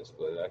doing this,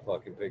 but I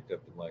fucking picked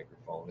up the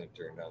microphone and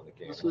turned on the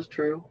camera.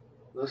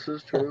 This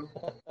is true.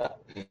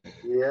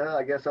 Yeah,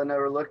 I guess I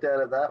never looked at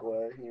it that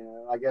way.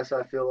 I guess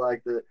I feel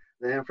like the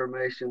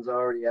information's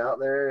already out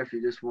there if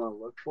you just want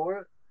to look for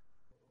it.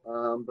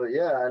 But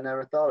yeah, I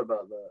never thought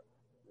about that.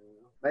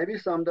 Maybe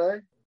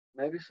someday.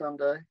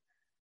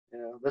 You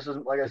know, this is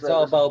like I It's said.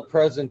 all This about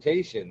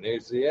presentation.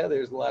 There's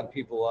a lot of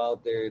people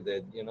out there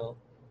that,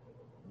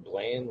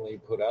 blandly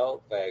put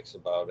out facts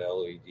about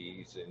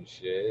LEDs and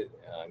shit.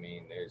 I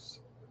mean,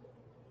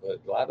 but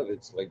a lot of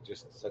it's like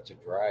just such a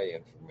dry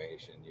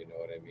information, you know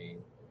what I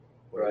mean?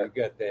 Well, Right. you've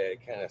got that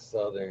kind of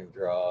southern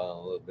draw and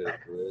a little bit of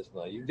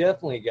charisma. You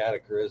definitely got a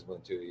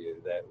charisma to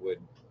you that would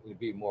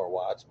be more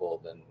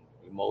watchable than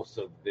most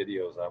of the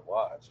videos I've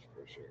watched,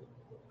 for sure.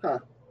 Huh.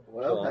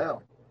 Well, So,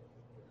 hell.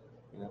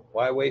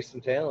 Why waste some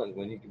talent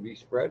when you can be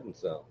spreading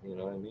some? You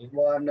know what I mean?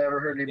 Well, I've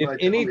never heard anybody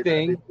If tell me that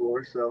anything,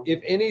 before, so.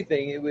 If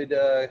anything, it would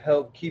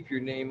help keep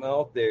your name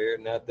out there.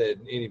 Not that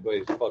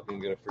anybody's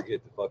fucking gonna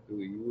forget the fuck who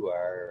you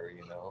are, or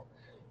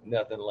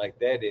nothing like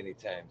that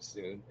anytime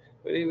soon.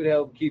 But it would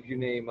help keep your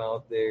name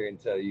out there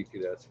until you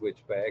could switch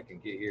back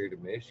and get here to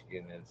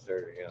Michigan and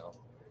start,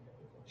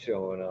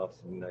 showing off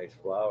some nice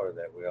flower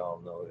that we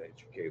all know that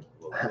you're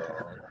capable of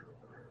growing.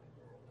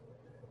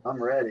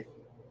 I'm ready.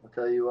 I'll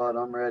tell you what,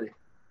 I'm ready.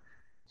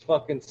 It's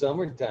fucking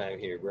summertime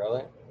here,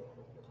 brother.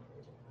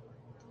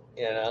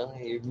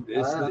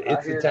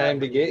 It's the time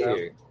to get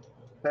here.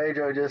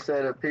 Pedro just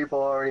said if people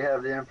already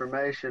have the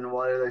information,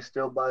 why do they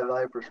still buy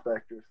Viper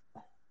Spectres?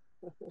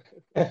 All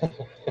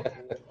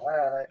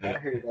right, I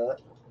hear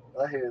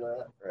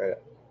that. Right.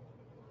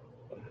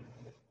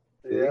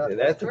 Yeah,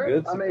 that's a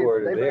good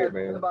supporter there,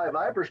 man. They buy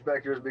Viper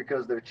Spectres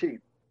because they're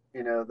cheap.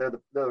 You know, they're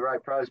the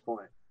right price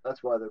point.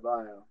 That's why they're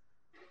buying them.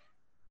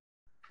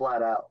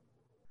 Flat out.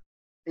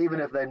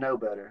 Even if they know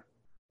better.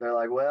 They're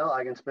like, well,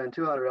 I can spend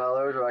 $200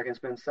 or I can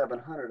spend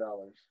 $700.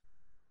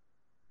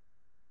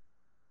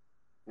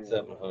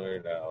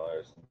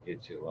 $700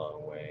 gets you a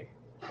long way.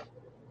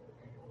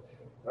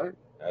 Right.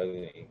 I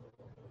mean,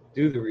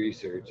 do the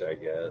research, I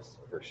guess,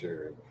 for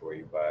sure, before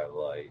you buy a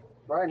light.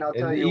 Right, and I'll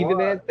tell And you even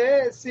what. at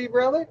that, see,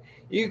 brother,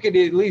 you could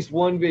at least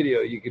one video,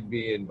 you could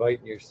be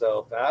inviting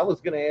yourself. I was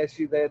going to ask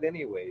you that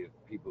anyway, if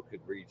people could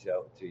reach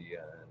out to you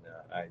on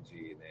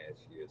IG and ask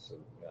you some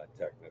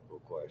technical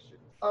questions.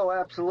 Oh,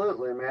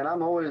 absolutely, man.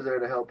 I'm always there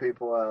to help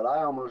people out.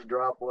 I almost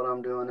drop what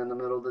I'm doing in the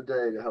middle of the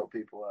day to help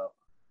people out.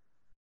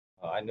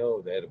 I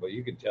know that, but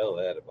you can tell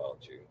that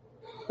about you.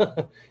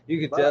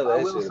 You can tell that.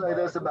 I will say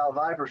this about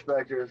Viper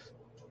Spectres.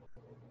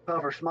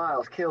 Puffer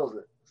Smiles kills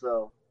it.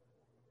 So,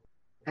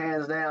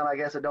 hands down, I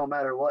guess it don't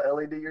matter what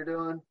LED you're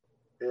doing.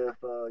 If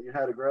you know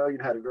how to grow, you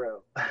know how to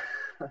grow.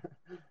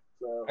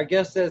 So I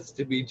guess that's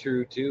to be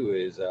true too.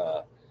 Is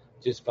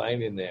just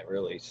finding that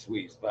really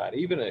sweet spot.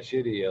 Even a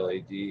shitty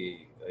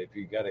LED, if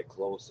you got it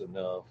close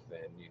enough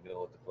and you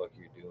know what the fuck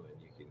you're doing,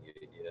 you can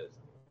get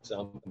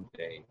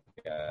someday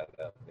got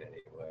up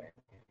anyway.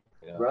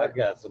 Right. I've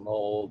got some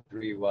old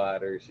 3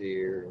 waters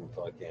here and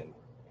fucking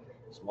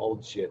some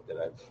old shit that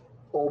I've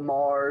old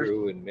Mars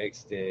grew and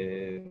mixed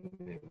in.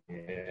 And,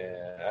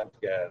 yeah,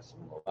 I've got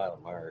a lot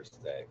of Mars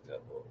stacked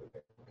up over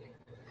there.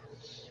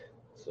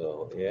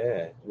 So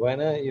yeah, why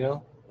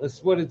not?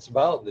 That's what it's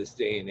about this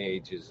day and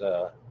age. Is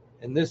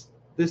and this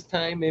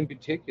time in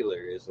particular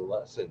is a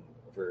lesson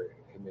for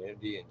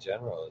humanity in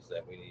general. Is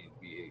that we need to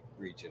be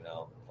reaching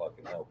out and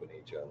fucking helping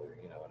each other.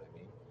 You know what I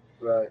mean?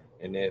 Right.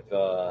 And if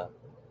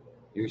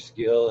your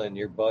skill and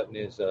your button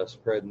is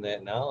spreading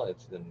that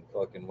knowledge, then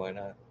fucking why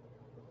not?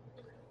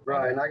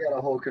 Right, and I got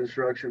a whole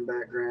construction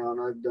background.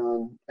 I've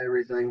done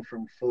everything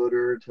from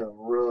footer to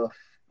roof,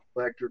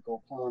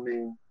 electrical,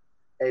 plumbing,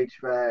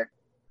 HVAC.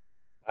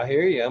 I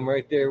hear you. I'm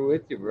right there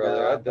with you,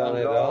 brother. I've done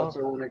it all.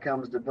 So when it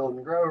comes to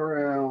building grow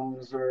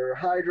rooms or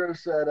hydro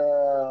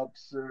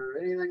setups or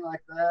anything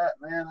like that,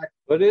 man.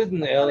 But isn't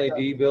the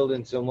LED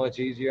building so much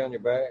easier on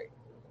your back?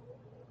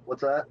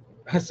 What's that?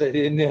 I said,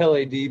 isn't the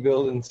LED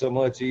building so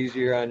much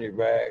easier on your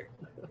back?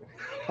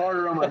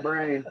 Harder on my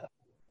brain.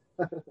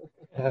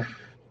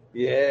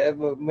 Yeah,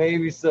 but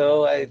maybe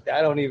so. I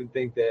don't even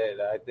think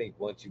that. I think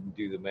once you can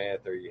do the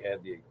math or you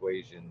have the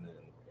equation,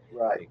 then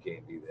right. It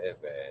can't be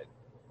that bad.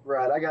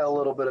 Right. I got a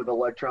little bit of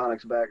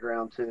electronics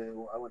background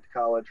too. I went to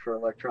college for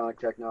electronic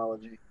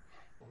technology.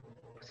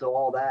 So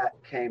all that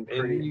came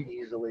pretty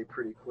easily,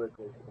 pretty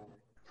quickly for me.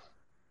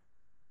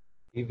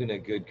 Even a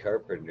good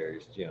carpenter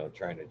is,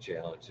 trying to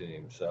challenge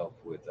himself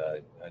with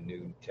a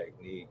new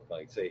technique,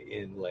 like say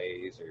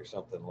inlays or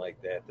something like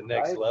that. The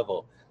next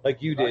level,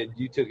 like you did,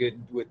 you took it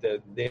with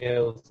the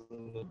nails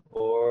on the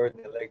board,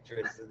 the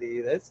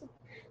electricity. That's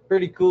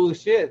pretty cool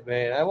shit,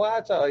 man. I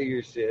watch all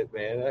your shit,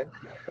 man. It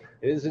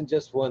isn't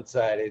just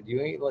one-sided.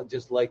 You ain't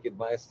just liking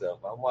my stuff.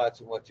 I'm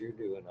watching what you're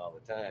doing all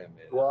the time,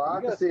 man. Well, I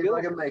have to see if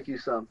I can make you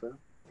something.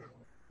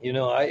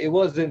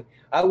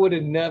 I would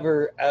have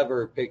never,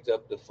 ever picked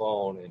up the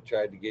phone and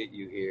tried to get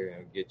you here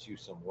and get you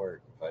some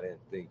work if I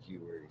didn't think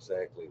you were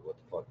exactly what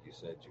the fuck you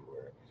said you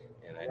were.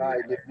 And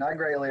I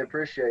greatly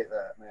appreciate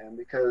that, man,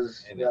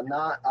 because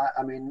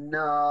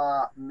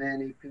not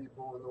many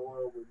people in the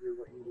world would do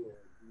what you did.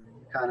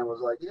 You kind of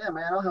was like, yeah,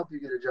 man, I'll help you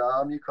get a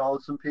job. You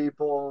called some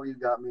people. You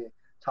got me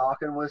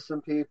talking with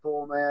some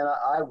people, man.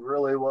 I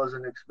really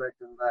wasn't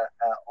expecting that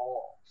at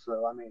all.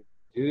 So, I mean,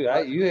 dude,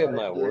 you have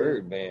my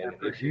word, man.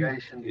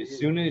 As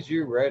soon as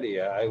you're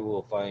ready, I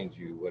will find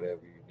you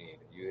whatever you need.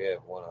 You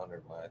have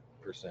 100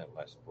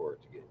 my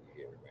support to get you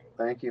here, man.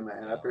 Thank you,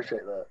 man. I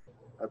appreciate that.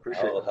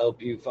 I'll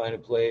help you find a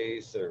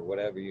place or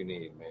whatever you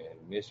need, man.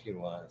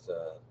 Michigan wants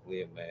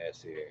Liam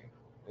Mass here.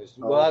 There's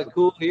a lot of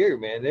cool here,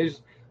 man.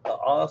 There's an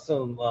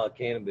awesome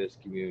cannabis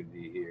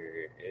community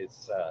here.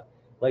 It's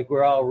like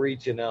we're all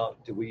reaching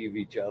out to weave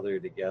each other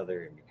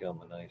together and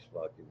become a nice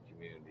fucking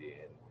community.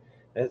 And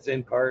that's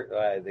in part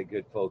by the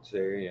good folks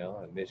there, you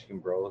know, at Michigan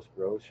Bros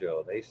Grow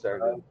Show. They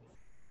started,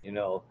 you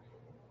know,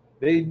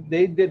 they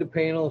did a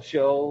panel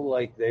show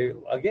like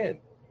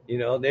you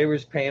know, there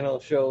was panel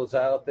shows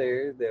out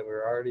there that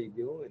were already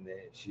doing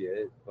that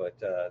shit, but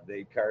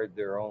they carved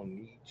their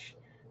own niche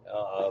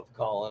of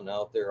calling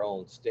out their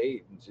own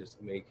state and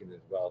just making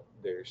it about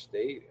their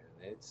state,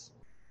 and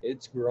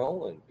it's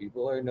growing.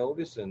 People are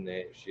noticing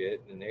that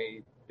shit, and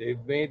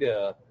they've made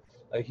a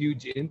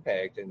huge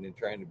impact, and they're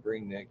trying to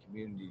bring that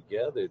community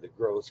together, the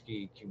Grow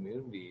Ski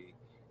community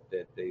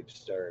that they've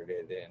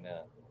started, and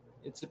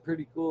it's a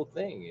pretty cool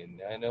thing.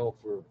 And I know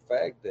for a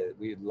fact that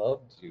we'd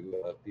love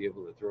to be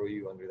able to throw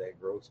you under that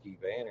Grow Ski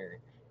banner,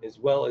 as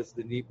well as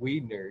the Neat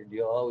Weed Nerd.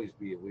 You'll always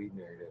be a weed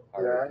nerd at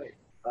heart. Right.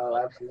 Oh,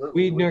 absolutely.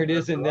 Weed nerd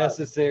isn't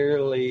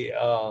necessarily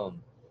a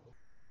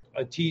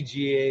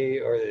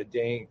TGA or the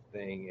dank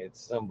thing.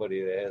 It's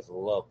somebody that has a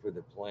love for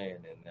the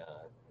plant and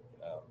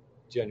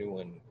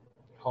genuine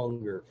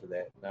hunger for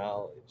that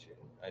knowledge.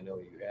 And I know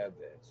you have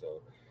that.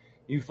 So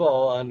you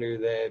fall under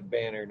that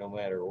banner no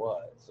matter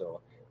what.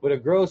 So, but a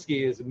Grow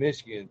Ski is a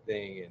Michigan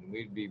thing, and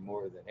we'd be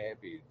more than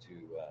happy to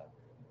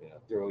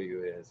throw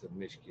you as a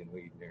Michigan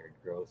Weed Nerd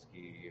Grow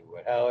Ski,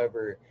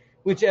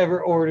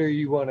 whichever order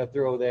you want to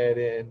throw that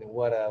in,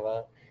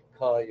 whatever.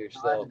 Call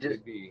yourself.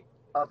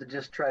 I'll have to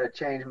just try to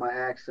change my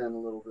accent a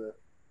little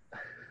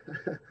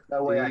bit.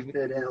 That way I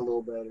fit in a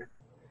little better.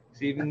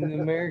 Even the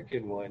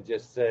American one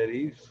just said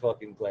he's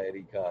fucking glad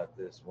he caught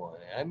this one.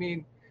 I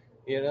mean,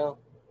 you know,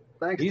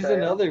 thanks, he's Tail.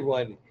 Another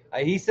one.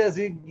 He says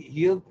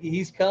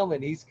he's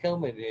coming. He's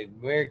coming. The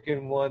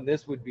American one,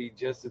 this would be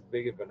just as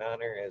big of an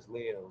honor as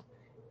Liam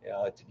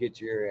to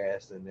get your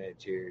ass in that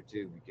chair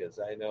too, because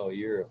I know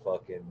you're a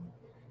fucking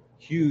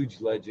huge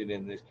legend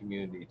in this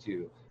community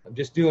too. I'm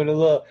just doing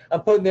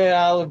I'm putting that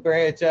olive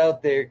branch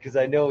out there because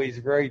I know he's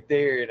right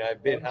there, and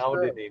I've been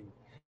hounding him.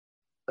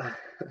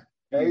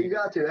 Hey, you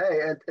got to.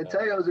 Hey, and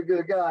Teo's a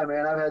good guy,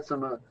 man. I've had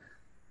some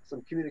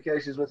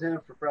communications with him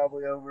for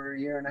probably over a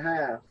year and a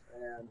half,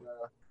 and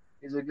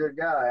he's a good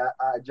guy.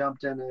 I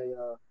jumped in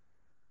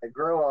a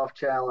grow off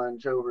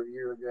challenge over a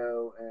year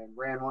ago and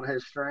ran one of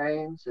his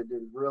strains. It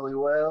did really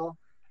well.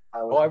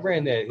 I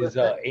ran that. His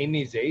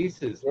Amy's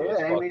Aces.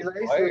 Yeah, Amy's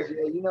Aces.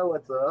 Yeah, you know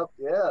what's up.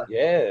 Yeah.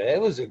 Yeah,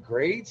 that was a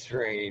great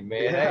strain,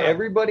 man. Yeah.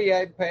 Everybody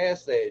I'd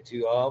passed that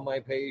to, all my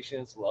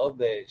patients loved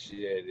that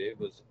shit. It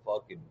was a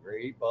fucking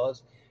great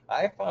buzz.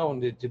 I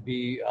found it to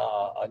be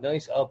a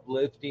nice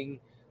uplifting,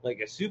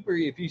 like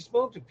if you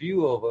smoked a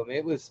few of them,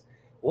 it was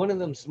one of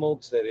them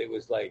smokes that it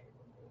was like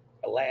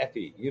a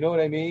laughy. You know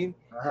what I mean?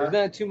 There's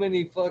not too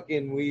many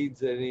fucking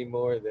weeds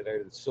anymore that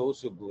are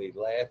sociably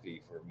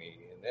laughy for me.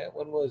 And that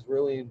one was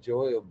really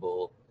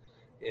enjoyable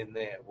in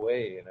that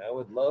way. And I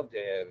would love to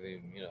have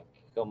him,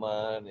 come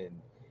on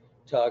and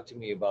talk to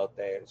me about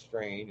that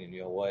strain and,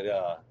 what,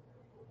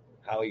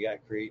 how he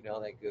got created and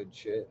all that good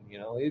shit.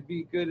 It'd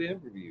be a good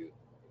interview.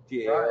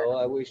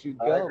 Right. I wish you'd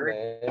go,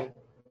 man.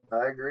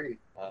 I agree.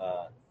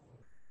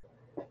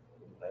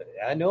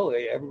 I know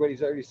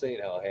everybody's already saying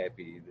how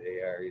happy they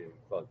are.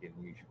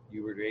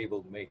 You were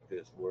able to make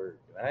this work.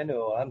 I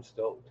know I'm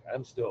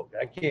stoked.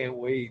 I can't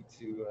wait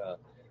to.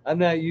 I'm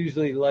not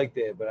usually like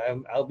that, but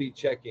I'll be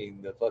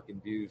checking the fucking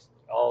views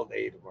all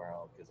day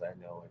tomorrow because I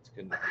know it's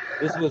gonna.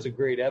 This was a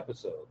great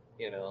episode.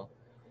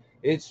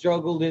 It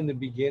struggled in the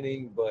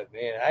beginning, but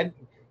man,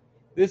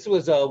 this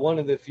was one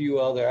of the few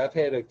I've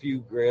had a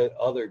few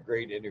other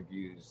great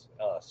interviews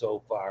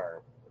so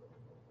far,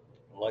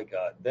 like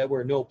that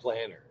were no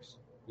planners.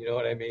 You know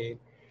what I mean?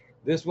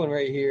 This one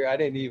right here, I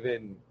didn't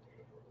even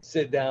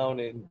sit down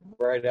and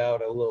write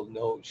out a little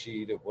note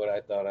sheet of what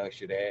I thought I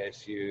should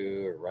ask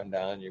you or run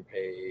down your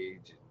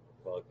page and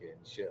fucking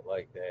shit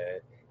like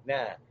that.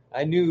 Nah,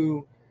 I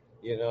knew,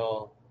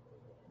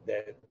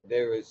 that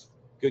there was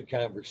good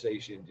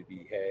conversation to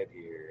be had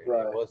here.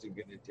 And It wasn't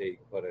going to take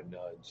but a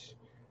nudge.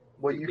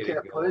 Well, you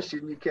kept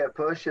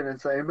pushing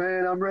and saying,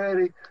 man, I'm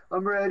ready,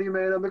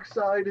 man, I'm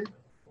excited.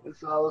 And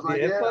so I was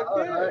like,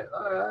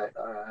 all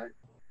right.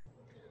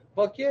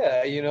 Fuck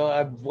yeah,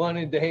 I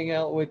wanted to hang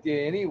out with you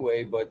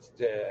anyway, but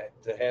to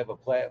have a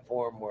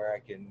platform where I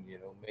can,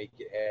 make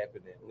it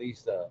happen at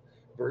least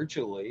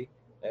virtually,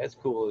 that's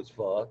cool as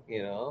fuck,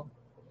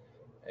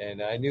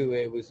 And I knew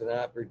it was an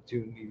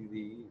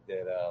opportunity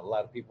that a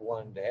lot of people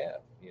wanted to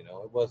have,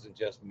 It wasn't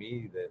just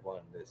me that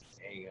wanted to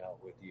hang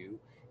out with you.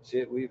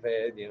 Shit, we've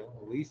had,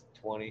 at least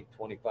 20,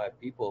 25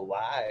 people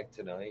live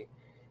tonight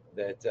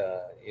that,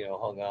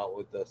 hung out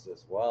with us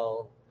as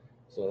well.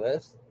 So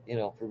that's,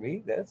 for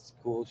me, that's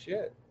cool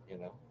shit,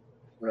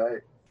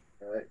 Right.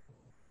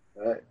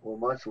 Well,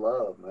 much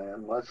love,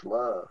 man. Much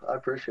love. I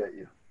appreciate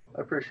you.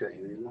 I appreciate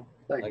you, Eagle.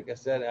 Thank you. Like I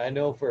said, I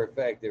know for a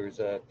fact there was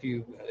a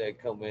few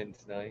that come in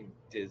tonight.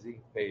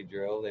 Dizzy,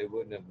 Pedro, they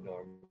wouldn't have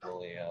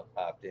normally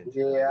popped in.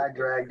 Yeah, I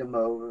dragged them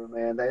over,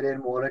 man. They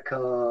didn't want to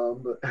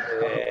come, but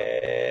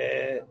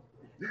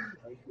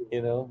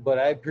But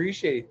I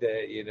appreciate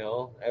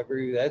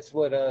that. That's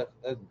what a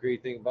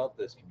great thing about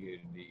this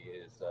community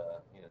is.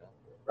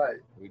 Right.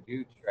 We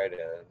do try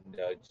to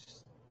nudge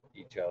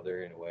each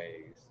other in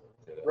ways.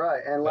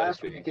 Right. And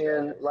last benefit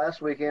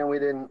each weekend we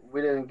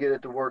didn't get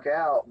it to work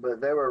out,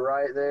 but they were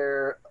right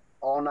there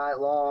all night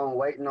long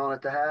waiting on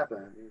it to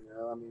happen.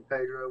 I mean,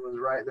 Pedro was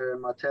right there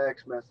in my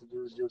text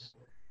messages, just,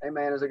 hey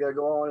man, is it gonna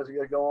go on? Is it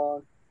gonna go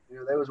on?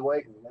 They was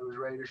waiting. They was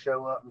ready to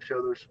show up and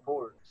show their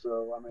support.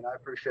 So I mean, I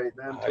appreciate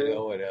them too. I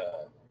know it.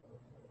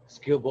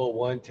 Skillbolt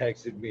One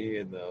texted me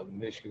in the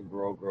Michigan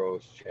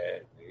Grows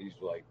chat.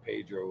 He's like,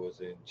 Pedro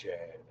was in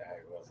chat. I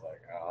was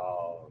like,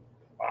 oh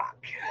fuck,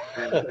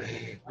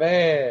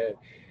 man.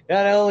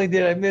 Not only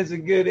did I miss a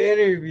good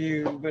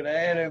interview, but I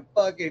had a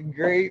fucking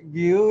great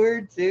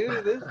viewer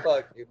too. This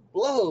fucking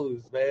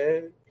blows,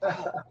 man.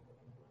 I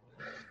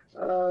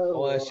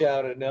want to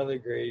shout another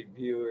great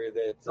viewer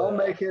that's don't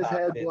make his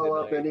head blow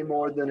up any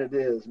more than it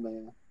is,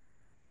 man.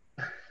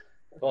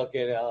 Fuck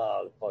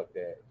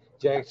that.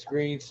 Jack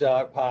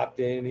Screenshot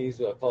popped in. He's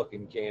a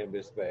fucking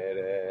cannabis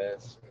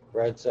badass.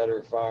 Red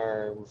Setter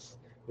Farms.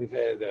 We've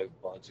had a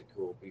bunch of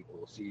cool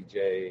people.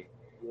 CJ,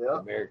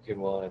 American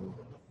one.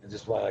 I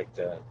just want like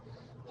the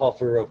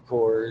Puffer, of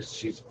course.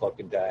 She's a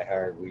fucking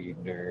diehard weed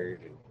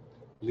nerd. And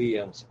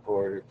Liam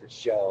supporter for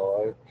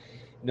sure.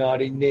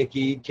 Naughty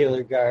Nikki,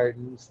 Killer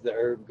Gardens, The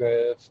Herb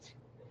Grift,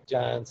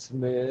 John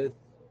Smith.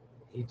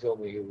 He told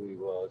me who he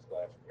was, but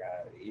I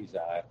forgot.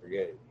 I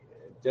forget.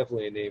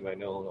 Definitely a name I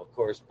know. And of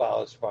course,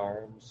 Polish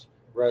Farms,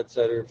 Red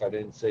Setter, if I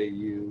didn't say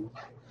you.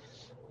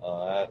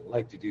 I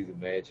like to do the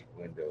magic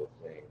window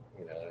thing,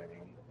 you know what I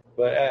mean?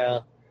 But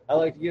I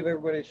like to give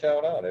everybody a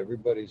shout out.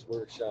 Everybody's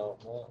worth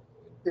shouting out.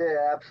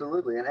 Yeah,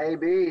 absolutely. And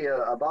AB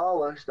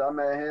Abolished, I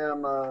met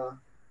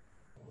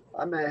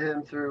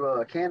him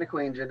through Candy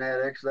Queen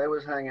Genetics. They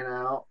was hanging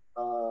out,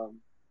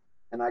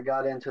 and I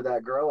got into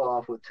that grow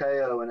off with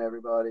Teo and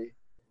everybody,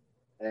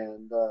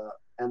 and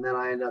then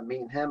I ended up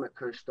meeting him at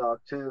Kushstock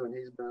too, and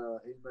he's been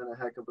a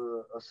heck of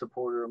a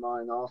supporter of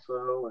mine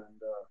also,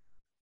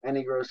 and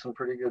he grows some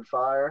pretty good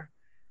fire.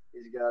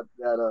 He's got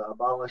that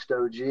Abolished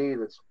OG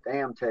that's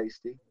damn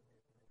tasty.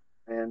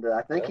 And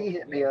I think he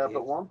hit me up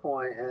at one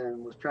point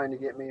and was trying to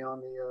get me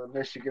on the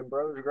Michigan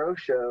Bros Grow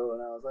Show,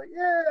 and I was like,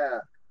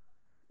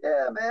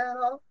 yeah, man,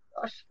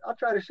 I'll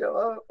try to show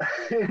up.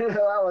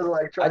 I was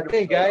like trying.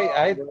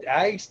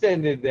 I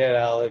extended that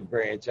olive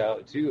branch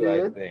out too.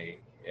 I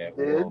think at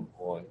one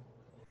point.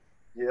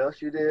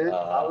 Yes, you did.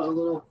 I was a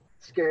little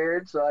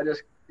scared, so I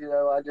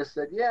just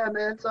said, yeah,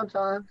 man,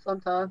 sometime.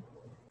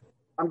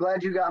 I'm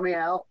glad you got me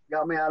out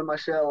of my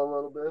shell a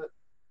little bit.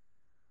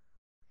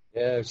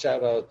 Yeah,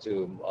 shout out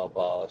to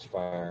Abolish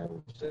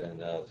Farms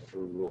and the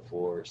Frugal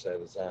Force that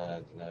was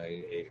on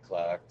tonight, 8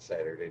 o'clock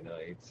Saturday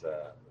nights.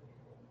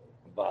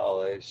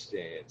 Abolished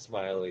and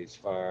Smiley's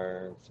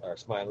Farms, or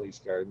Smiley's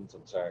Gardens.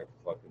 I'm sorry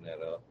for fucking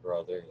that up,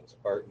 brother. And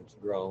Spartan's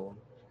Grown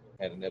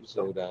had an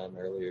episode on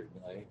earlier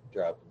tonight,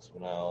 dropping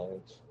some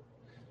knowledge.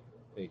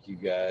 Thank you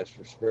guys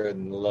for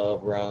spreading the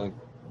love around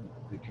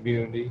the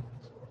community.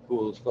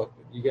 Cool as fuck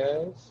with you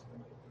guys.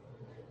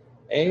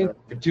 And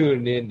for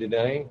tuning in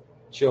tonight,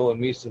 showing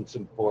me some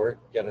support.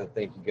 Gotta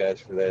thank you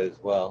guys for that as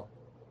well.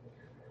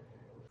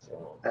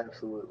 So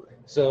absolutely.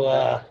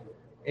 So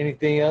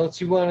anything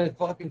else you want to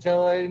fucking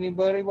tell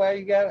anybody why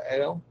you got it? I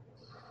don't.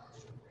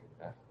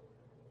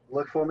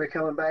 Look for me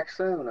coming back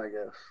soon, I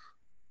guess.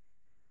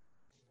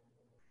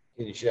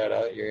 Can you shout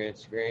out your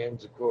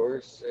Instagrams, of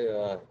course,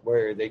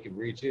 where they can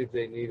reach you if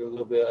they need a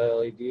little bit of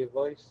LED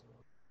advice?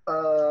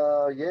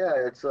 Yeah,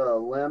 it's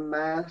Limb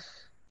Mass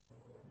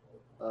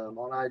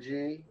on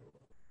IG.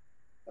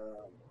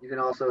 You can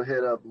also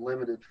hit up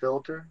Limited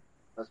Filter.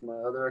 That's my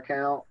other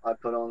account. I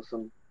put on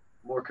some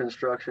more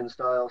construction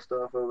style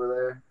stuff over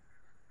there.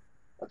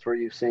 That's where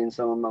you've seen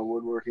some of my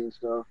woodworking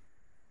stuff.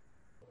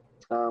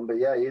 But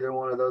yeah, either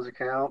one of those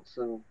accounts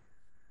and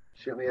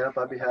shoot me up.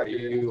 I'd be happy.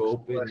 Are you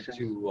open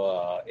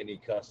to any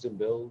custom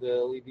build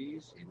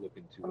LEDs? Are you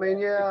looking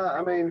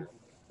to?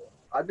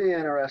 I'd be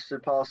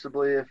interested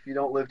possibly if you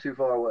don't live too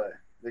far away,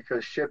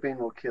 because shipping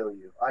will kill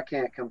you. I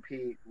can't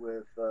compete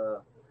with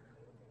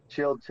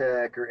Chilled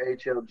Tech or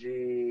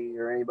HLG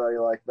or anybody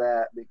like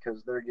that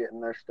because they're getting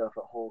their stuff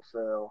at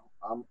wholesale.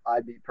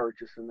 I'd be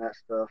purchasing that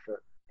stuff at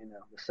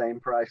the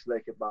same price they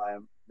could buy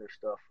their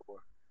stuff for.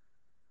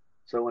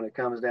 So when it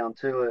comes down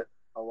to it,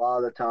 a lot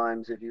of the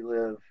times if you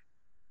live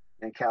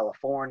in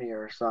California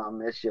or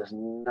something, it's just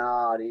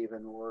not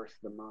even worth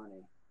the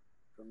money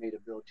for me to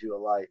build you a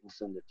light and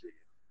send it to you.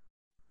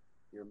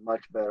 You're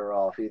much better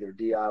off either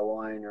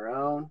DIYing your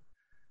own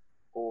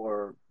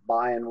or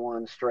buying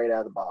one straight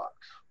out of the box.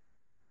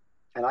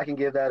 And I can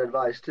give that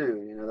advice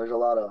too. There's a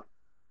lot of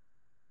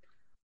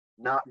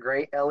not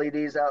great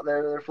LEDs out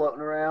there that are floating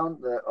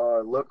around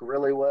that look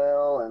really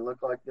well and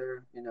look like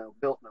they're,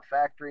 built in a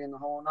factory in the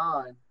whole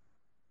nine.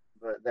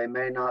 but they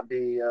may not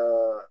be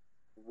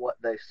what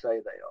they say they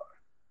are.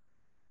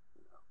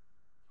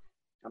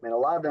 I mean, a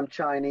lot of them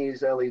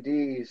Chinese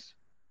LEDs,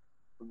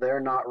 they're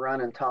not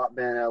running top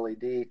bin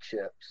LED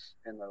chips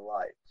in their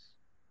lights.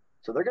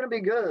 So they're going to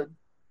be good.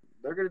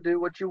 They're going to do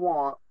what you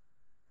want.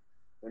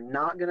 They're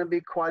not going to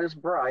be quite as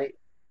bright,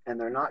 and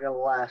they're not going to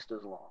last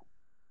as long.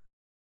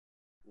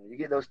 You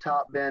get those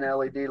top bin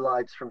LED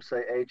lights from,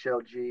 say,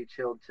 HLG,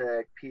 Chilled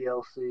Tech,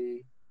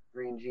 PLC,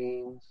 Green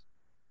Jeans,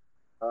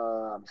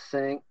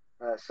 Sync,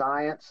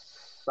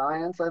 Science,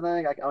 I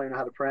think. I don't even know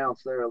how to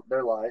pronounce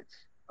their lights.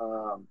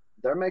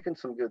 They're making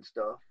some good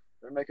stuff.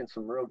 They're making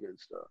some real good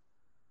stuff,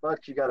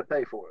 but you got to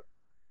pay for it.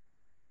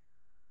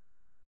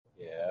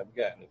 Yeah, I've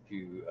gotten a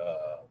few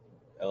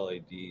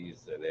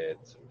LEDs that had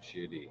some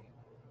shitty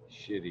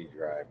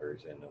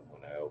drivers in them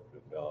when I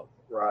opened them up.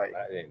 Right.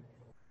 I didn't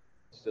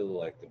still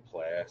like the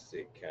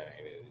plastic kind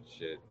of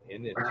shit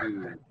in the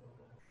tube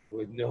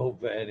with no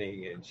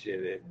venting and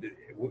shit.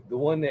 The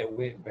one that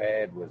went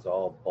bad was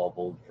all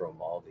bubbled from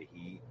all the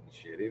heat and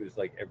shit. It was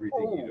like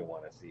everything you don't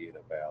want to see in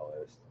a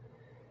ballast.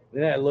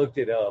 Then I looked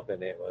it up,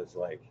 and it was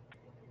like,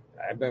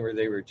 I remember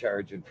they were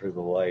charging for the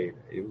light.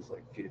 It was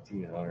like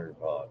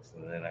 $1,500,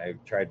 and then I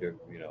tried to,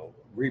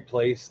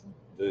 replace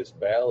this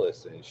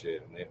ballast and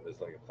shit, and it was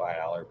like a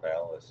 $5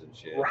 ballast and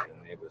shit, Right.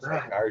 and it was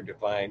like hard to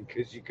find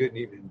because you couldn't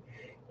even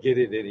get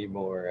it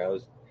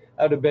anymore.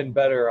 I'd have been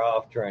better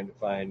off trying to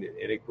find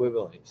an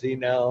equivalent. See,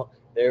 now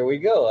there we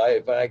go.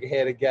 If I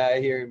had a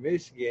guy here in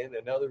Michigan,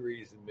 another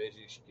reason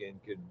Michigan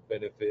could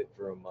benefit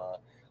from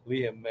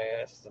Liam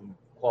Mast, some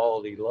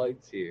quality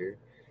lights here,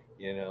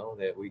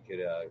 that we could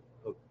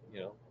hook,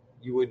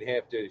 you wouldn't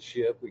have to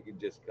ship. We could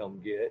just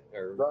come get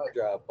or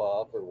drop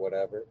off or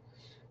whatever.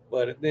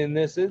 But in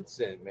this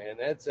instant, man,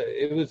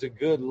 it was a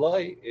good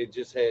light. It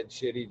just had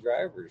shitty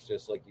drivers,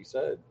 just like you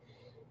said.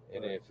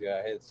 And if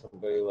I had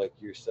somebody like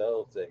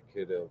yourself that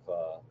could have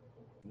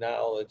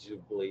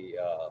knowledgeably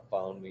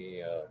found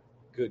me a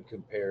good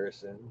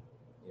comparison,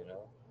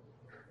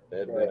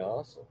 that'd been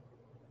awesome.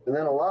 And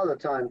then a lot of the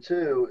time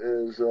too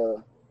is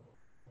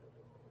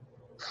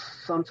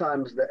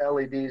sometimes the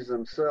LEDs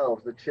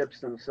themselves, the chips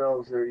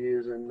themselves, they're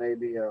using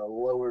maybe a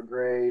lower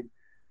grade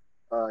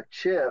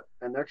chip,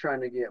 and they're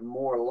trying to get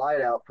more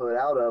light output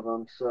out of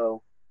them.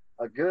 So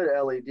a good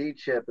LED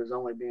chip is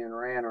only being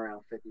ran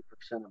around 50%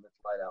 of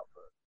its light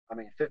output. I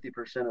mean,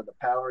 50% of the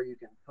power you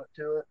can put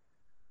to it,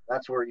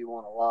 that's where you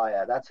want to lie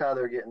at. That's how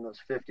they're getting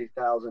those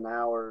 50,000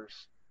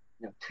 hours,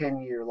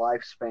 10-year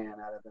lifespan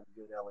out of them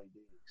good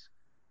LEDs.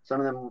 Some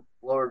of them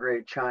lower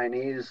grade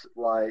Chinese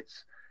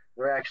lights,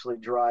 they're actually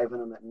driving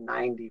them at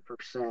 90%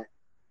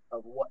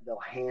 of what they'll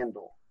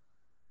handle.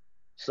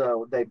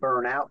 So they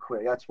burn out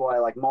quick. That's why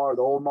like the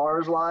old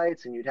Mars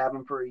lights, and you'd have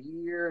them for a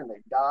year and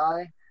they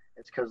die.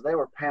 It's because they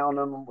were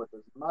pounding them with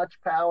as much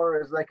power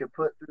as they could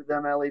put through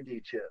them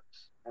LED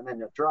chips. And then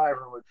the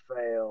driver would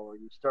fail, or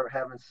you start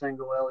having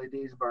single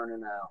LEDs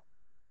burning out.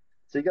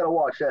 So you got to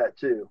watch that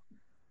too.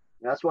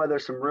 And that's why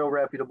there's some real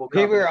reputable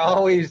companies. They were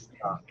always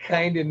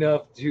kind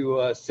enough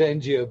to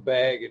send you a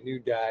bag of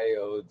new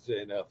diodes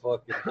and a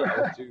fucking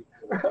how-to.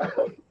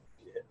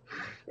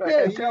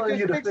 Right. And telling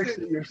you to fix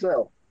it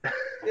yourself.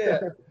 Yeah.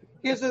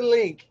 Here's a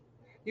link.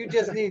 You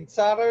just need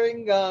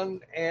soldering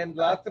gun and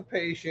lots of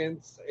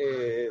patience.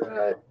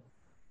 And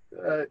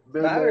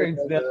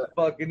soldering's not a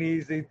fucking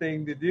easy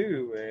thing to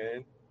do,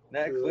 man.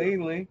 Not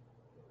cleanly.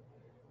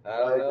 I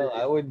don't know.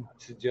 I wouldn't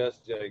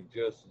suggest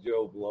just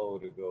Joe Blow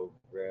to go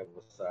grab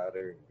a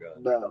soldering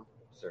gun. No.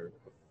 Certain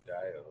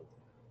diode.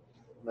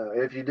 No.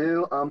 If you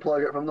do,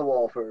 unplug it from the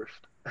wall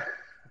first.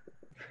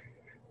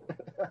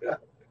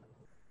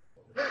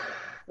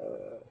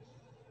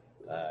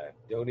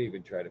 Don't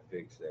even try to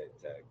fix that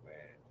tech, man.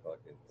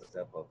 Fucking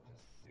step up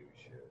to do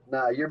shit.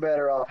 Nah, you're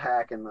better off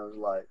hacking those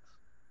lights.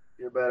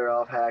 You're better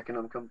off hacking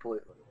them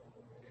completely.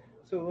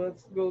 So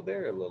let's go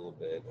there a little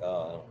bit.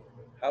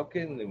 How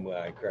can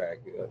I crack?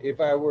 If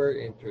I were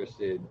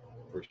interested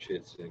for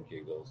shits and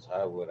giggles,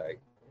 how would I,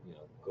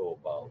 go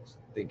about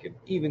thinking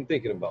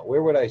about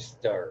where would I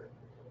start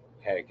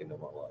hacking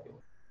them alive?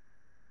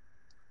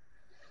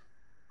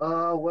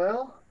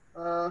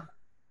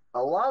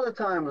 A lot of the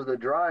times the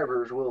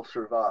drivers will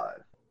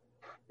survive,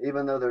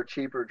 even though they're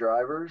cheaper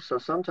drivers. So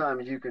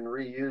sometimes you can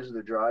reuse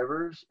the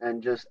drivers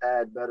and just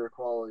add better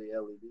quality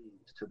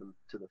LEDs to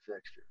the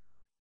fixture.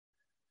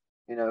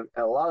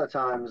 A lot of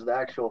times the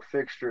actual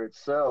fixture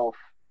itself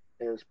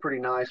is pretty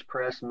nice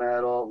pressed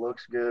metal. It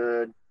looks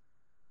good.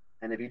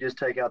 And if you just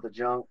take out the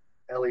junk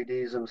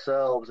LEDs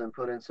themselves and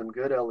put in some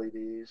good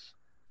LEDs,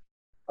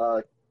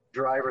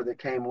 driver that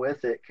came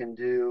with it can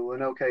do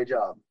an okay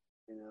job.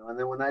 And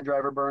then when that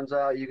driver burns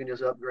out, you can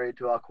just upgrade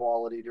to a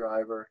quality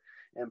driver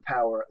and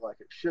power it like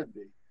it should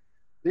be.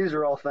 These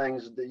are all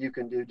things that you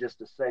can do just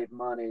to save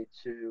money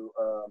to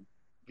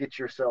get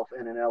yourself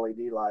in an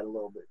LED light a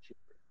little bit cheaper.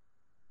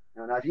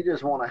 Now, if you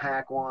just want to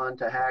hack one,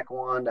 to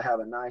have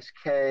a nice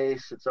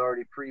case, it's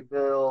already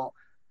pre-built,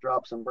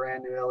 drop some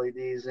brand new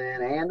LEDs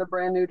in and a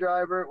brand new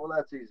driver, well,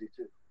 that's easy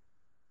too.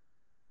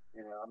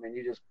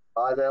 You just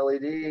buy the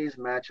LEDs,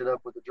 match it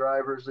up with the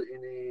drivers that you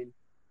need,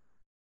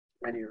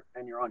 and you're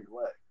on your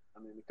way. I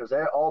mean, because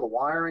all the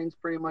wiring's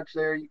pretty much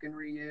there. You can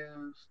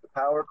reuse the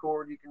power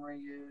cord. You can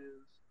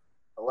reuse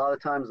a lot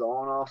of times the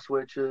on-off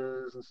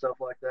switches and stuff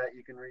like that.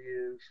 You can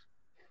reuse.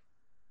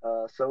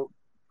 So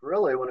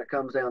really, when it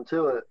comes down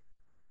to it,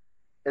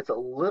 it's a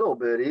little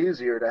bit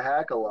easier to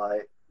hack a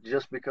light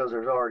just because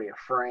there's already a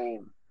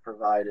frame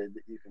provided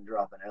that you can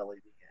drop an LED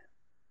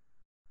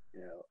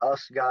in. You know,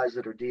 us guys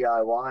that are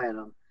DIYing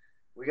them,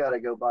 we got to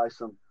go buy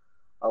some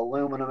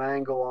aluminum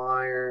angle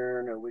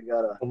iron, or we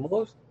got to.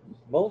 Well,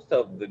 most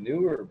of the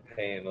newer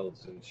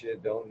panels and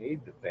shit don't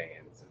need the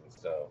fans and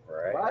stuff,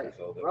 right? Right,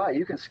 So right.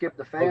 You can skip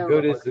the fan. How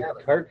good is the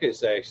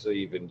carcass actually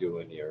even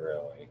doing you,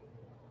 really?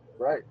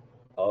 Right.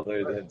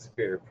 Other than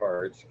spare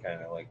parts,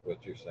 kind of like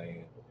what you're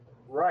saying.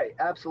 Right,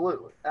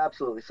 absolutely,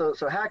 absolutely. So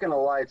hacking a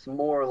light's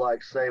more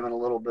like saving a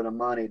little bit of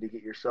money to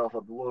get yourself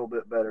a little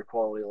bit better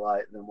quality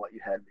light than what you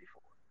had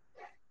before.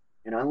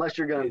 You know, unless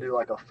you're going to do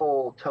like a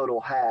full total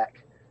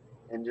hack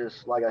and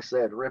just, like I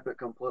said, rip it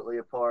completely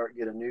apart,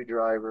 get a new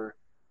driver,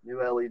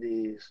 new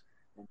LEDs,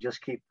 and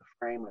just keep the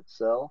frame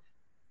itself.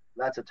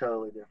 That's a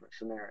totally different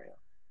scenario.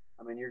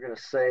 I mean, you're going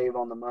to save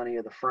on the money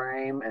of the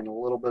frame and a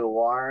little bit of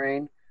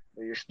wiring,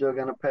 but you're still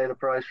going to pay the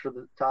price for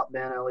the top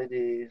bin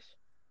LEDs.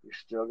 You're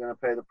still going to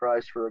pay the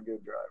price for a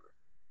good driver,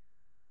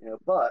 you know,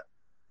 but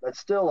that's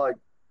still like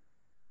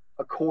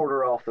a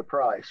quarter off the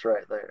price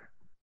right there.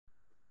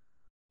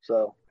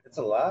 So it's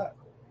a lot.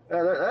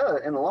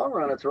 In the long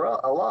run, it's a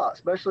lot,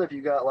 especially if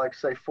you got like,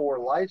 say, 4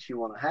 lights you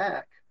want to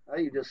hack.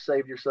 You just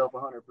saved yourself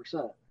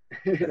 100%.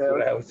 That's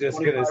what I was just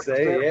going to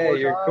say. Yeah,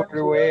 you're a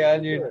quarter way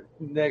on your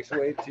next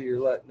way to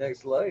your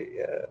next light.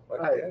 Yeah,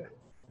 right.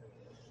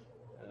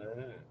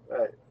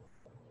 Right.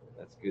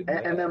 That's good.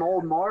 And them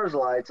old Mars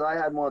lights, I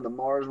had one of the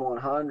Mars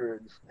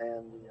 100s,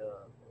 and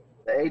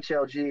the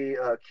HLG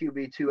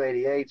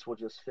QB288s will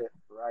just fit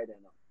right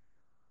in them.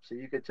 So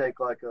you could take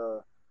like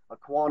a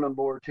quantum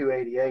board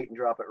 288 and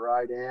drop it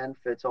right in.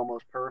 Fits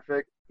almost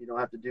perfect. You don't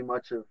have to do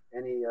much of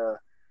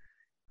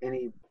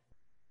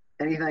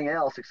anything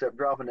else except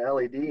dropping the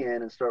LED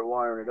in and start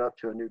wiring it up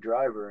to a new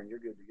driver, and you're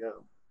good to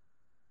go.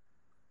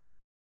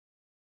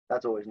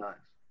 That's always nice.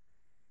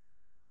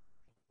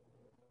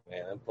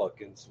 Man, I'm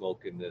fucking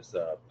smoking this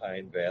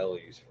Pine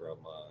Valleys from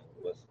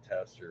was a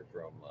tester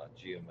from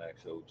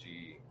GMX OG,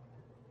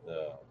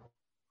 the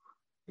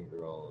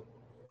girl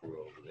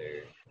over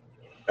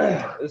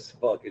there. This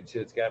fucking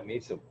shit's got me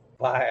so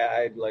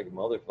pie-eyed like a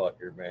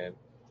motherfucker, man.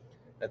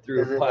 I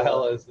threw a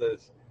pile of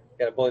this,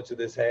 got a bunch of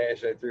this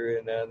hash I threw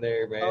in down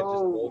there, man.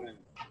 Oh. Just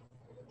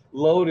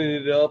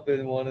loaded it up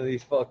in one of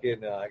these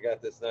fucking, I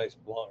got this nice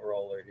blunt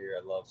roller here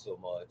I love so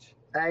much.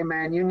 Hey,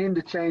 man, you need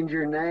to change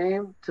your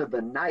name to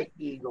the Night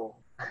Eagle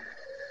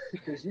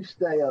because you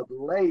stay up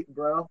late,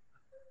 bro.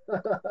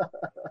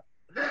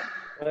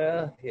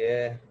 Well,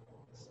 yeah.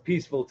 It's a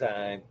peaceful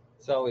time.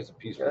 It's always a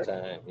peaceful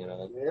time, you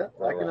know. Yeah,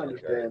 I can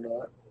understand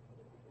that.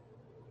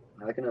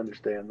 I can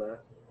understand that.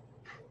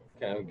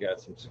 Kind of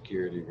got some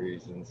security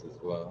reasons as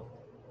well.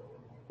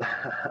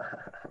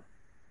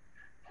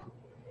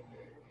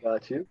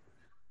 Got you.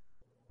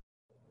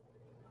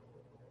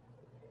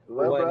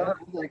 Well, brother,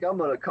 I think I'm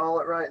going to call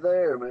it right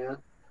there, man.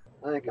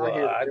 I think I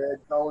hear Dad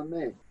calling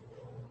me.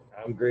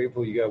 I'm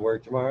grateful you got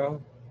work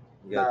tomorrow.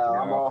 I'm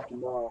off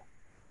tomorrow.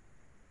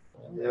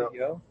 There you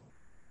go.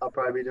 I'll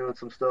probably be doing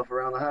some stuff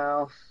around the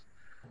house.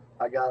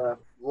 I got a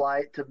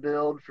light to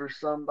build for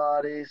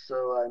somebody,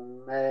 so I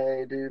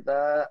may do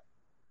that.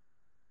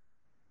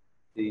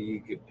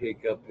 You could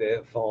pick up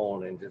that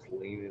phone and just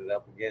lean it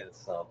up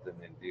against something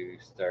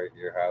and start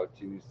your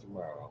how-tos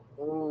tomorrow.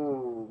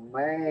 Oh,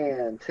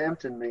 man.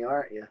 Tempting me,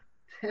 aren't you?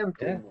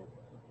 Tempting me.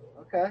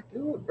 Okay.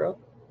 Do it, bro.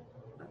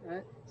 All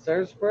right.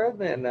 Start spreading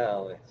that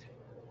knowledge.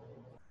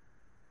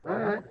 All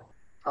right.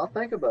 I'll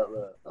think about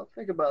that. I'll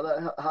think about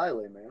that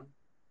highly, man.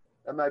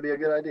 That might be a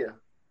good idea.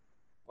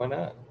 Why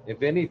not?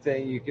 If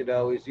anything, you could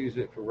always use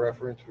it for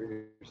reference for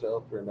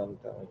yourself for another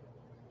time.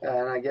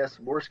 And I guess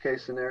worst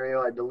case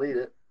scenario, I delete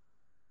it.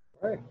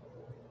 Right.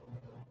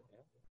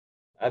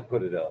 I'd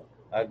put it up.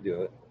 I'd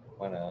do it.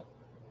 Why not?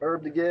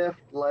 Herb the Gift,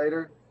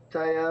 later.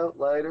 Teo,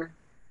 later.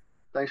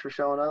 Thanks for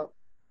showing up.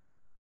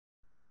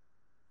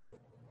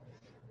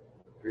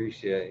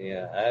 Appreciate it.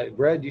 Yeah.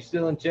 Brad, you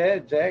still in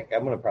chat, Jack?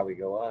 I'm going to probably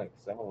go on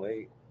because I'm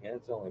late. Yeah,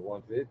 it's only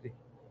 1:50.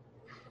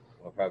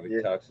 I'll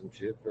probably talk some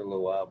shit for a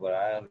little while, but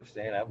I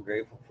understand. I'm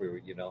grateful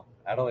for,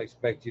 I don't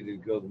expect you to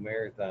go the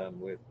marathon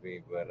with me,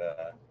 but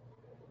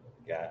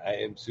I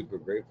am super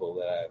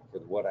grateful for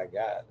what I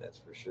got. That's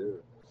for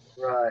sure.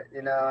 Right.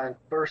 And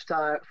first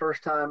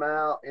time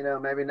out,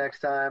 maybe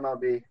next time I'll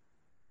be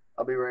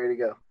ready to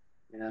go.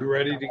 You're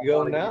ready to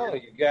go now.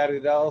 You got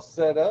it all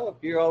set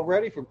up. You're all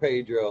ready for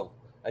Pedro.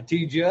 I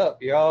teed you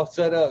up. You're all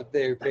set up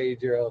there,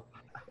 Pedro.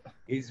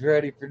 He's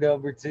ready for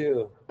number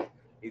 2.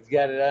 He's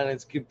got it on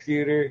his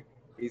computer.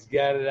 He's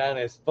got it on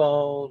his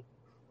phone.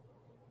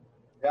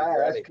 Yeah,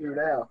 that's true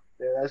now.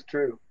 Yeah, that's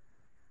true.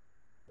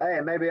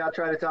 Hey, maybe I'll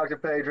try to talk to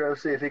Pedro,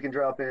 see if he can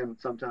drop in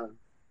sometime.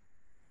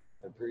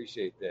 I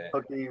appreciate that.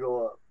 Hook the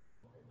Eagle up.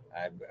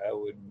 I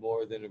would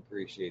more than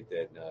appreciate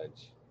that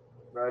nudge.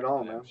 Right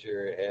on, I'm man.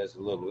 sure it has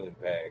a little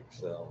impact.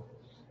 So,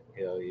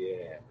 hell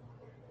yeah.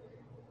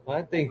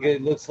 I think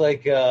it looks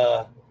like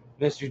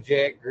Mr.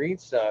 Jack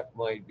Greenstock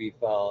might be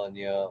following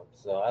you up.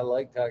 So I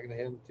like talking to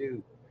him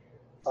too.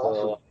 Awesome.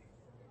 So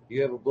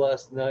you have a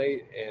blessed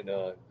night and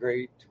a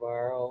great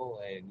tomorrow,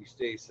 and you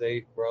stay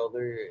safe,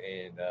 brother.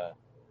 And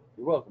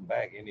you're welcome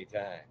back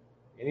anytime.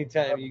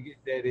 Anytime you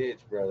get that itch,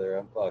 brother,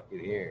 I'm fucking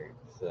here.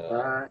 All So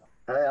right.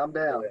 Hey, I'm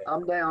down.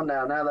 I'm down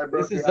now. Now that I this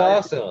broke is your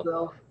ice awesome.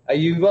 yourself.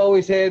 You've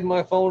always had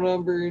my phone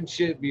number and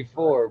shit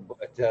before,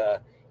 but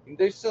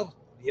there's still,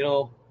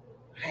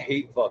 I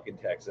hate fucking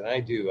texting. I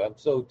do. I'm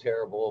so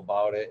terrible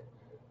about it.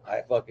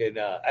 I fucking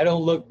I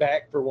don't look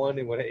back for one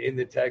in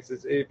the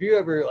texts. If you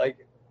ever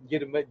like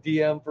get a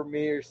DM from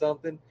me or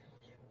something,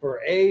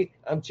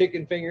 I'm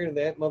chicken fingering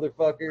that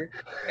motherfucker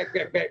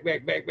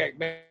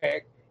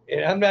back,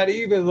 and I'm not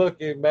even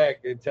looking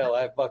back until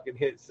I fucking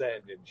hit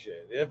send and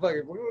shit.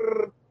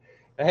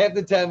 Half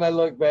the time I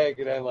look back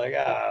and I'm like,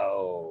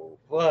 oh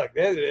fuck,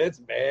 that's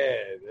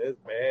bad. That's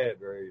bad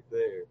right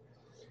there.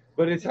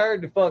 But it's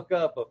hard to fuck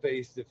up a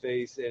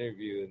face-to-face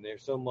interview, and they're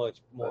so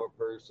much more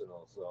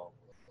personal. So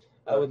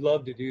I would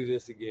love to do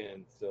this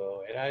again.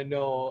 So, and I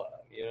know,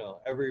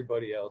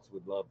 everybody else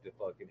would love to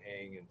fucking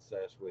hang and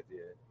sesh with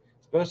you,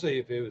 especially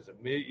if it was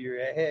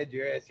you had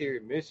your ass here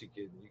in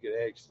Michigan. You could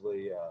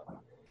actually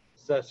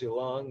sesh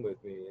along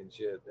with me and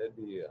shit. That'd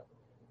be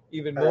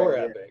even more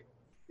Yeah. epic.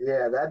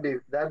 Yeah,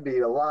 that'd be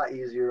a lot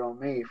easier on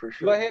me for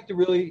sure. Do I have to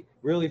really,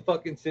 really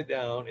fucking sit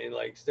down and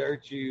like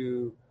start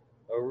you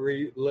a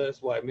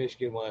list why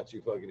Michigan wants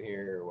you fucking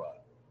here or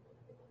what?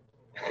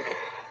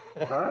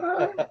 All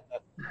right.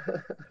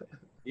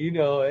 You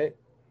know it.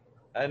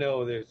 I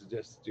know there's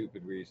just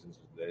stupid reasons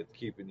that's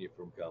keeping you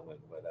from coming,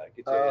 but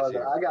get your ass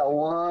here. I got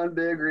one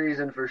big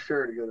reason for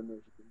sure to go to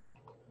Michigan.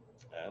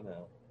 I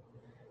know.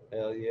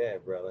 Hell yeah,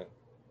 brother.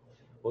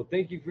 Well,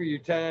 thank you for your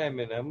time,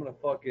 and I'm gonna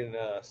fucking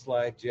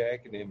slide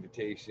Jack an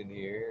invitation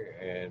here,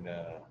 and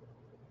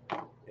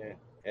yeah,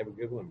 have a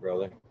good one,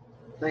 brother.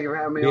 Thank you for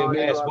having me on.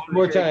 One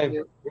more time.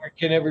 Where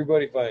can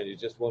everybody find you?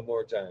 Just one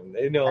more time.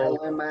 They know.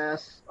 At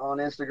Limmass on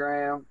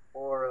Instagram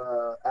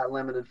or at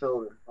Limited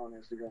Filter on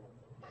Instagram.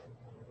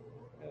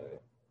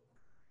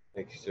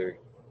 Thank you, sir.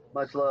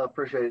 Much love.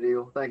 Appreciate it,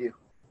 Eagle. Thank you.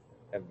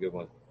 Have a good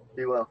one.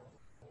 Be well.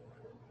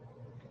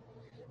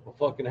 Well,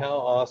 fucking how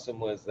awesome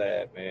was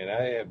that, man?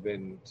 I have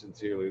been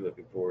sincerely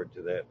looking forward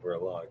to that for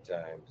a long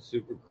time.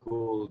 Super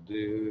cool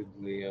dude,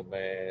 Liam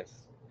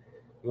Mass.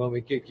 You want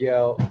me to kick you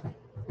out?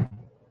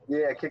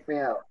 Yeah, kick me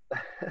out.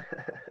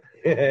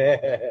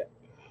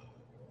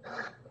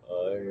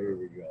 Oh, here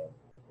we go.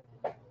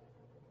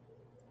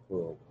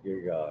 Cool.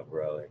 You're gone,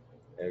 brother.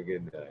 Have a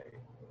good night.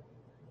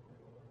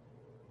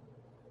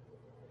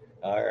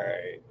 All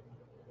right.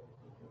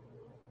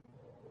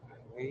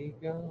 There you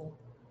go.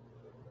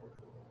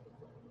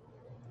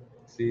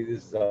 See,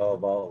 this is all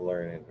about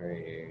learning right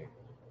here.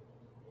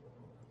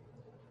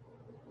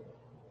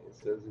 It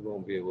says we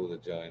won't be able to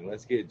join.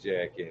 Let's get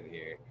Jack in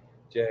here.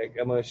 Jack,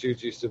 I'm going to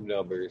shoot you some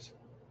numbers.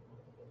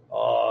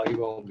 Oh, he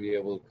won't be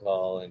able to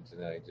call in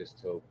tonight,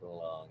 just token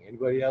along.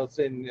 Anybody else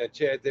in the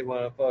chat that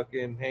want to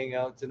fucking hang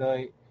out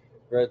tonight?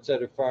 Red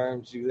Setter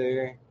Farms, you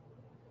there?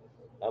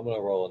 I'm going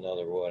to roll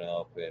another one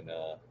up and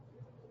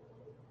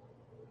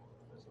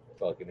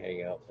fucking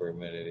hang out for a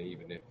minute,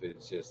 even if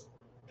it's just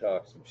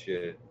talk some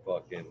shit,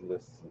 fucking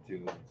listen some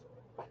tunes.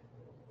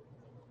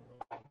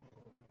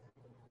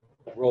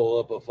 Roll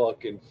up a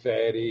fucking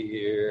fatty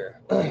here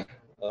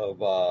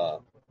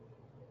of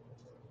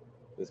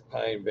this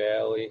Pine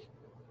Valley.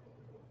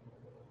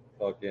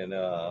 Fucking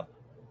some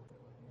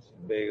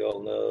big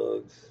old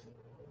nugs.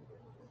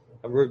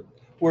 I'm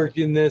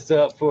working this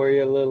up for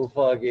you, a little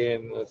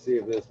fucking. Let's see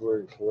if this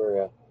works for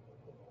you.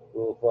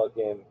 Little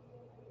fucking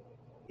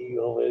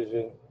Eagle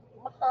Vision.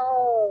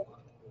 Oh.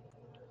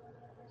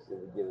 See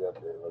if we get it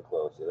up there a little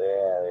closer.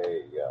 Yeah, there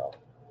you go.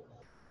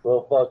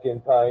 Little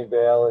fucking Pine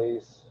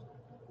Valleys.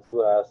 That's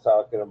what I was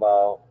talking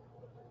about.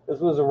 This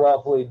was a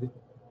roughly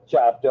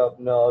chopped up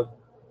nug.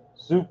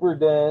 Super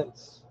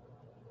dense.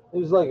 It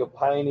was like a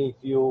piney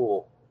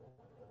fuel.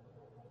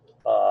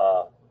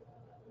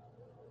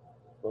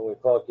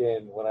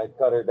 When I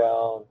cut her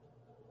down.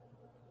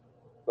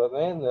 But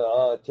man,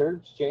 the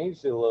terps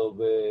changed it a little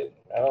bit.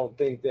 I don't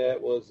think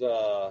that was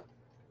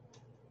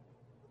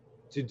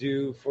to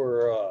do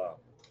for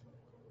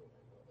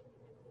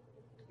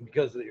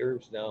because of the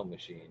Herbs Now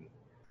machine.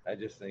 I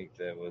just think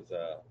that was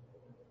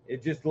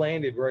it just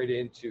landed right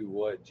into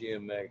what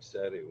GMX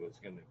said it was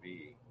going to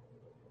be.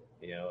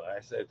 I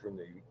said from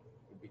the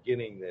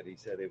beginning that he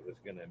said it was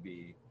going to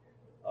be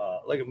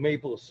like a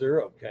maple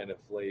syrup kind of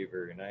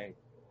flavor, and I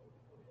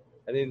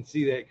didn't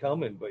see that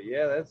coming. But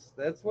yeah,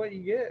 that's what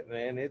you get,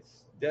 man.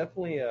 It's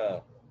definitely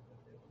a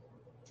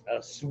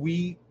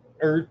sweet,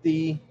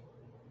 earthy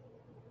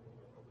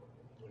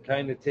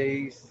kind of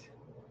taste,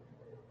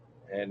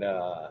 and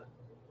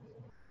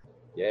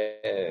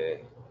yeah,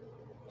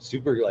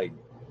 super like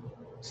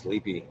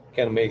sleepy.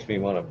 Kind of makes me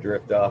want to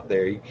drift off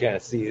there. You kind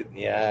of see it in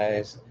the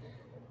eyes.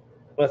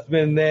 Must have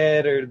been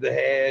that or the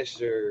hash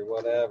or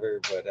whatever.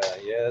 But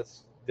yeah,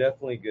 it's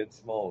definitely good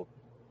smoke.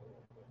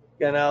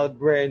 And I'll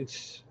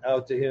branch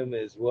out to him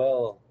as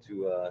well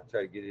to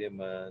try to get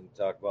him on,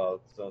 talk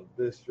about some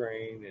this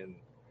strain and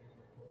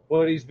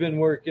what he's been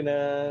working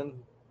on.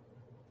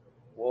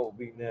 What will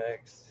be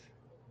next?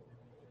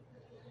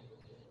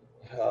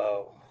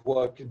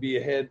 What could be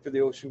ahead for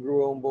the Ocean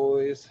Grown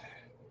boys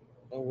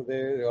over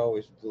there? They're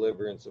always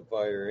delivering some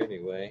fire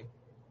anyway.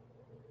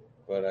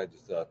 But I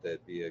just thought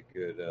that'd be a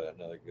good,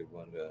 another good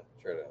one to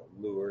try to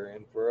lure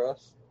in for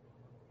us.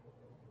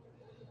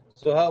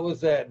 So how was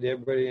that? Did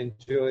everybody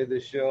enjoy the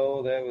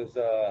show? That was,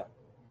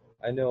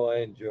 I know I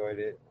enjoyed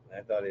it.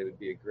 I thought it would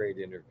be a great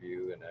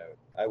interview, and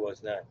I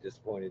was not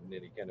disappointed in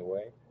any kind of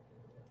way.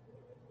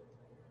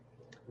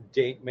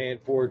 Date Man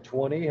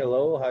 420,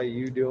 hello, how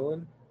you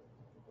doing?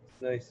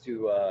 It's nice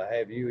to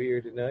have you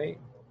here tonight.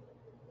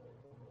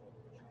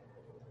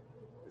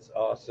 It's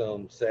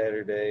awesome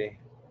Saturday,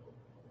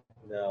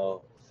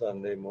 no,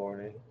 Sunday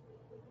morning.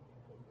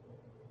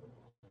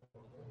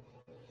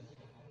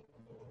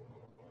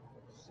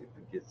 Let's see if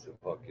we get some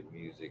fucking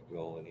music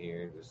going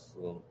here. Just a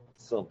little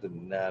something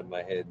to nod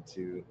my head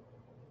to.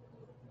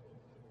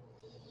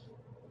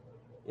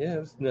 Yeah, it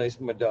was nice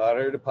for my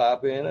daughter to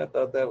pop in. I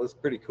thought that was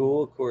pretty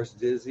cool. Of course,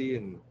 Dizzy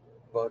and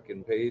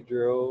fucking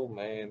Pedro,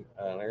 man,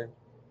 honor,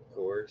 of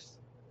course.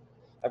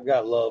 I've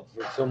got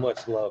so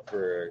much love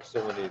for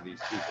so many of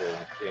these people in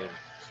the Kansas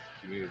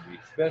community,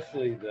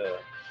 especially the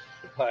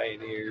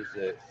pioneers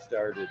that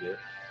started it.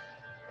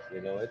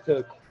 You know,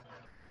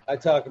 I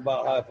talk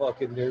about how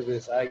fucking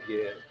nervous I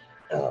get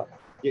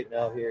getting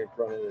out here in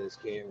front of this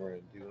camera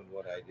and doing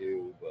what I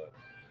do, but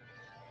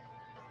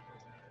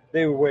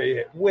they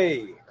were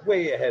way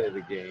ahead of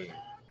the game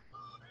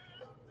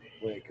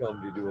when it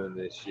comes to doing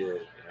this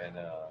shit, and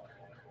they're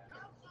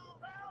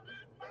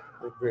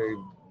very,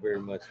 very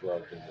much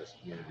loved in this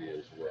community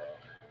as well.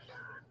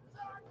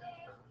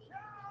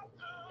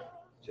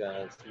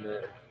 John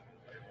Smith,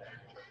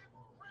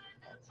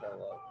 that's how I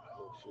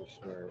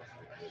Smurf.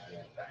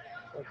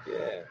 Fuck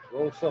yeah,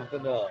 roll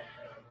something up.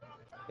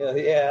 Hell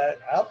yeah,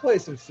 I'll play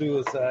some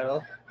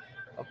Suicidal.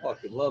 I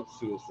fucking love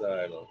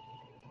Suicidal.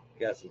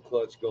 Got some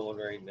clutch going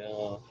right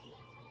now.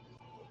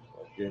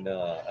 Fucking,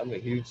 I'm a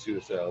huge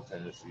Suicidal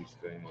Tendencies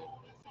fan.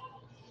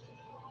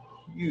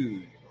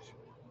 Huge.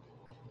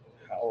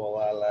 How Will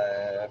I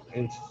Laugh?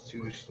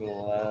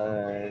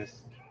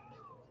 Institutionalized.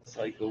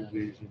 Psycho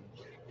Vision.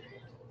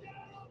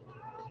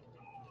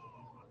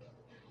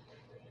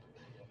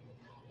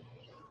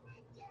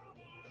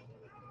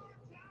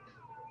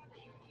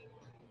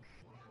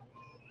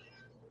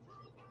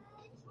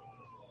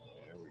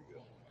 There we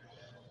go.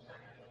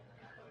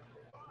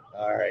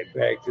 All right,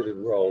 back to the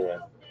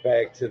rolling.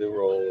 Back to the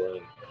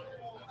rolling.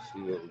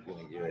 See what we're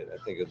gonna get. I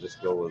think I'll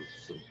just go with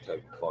some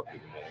type of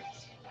fucking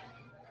mix.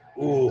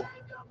 Ooh,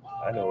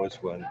 I know which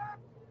one.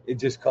 It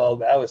just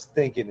called. I was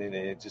thinking and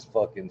it just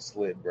fucking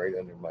slid right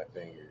under my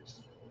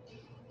fingers.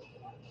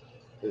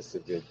 This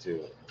is good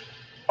too.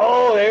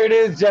 Oh, there it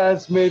is, John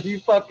Smith. You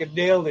fucking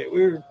nailed it.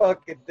 We were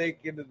fucking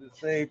thinking of the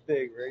same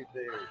thing right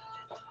there.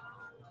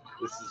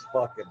 This is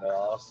fucking an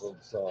awesome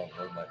song.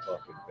 One of my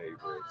fucking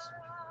favorites.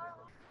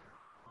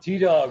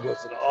 T-Dog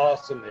was an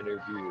awesome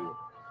interview.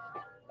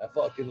 I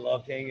fucking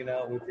loved hanging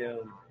out with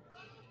him.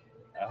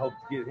 I hope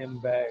to get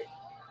him back.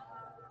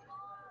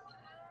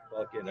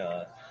 Fucking,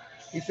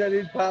 he said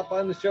he'd pop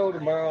on the show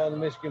tomorrow on the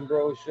Michigan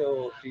Bro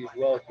Show. He's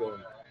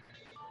welcome.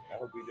 I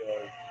hope he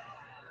does.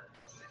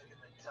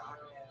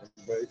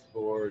 Everybody's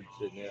bored,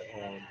 sitting at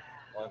home,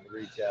 wanting to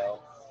reach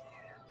out.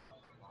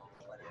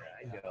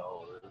 Yeah, I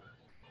know.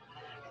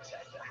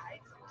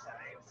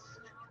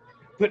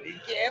 But you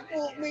can't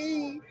fool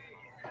me.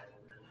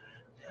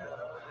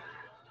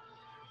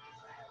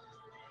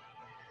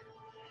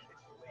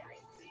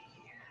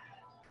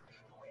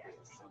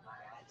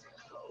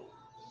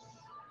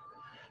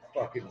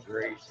 Fucking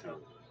great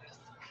too.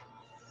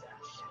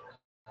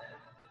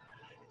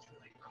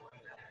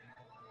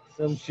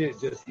 Some shit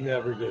just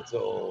never gets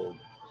old.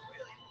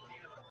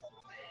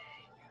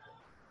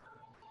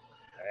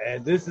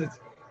 And this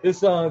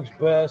song's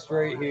best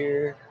right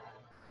here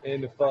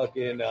in the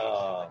fucking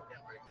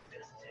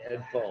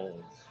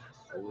headphones.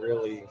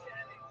 Really,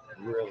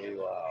 really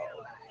loud.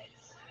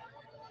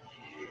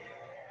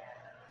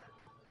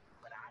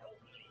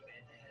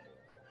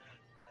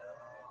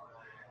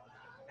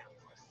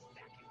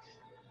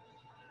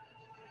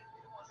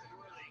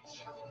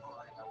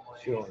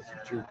 Showing some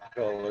true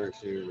colors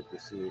here with the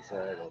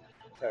Suicidal.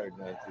 It's hard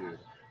not to.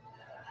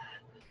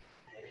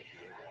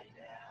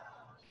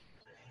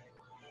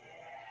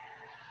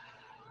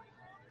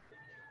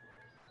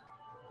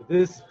 But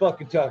this is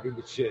fucking talking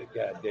good shit,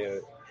 goddamn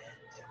it.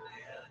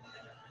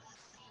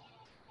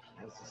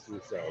 That's the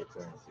Suicidal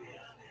Tendencies.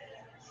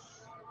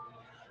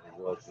 It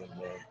wasn't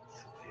meant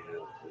to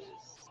kill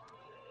this.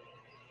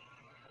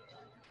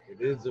 It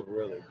is a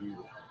really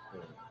beautiful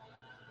thing.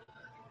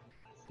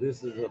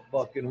 This is a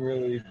fucking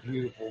really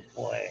beautiful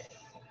plant.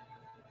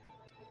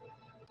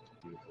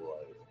 Beautiful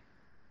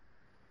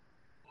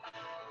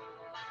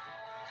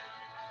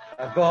life.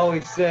 I've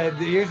always said,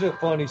 here's a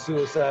funny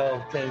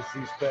suicidal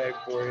tendencies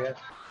fact for you.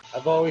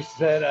 I've always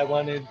said I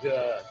wanted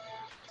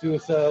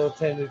Suicidal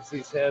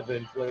Tendencies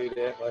Heaven played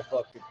at my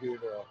fucking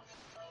funeral.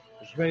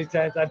 As many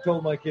times I've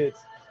told my kids,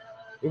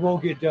 it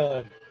won't get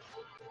done.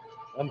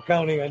 I'm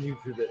counting on you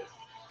for this.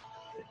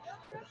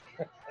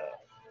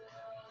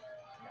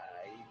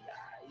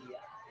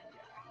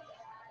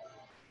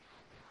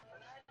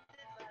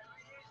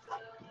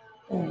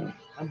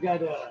 I've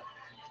got a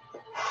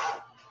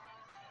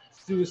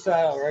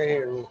suicidal right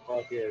here. Real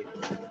fucking.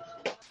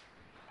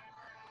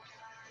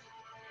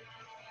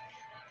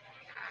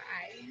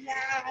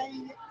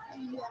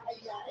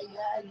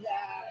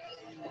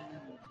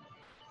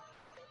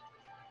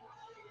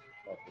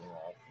 Fucking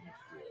awesome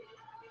shit.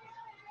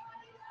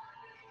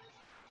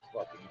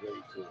 Fucking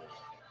great too.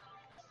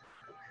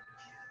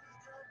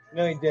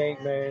 Night,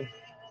 Dank, man.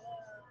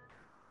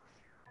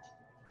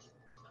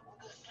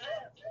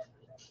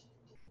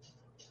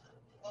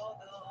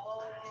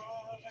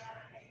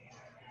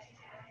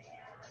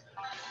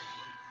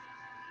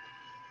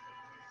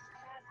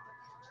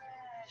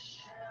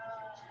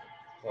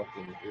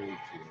 Fucking great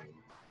tune.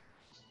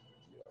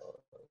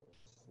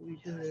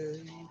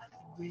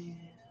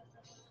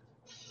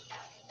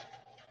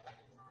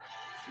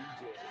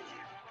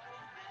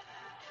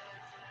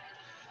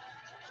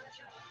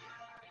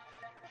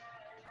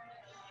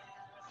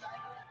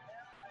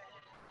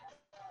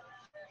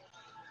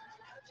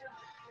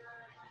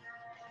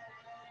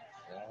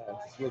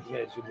 Just looking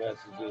at your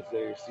messages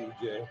there,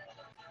 CJ.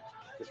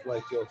 Just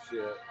like your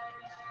shit.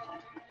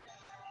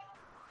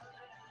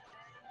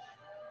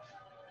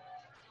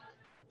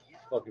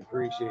 Fucking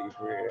appreciate you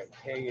for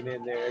hanging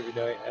in there every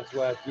night. That's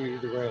why I threw you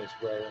the wrench,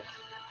 brother.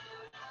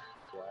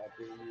 That's why I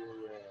threw you the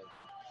wrench.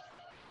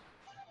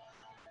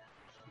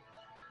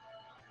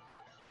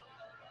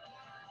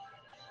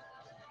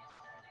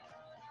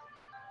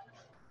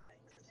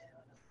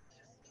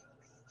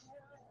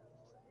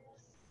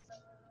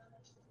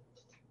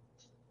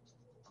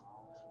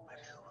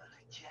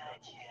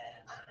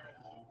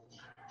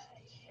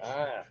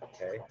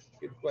 Okay.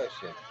 Good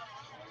question.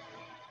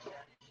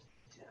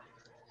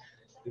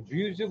 The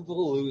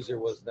Beautiful Loser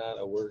was not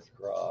a word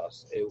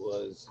cross. It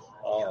was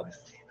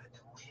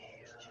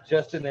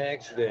just an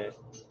accident,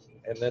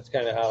 and that's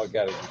kind of how it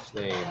got its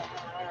name.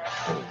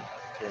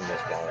 Turn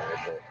this down a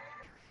little bit.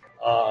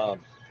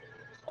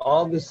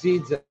 All the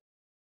seeds that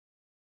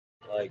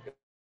like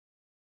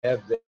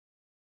have the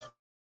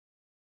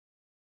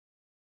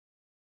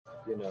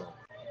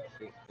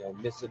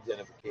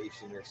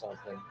misidentification or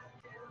something.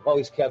 I've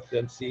always kept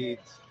them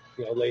seeds,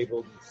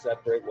 labeled and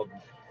separate what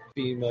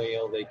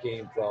female they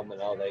came from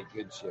and all that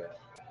good shit.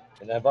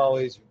 And I've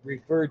always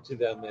referred to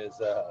them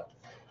as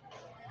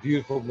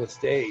beautiful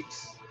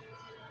mistakes.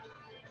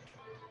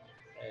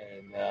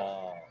 And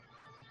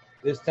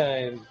this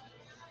time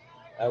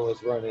I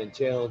was running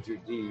Challenger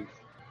Deep,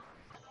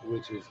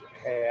 which is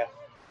half,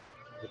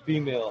 the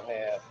female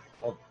half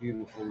of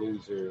Beautiful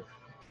Loser,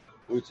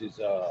 which is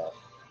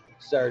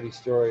Star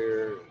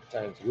Destroyer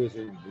times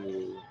Wizard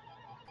Blue,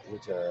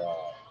 which are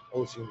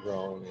ocean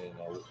grown and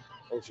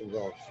ocean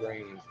grown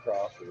strain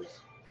crosses.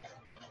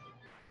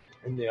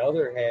 And the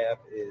other half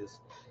is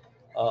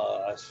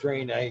a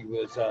strain I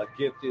was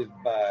gifted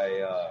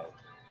by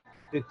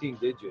 15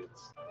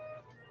 Digits,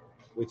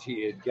 which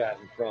he had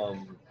gotten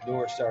from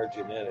North Star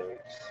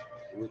Genetics,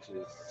 which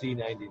is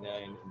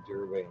C99 and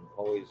Durban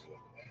Poison.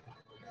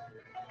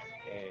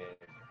 And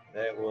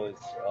that was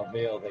a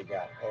male that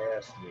got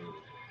past me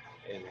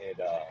and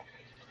had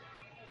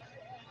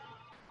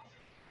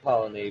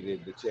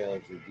pollinated the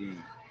Challenger Deep.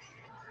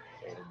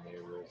 And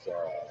there was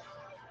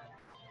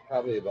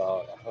probably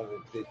about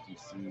 150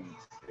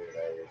 seeds that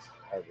I was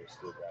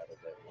harvested out of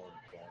that one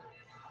plant.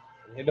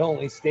 And it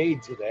only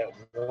stayed to that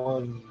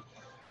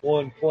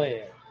one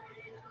plant.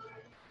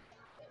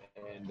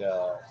 And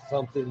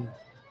something,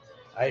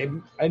 I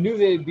knew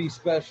they'd be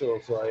special,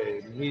 so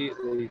I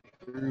immediately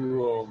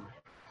threw them.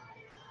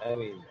 I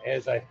mean,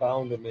 as I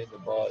found them in the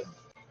bud,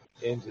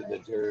 into the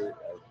dirt,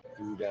 I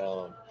threw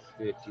down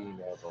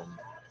 15 of them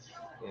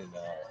and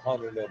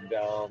hunted them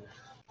down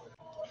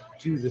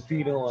to the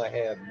phenol I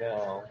have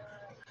now,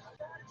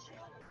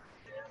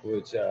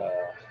 which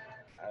I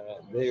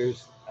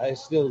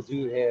still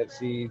do have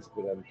seeds,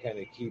 but I'm kind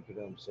of keeping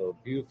them. So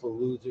Beautiful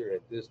Loser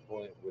at this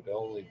point would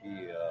only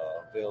be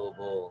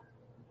available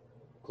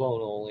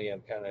clone only.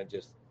 I'm kind of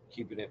just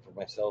keeping it for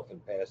myself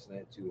and passing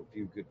it to a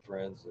few good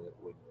friends that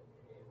would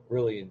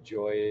really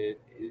enjoy it.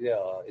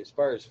 As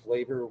far as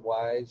flavor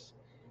wise,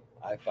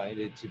 I find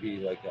it to be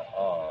like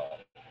a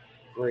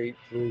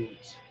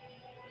grapefruit,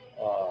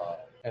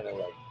 kind of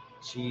like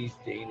cheese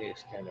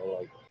Danish kind of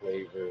like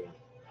flavor,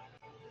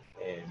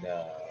 and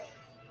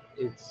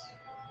it's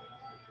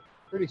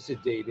pretty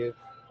sedative.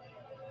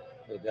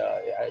 It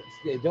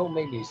don't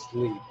make me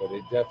sleep, but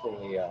it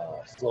definitely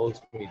slows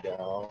me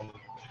down,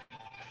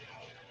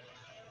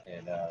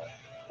 and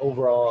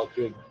overall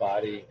good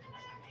body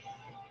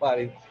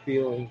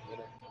feeling.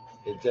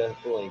 It's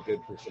definitely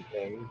good for some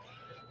pain,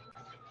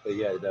 but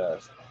yeah,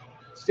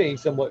 staying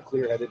somewhat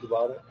clear-headed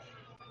about it.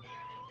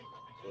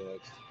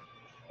 That's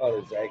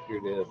about as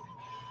accurate a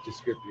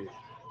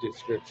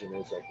description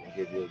as I can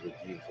give you of the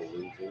beautiful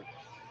loser.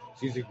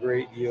 She's a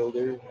great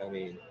yielder. I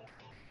mean,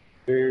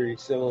 very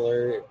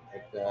similar,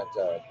 if not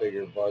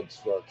bigger bud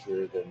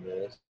structure than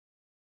this.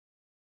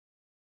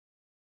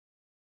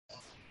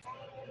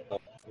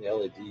 The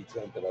LED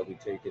tent that I'll be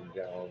taking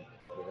down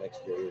the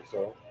next day or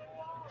so.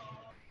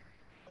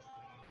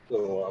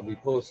 So I'll be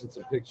posting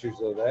some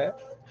pictures of that.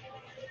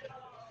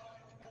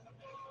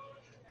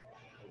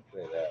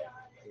 Hopefully that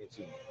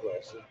answered the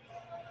question.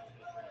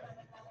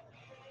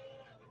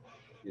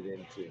 Get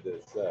into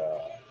this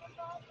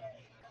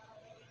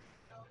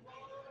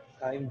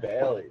Pine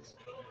Valleys.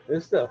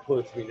 This stuff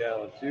puts me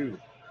down too.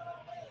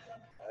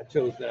 I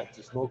chose not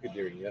to smoke it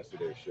during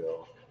yesterday's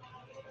show.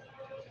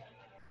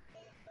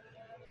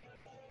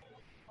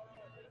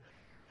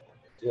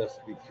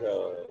 Just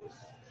because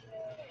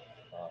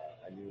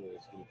I knew it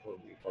was going to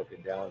put me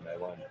fucking down and I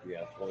wanted to be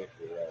on point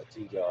for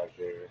T-Dog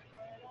there.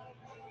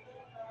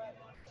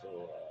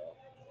 So,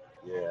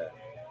 yeah.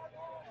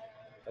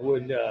 I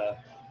wouldn't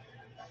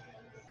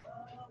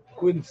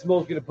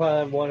smoke it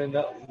upon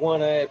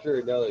one after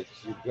another.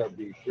 You'd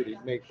probably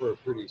make for a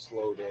pretty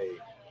slow day.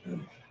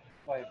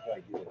 Might if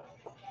I get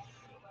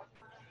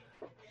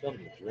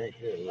something to drink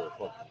here, a little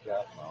fucking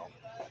cottonmouth.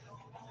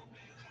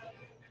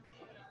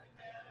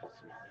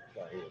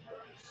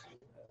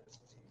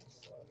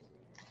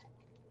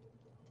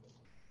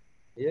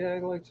 Yeah, I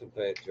like some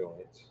fat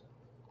joints.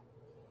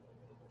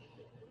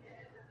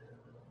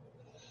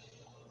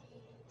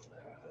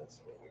 That's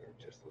what we were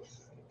just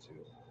listening to.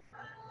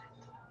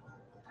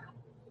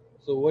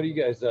 So what are you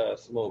guys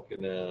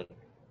smoking on?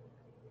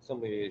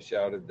 Somebody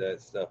shouted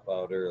that stuff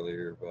out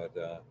earlier, but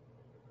that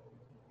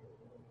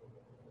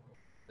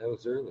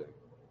was earlier.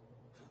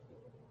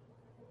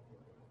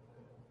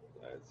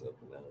 That's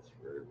something else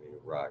for me to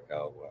rock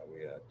out while we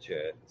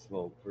chat and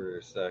smoke for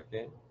a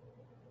second.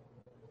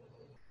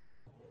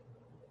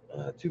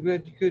 Too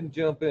bad you couldn't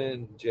jump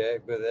in,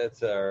 Jack, but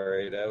that's all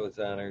right. I was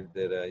honored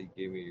that you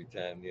gave me your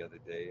time the other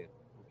day.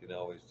 We can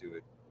always do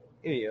it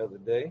any other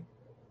day.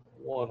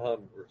 100%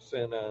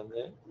 on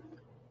that.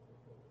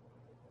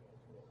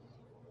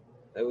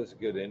 That was a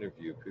good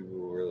interview.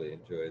 People really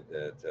enjoyed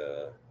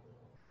that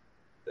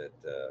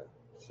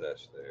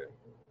sesh there.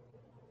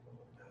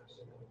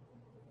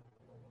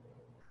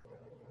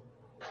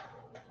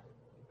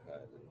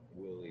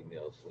 Willie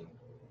Nelson.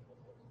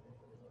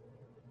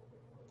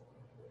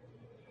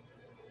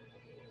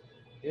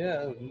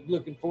 Yeah, I'm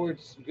looking forward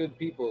to some good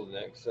people the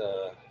next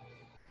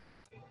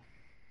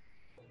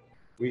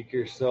week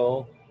or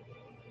so.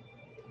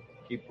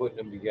 Keep putting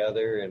them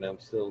together, and I'm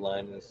still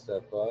lining this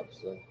stuff up.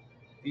 So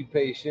be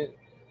patient.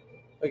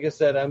 Like I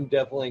said, I'm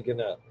definitely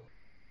gonna,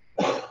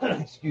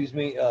 excuse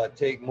me,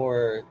 take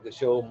the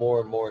show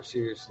more and more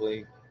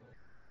seriously.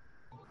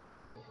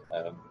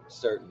 I'm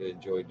starting to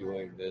enjoy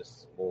doing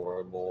this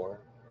more and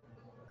more,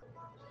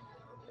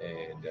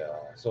 and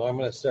so I'm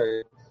gonna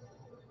start,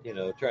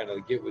 trying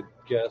to get with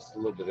guests a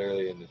little bit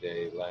early in the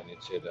day, lining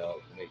shit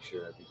up, make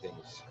sure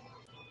everything's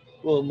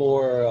a little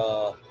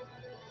more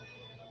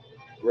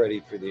ready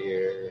for the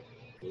air.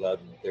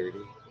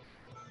 11:30.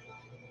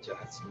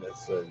 John Smith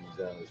said he's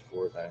on his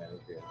fourth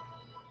Heineken.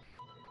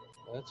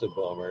 That's a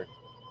bummer.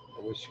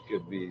 I wish you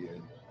could be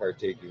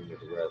partaking with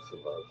the rest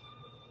of us.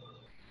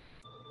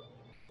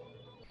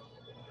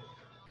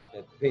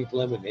 That pink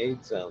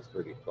lemonade sounds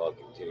pretty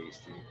fucking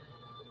tasty.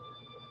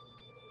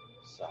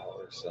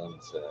 Sour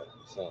sunset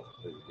sounds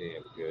pretty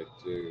damn good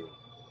too.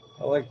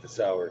 I like the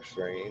sour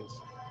strains.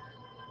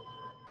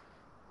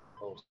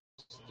 Most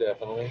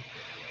definitely.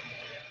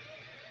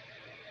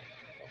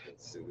 Fucking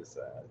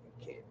suicide.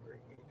 You can't bring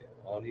me down.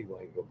 I don't even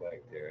want to go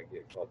back there. I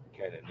get fucking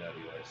kind of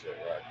nutty when I start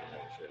rocking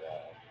that shit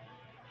out.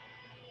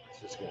 It's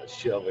just gonna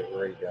shove it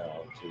right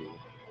down too.